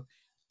sort of stuff?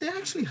 They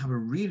actually have a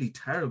really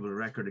terrible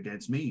record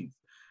against Meath,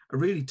 a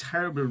really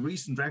terrible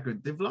recent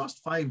record. They've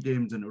lost 5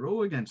 games in a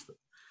row against them.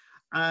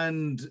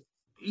 And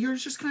you're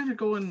just kind of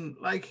going,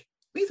 like,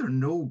 Meath are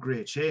no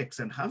great shakes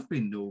and have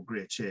been no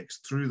great shakes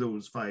through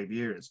those 5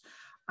 years.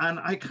 And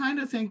I kind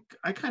of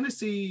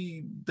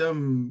see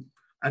them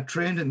at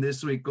training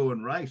this week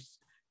going, right,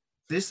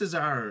 this is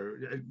our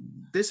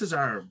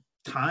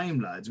time,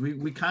 lads.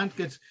 We can't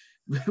get...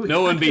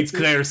 No one beats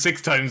Clare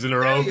 6 times in a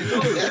row.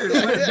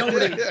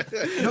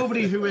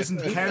 Nobody who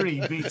isn't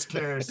Kerry beats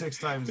Clare 6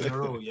 times in a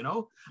row,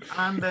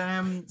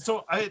 And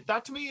so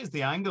that to me is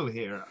the angle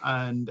here.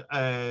 And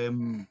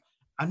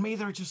me,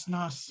 they're just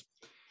not...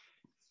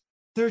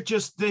 They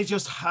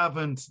just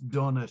haven't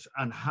done it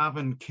and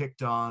haven't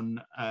kicked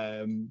on.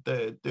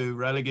 The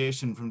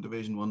relegation from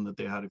Division 1 that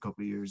they had a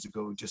couple of years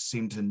ago just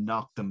seemed to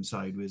knock them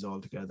sideways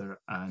altogether.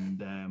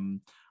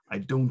 And I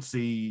don't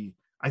see...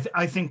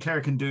 I think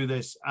Clare can do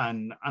this,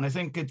 and I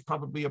think it's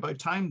probably about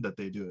time that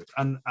they do it.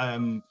 And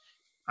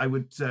I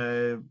would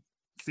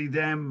see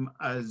them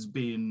as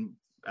being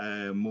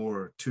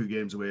more 2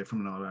 games away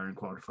from an All-Ireland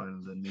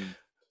quarterfinal than me.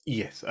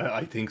 Yes,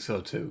 I think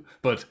so too.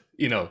 But,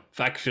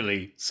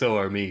 factually, so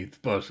are Meath.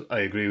 But I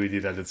agree with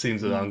you that it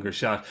seems a longer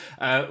shot.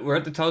 We're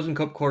at the Tailteann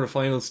Cup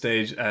quarter-final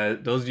stage.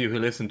 Those of you who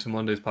listen to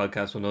Monday's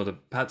podcast will know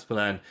that Pat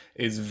Spillane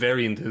is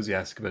very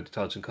enthusiastic about the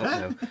Tailteann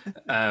Cup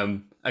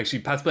now. Actually,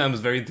 Pat Spillane was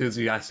very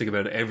enthusiastic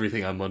about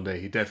everything on Monday.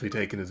 He'd definitely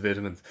taken his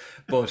vitamins.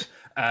 But...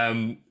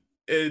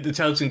 the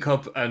Tailteann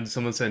Cup, and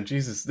someone said,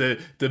 Jesus,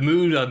 the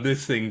mood on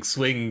this thing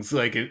swings,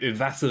 like it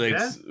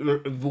vacillates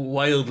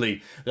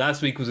wildly.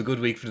 Last week was a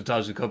good week for the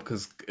Tailteann Cup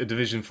because a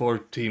Division 4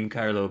 team,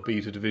 Carlow,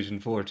 beat a Division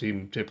 4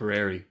 team,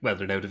 Tipperary. Well,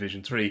 they're now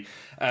Division 3.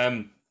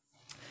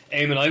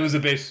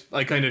 Eamon,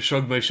 I kind of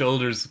shrugged my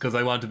shoulders because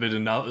I want a bit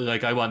of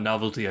I want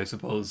novelty, I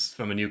suppose,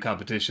 from a new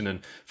competition. And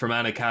from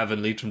Anna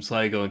Cavan, Leitrim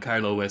Sligo and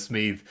Carlow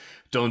Westmeath,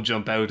 don't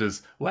jump out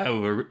as,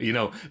 wow,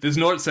 this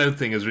north-south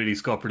thing has really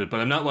scuppered it,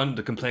 but I'm not wanting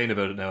to complain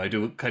about it now. I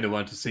do kind of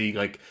want to see,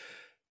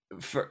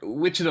 for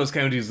which of those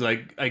counties, I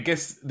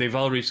guess they've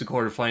all reached the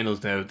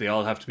quarterfinals now. They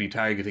all have to be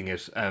targeting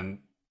it.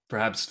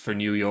 Perhaps for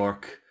New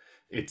York,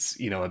 it's,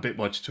 a bit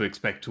much to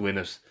expect to win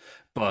it.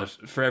 But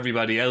for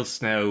everybody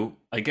else now,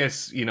 I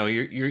guess,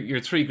 you're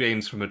 3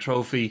 games from a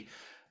trophy,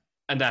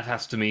 and that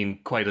has to mean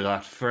quite a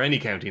lot for any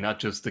county, not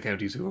just the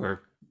counties who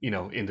are,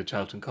 in the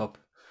Tailteann Cup.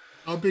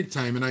 Oh, big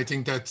time. And I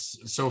think that's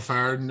so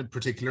far, and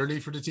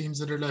particularly for the teams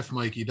that are left,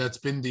 Mikey, that's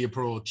been the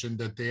approach, and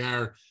that they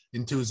are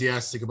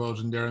enthusiastic about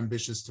it and they're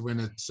ambitious to win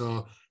it.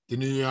 So the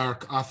New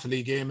York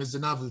Offaly game is a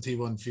novelty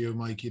one for you,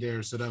 Mikey,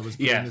 there. So that was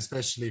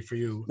especially for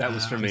you. That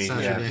was for me.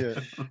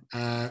 Saturday.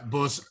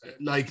 But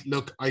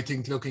look, I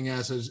think looking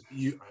at it,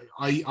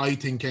 I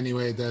think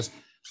anyway that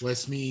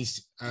Westmeath,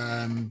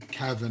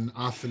 Cavan,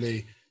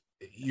 Offaly,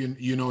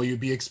 you'd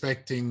be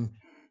expecting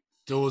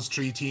those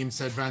 3 teams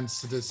to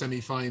advance to the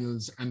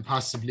semi-finals, and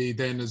possibly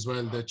then as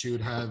well that you'd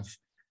have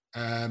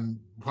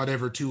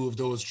whatever 2 of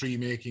those 3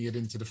 making it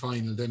into the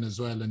final then as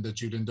well, and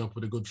that you'd end up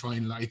with a good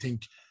final. I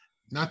think,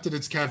 not that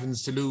it's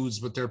Cavan's to lose,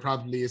 but they're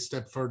probably a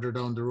step further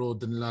down the road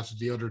than a lot of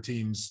the other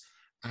teams.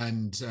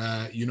 And,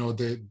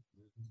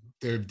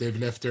 they've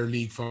left their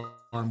league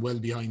form well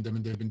behind them,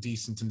 and they've been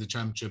decent in the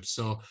championship.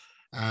 So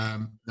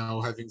now,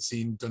 having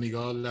seen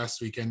Donegal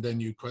last weekend, then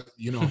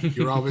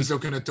you're always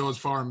looking at those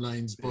form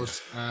lines.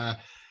 But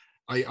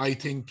I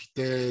think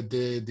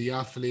the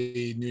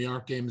Offaly New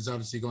York game is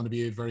obviously going to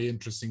be a very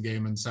interesting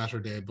game on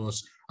Saturday.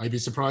 But I'd be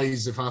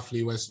surprised if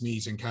Offaly,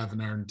 Westmeath, and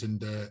Cavan aren't in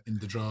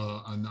the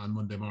draw on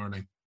Monday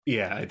morning.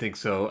 Yeah, I think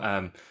so.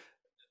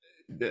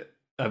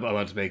 I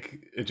want to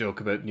make a joke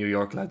about New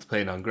York lads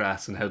playing on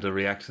grass and how they'll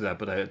react to that,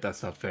 but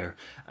that's not fair.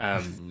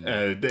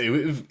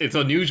 It's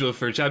unusual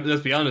for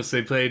let's be honest,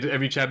 they played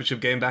every championship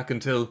game back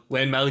until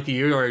when, Malachy,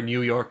 you are a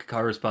New York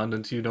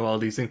correspondent, you know all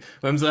these things.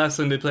 When was the last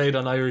time they played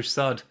on Irish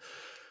sod?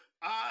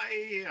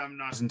 I am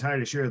not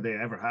entirely sure they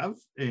ever have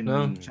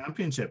in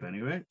championship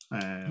anyway.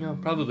 No,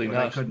 probably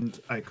not.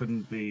 I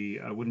wouldn't be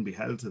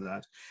held to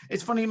that.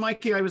 It's funny,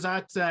 Mikey, I was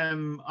at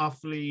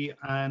Offaly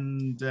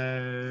and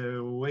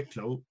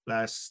Wicklow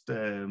last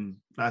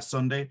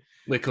Sunday.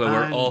 Wicklow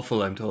were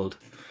awful, I'm told.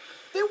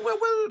 They were,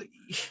 well,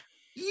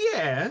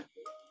 yeah,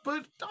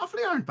 but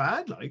Offaly aren't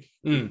bad, like,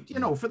 you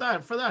know, for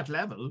that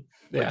level.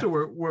 Yeah.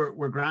 Wicklow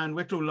were grand.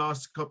 Wicklow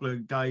lost a couple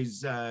of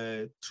guys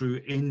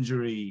through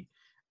injury.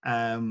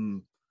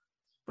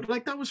 But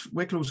like that was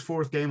Wicklow's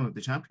fourth game of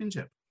the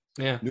championship.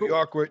 Yeah, New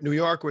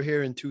York were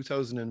here in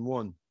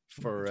 2001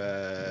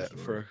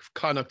 for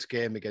Connacht's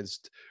game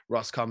against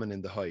Roscommon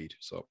in the Hyde.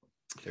 So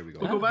there we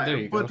go. There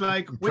you go.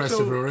 Like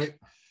impressive, Rory.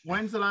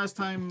 When's the last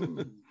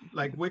time?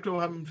 Like Wicklow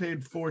haven't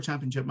played 4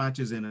 championship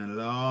matches in a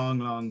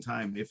long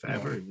time, if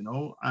ever, you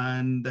know.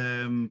 And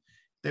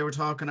they were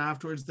talking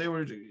afterwards. They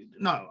were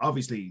not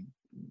obviously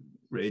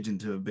raging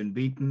to have been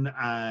beaten,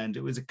 and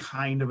it was a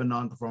kind of a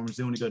non-performance.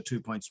 They only got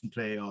 2 points from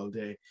play all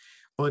day,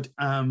 but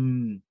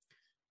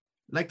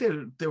like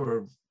they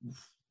were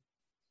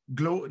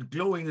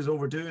glowing is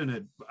overdoing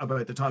it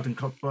about the Tailteann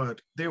Cup, but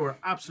they were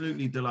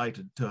absolutely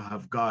delighted to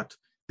have got,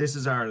 this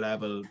is our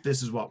level,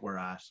 this is what we're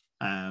at.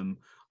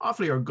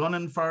 Offaly are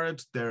gunning for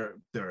it. They're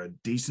a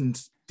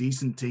decent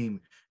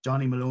team.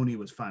 Johnny Maloney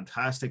was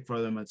fantastic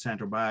for them at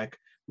centre back.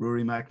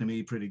 Rory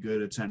McNamee pretty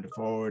good at centre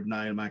forward.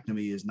 Niall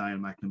McNamee is Niall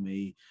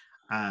McNamee.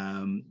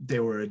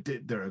 They're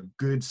a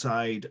good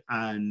side,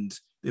 and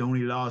they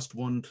only lost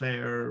one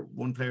player.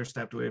 One player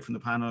stepped away from the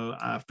panel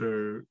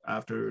after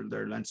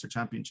their Leinster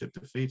Championship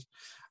defeat,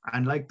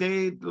 and like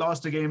they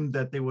lost a game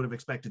that they would have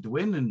expected to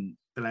win in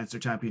the Leinster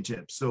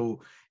Championship.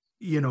 So,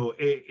 you know,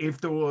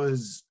 if there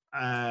was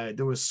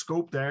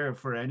scope there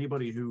for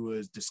anybody who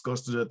was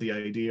disgusted at the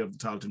idea of the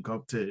Tailteann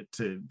Cup to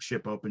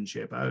ship up and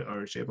ship out,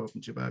 or shape up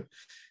and ship out.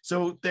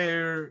 So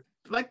they're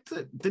like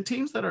the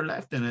teams that are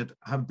left in it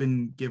have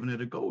been giving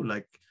it a go.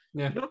 Like,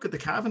 look at the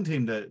Cavan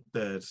team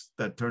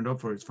that turned up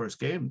for its first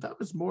game.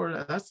 That's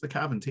the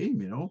Cavan team,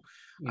 you know.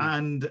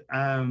 And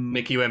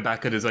Mickey went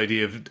back at his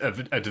idea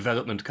of a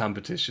development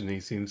competition. He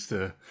seems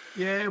to,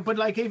 but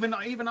like even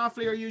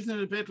Offaly are using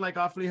it a bit. Like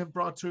Offaly have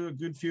brought through a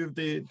good few of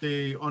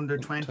the under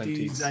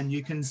 20s, and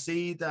you can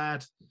see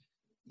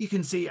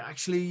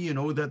actually, you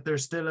know, that they're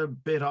still a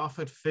bit off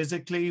it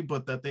physically,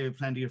 but that they have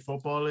plenty of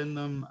football in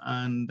them.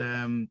 And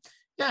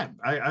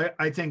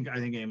I think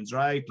Eamon's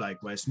right.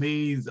 Like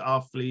Westmeath,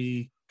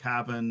 Offaly,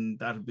 Cavan,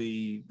 they'll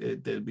be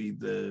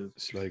the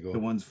Sligo, the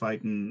ones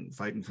fighting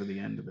for the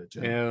end of it.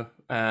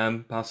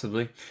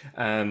 Possibly.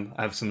 I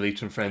have some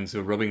Leitrim friends who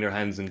are rubbing their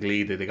hands in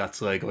glee that they got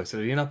Sligo. I said,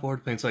 "Are you not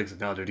bored playing Sligo?" I said,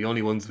 "No, they're the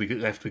only ones we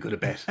could have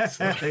bet."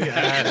 So,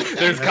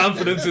 there's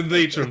confidence in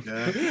Leitrim.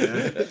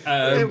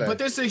 But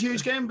this is a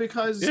huge game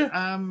because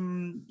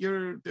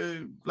you're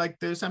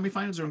the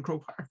semi-finals are in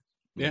Croke Park.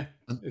 Yeah,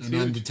 and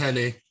on the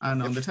telly.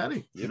 And on the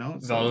telly, you know.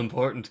 It's all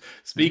important.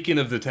 Speaking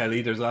of the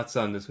telly, there's lots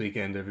on this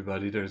weekend,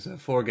 everybody. There's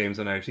 4 games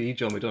on RTE.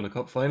 Joe McDonagh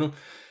Cup final,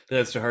 the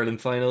Leinster Hurling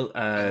final.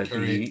 On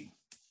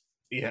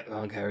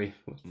Kerry.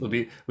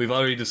 We've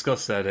already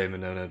discussed that, Eamon.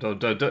 No.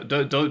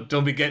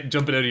 Don't be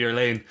jumping out of your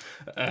lane.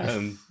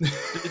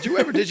 Did you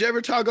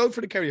ever tog out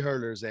for the Kerry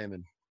hurlers,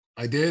 Eamon?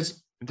 I did.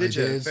 Did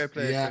you? Fair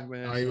play. Yeah,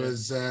 I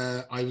was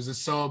a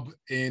sub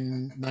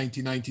in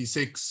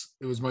 1996.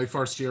 It was my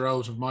first year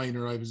out of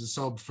minor. I was a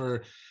sub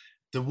for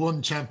the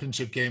one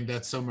championship game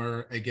that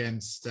summer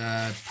against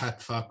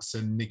Pat Fox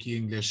and Nicky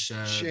English.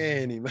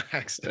 Shaney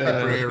Max.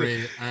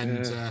 Tipperary,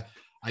 and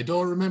I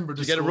don't remember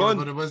the score,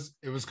 but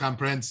it was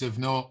comprehensive.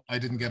 No, I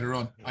didn't get a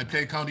run. I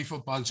played county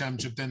football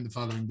championship then the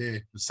following day.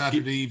 It was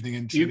Saturday evening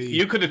in Tralee.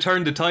 You could have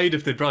turned the tide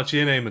if they brought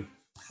you in, Eamon.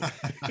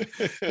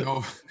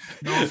 no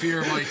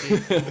fear,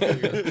 Mikey.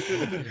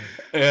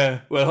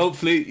 Yeah, well,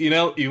 hopefully, you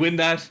know, you win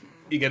that,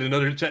 you get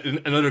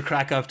another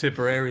crack off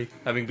Tipperary,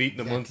 having beaten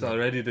them once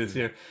already this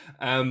year.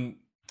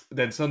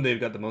 Then Sunday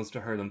we've got the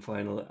Munster Hurling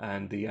final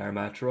and the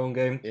Armagh Tyrone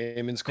game.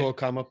 Eamon's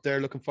come up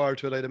there, looking forward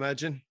to it, I'd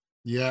imagine.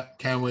 Yeah,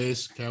 can't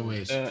wait.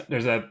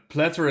 There's a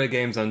plethora of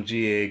games on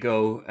GA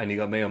Go, and you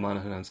got Mayo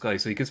Monaghan on Sky,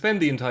 so you can spend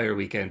the entire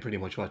weekend pretty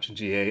much watching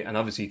GA, and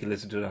obviously you can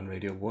listen to it on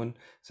Radio 1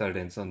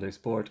 Saturday and Sunday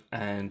Sport,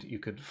 and you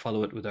could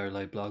follow it with our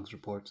live blogs,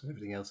 reports, and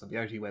everything else on the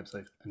RT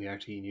website and the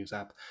RT News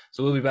app.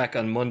 So we'll be back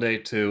on Monday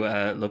to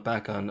look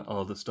back on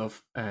all the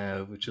stuff,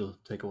 which will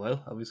take a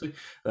while. Obviously,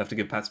 we'll have to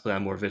give Pat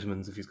Spillane more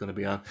vitamins if he's going to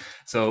be on.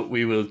 So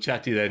we will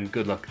chat to you then.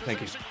 Good luck.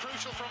 Thank you.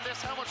 Crucial from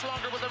this. How much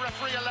longer will the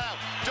referee allow?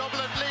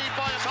 Dublin lead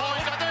by a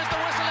point, and there's the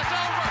whistle. It's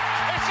over.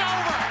 It's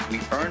over. We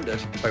earned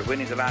it by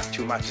winning the last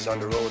 2 matches on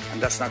the road,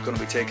 and that's not going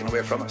to be taken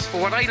away from us.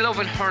 But what I love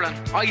in hurling,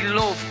 I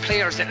love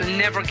players that will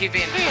never give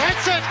in. He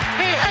hits it.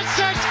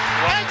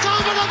 It's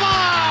over the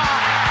bar.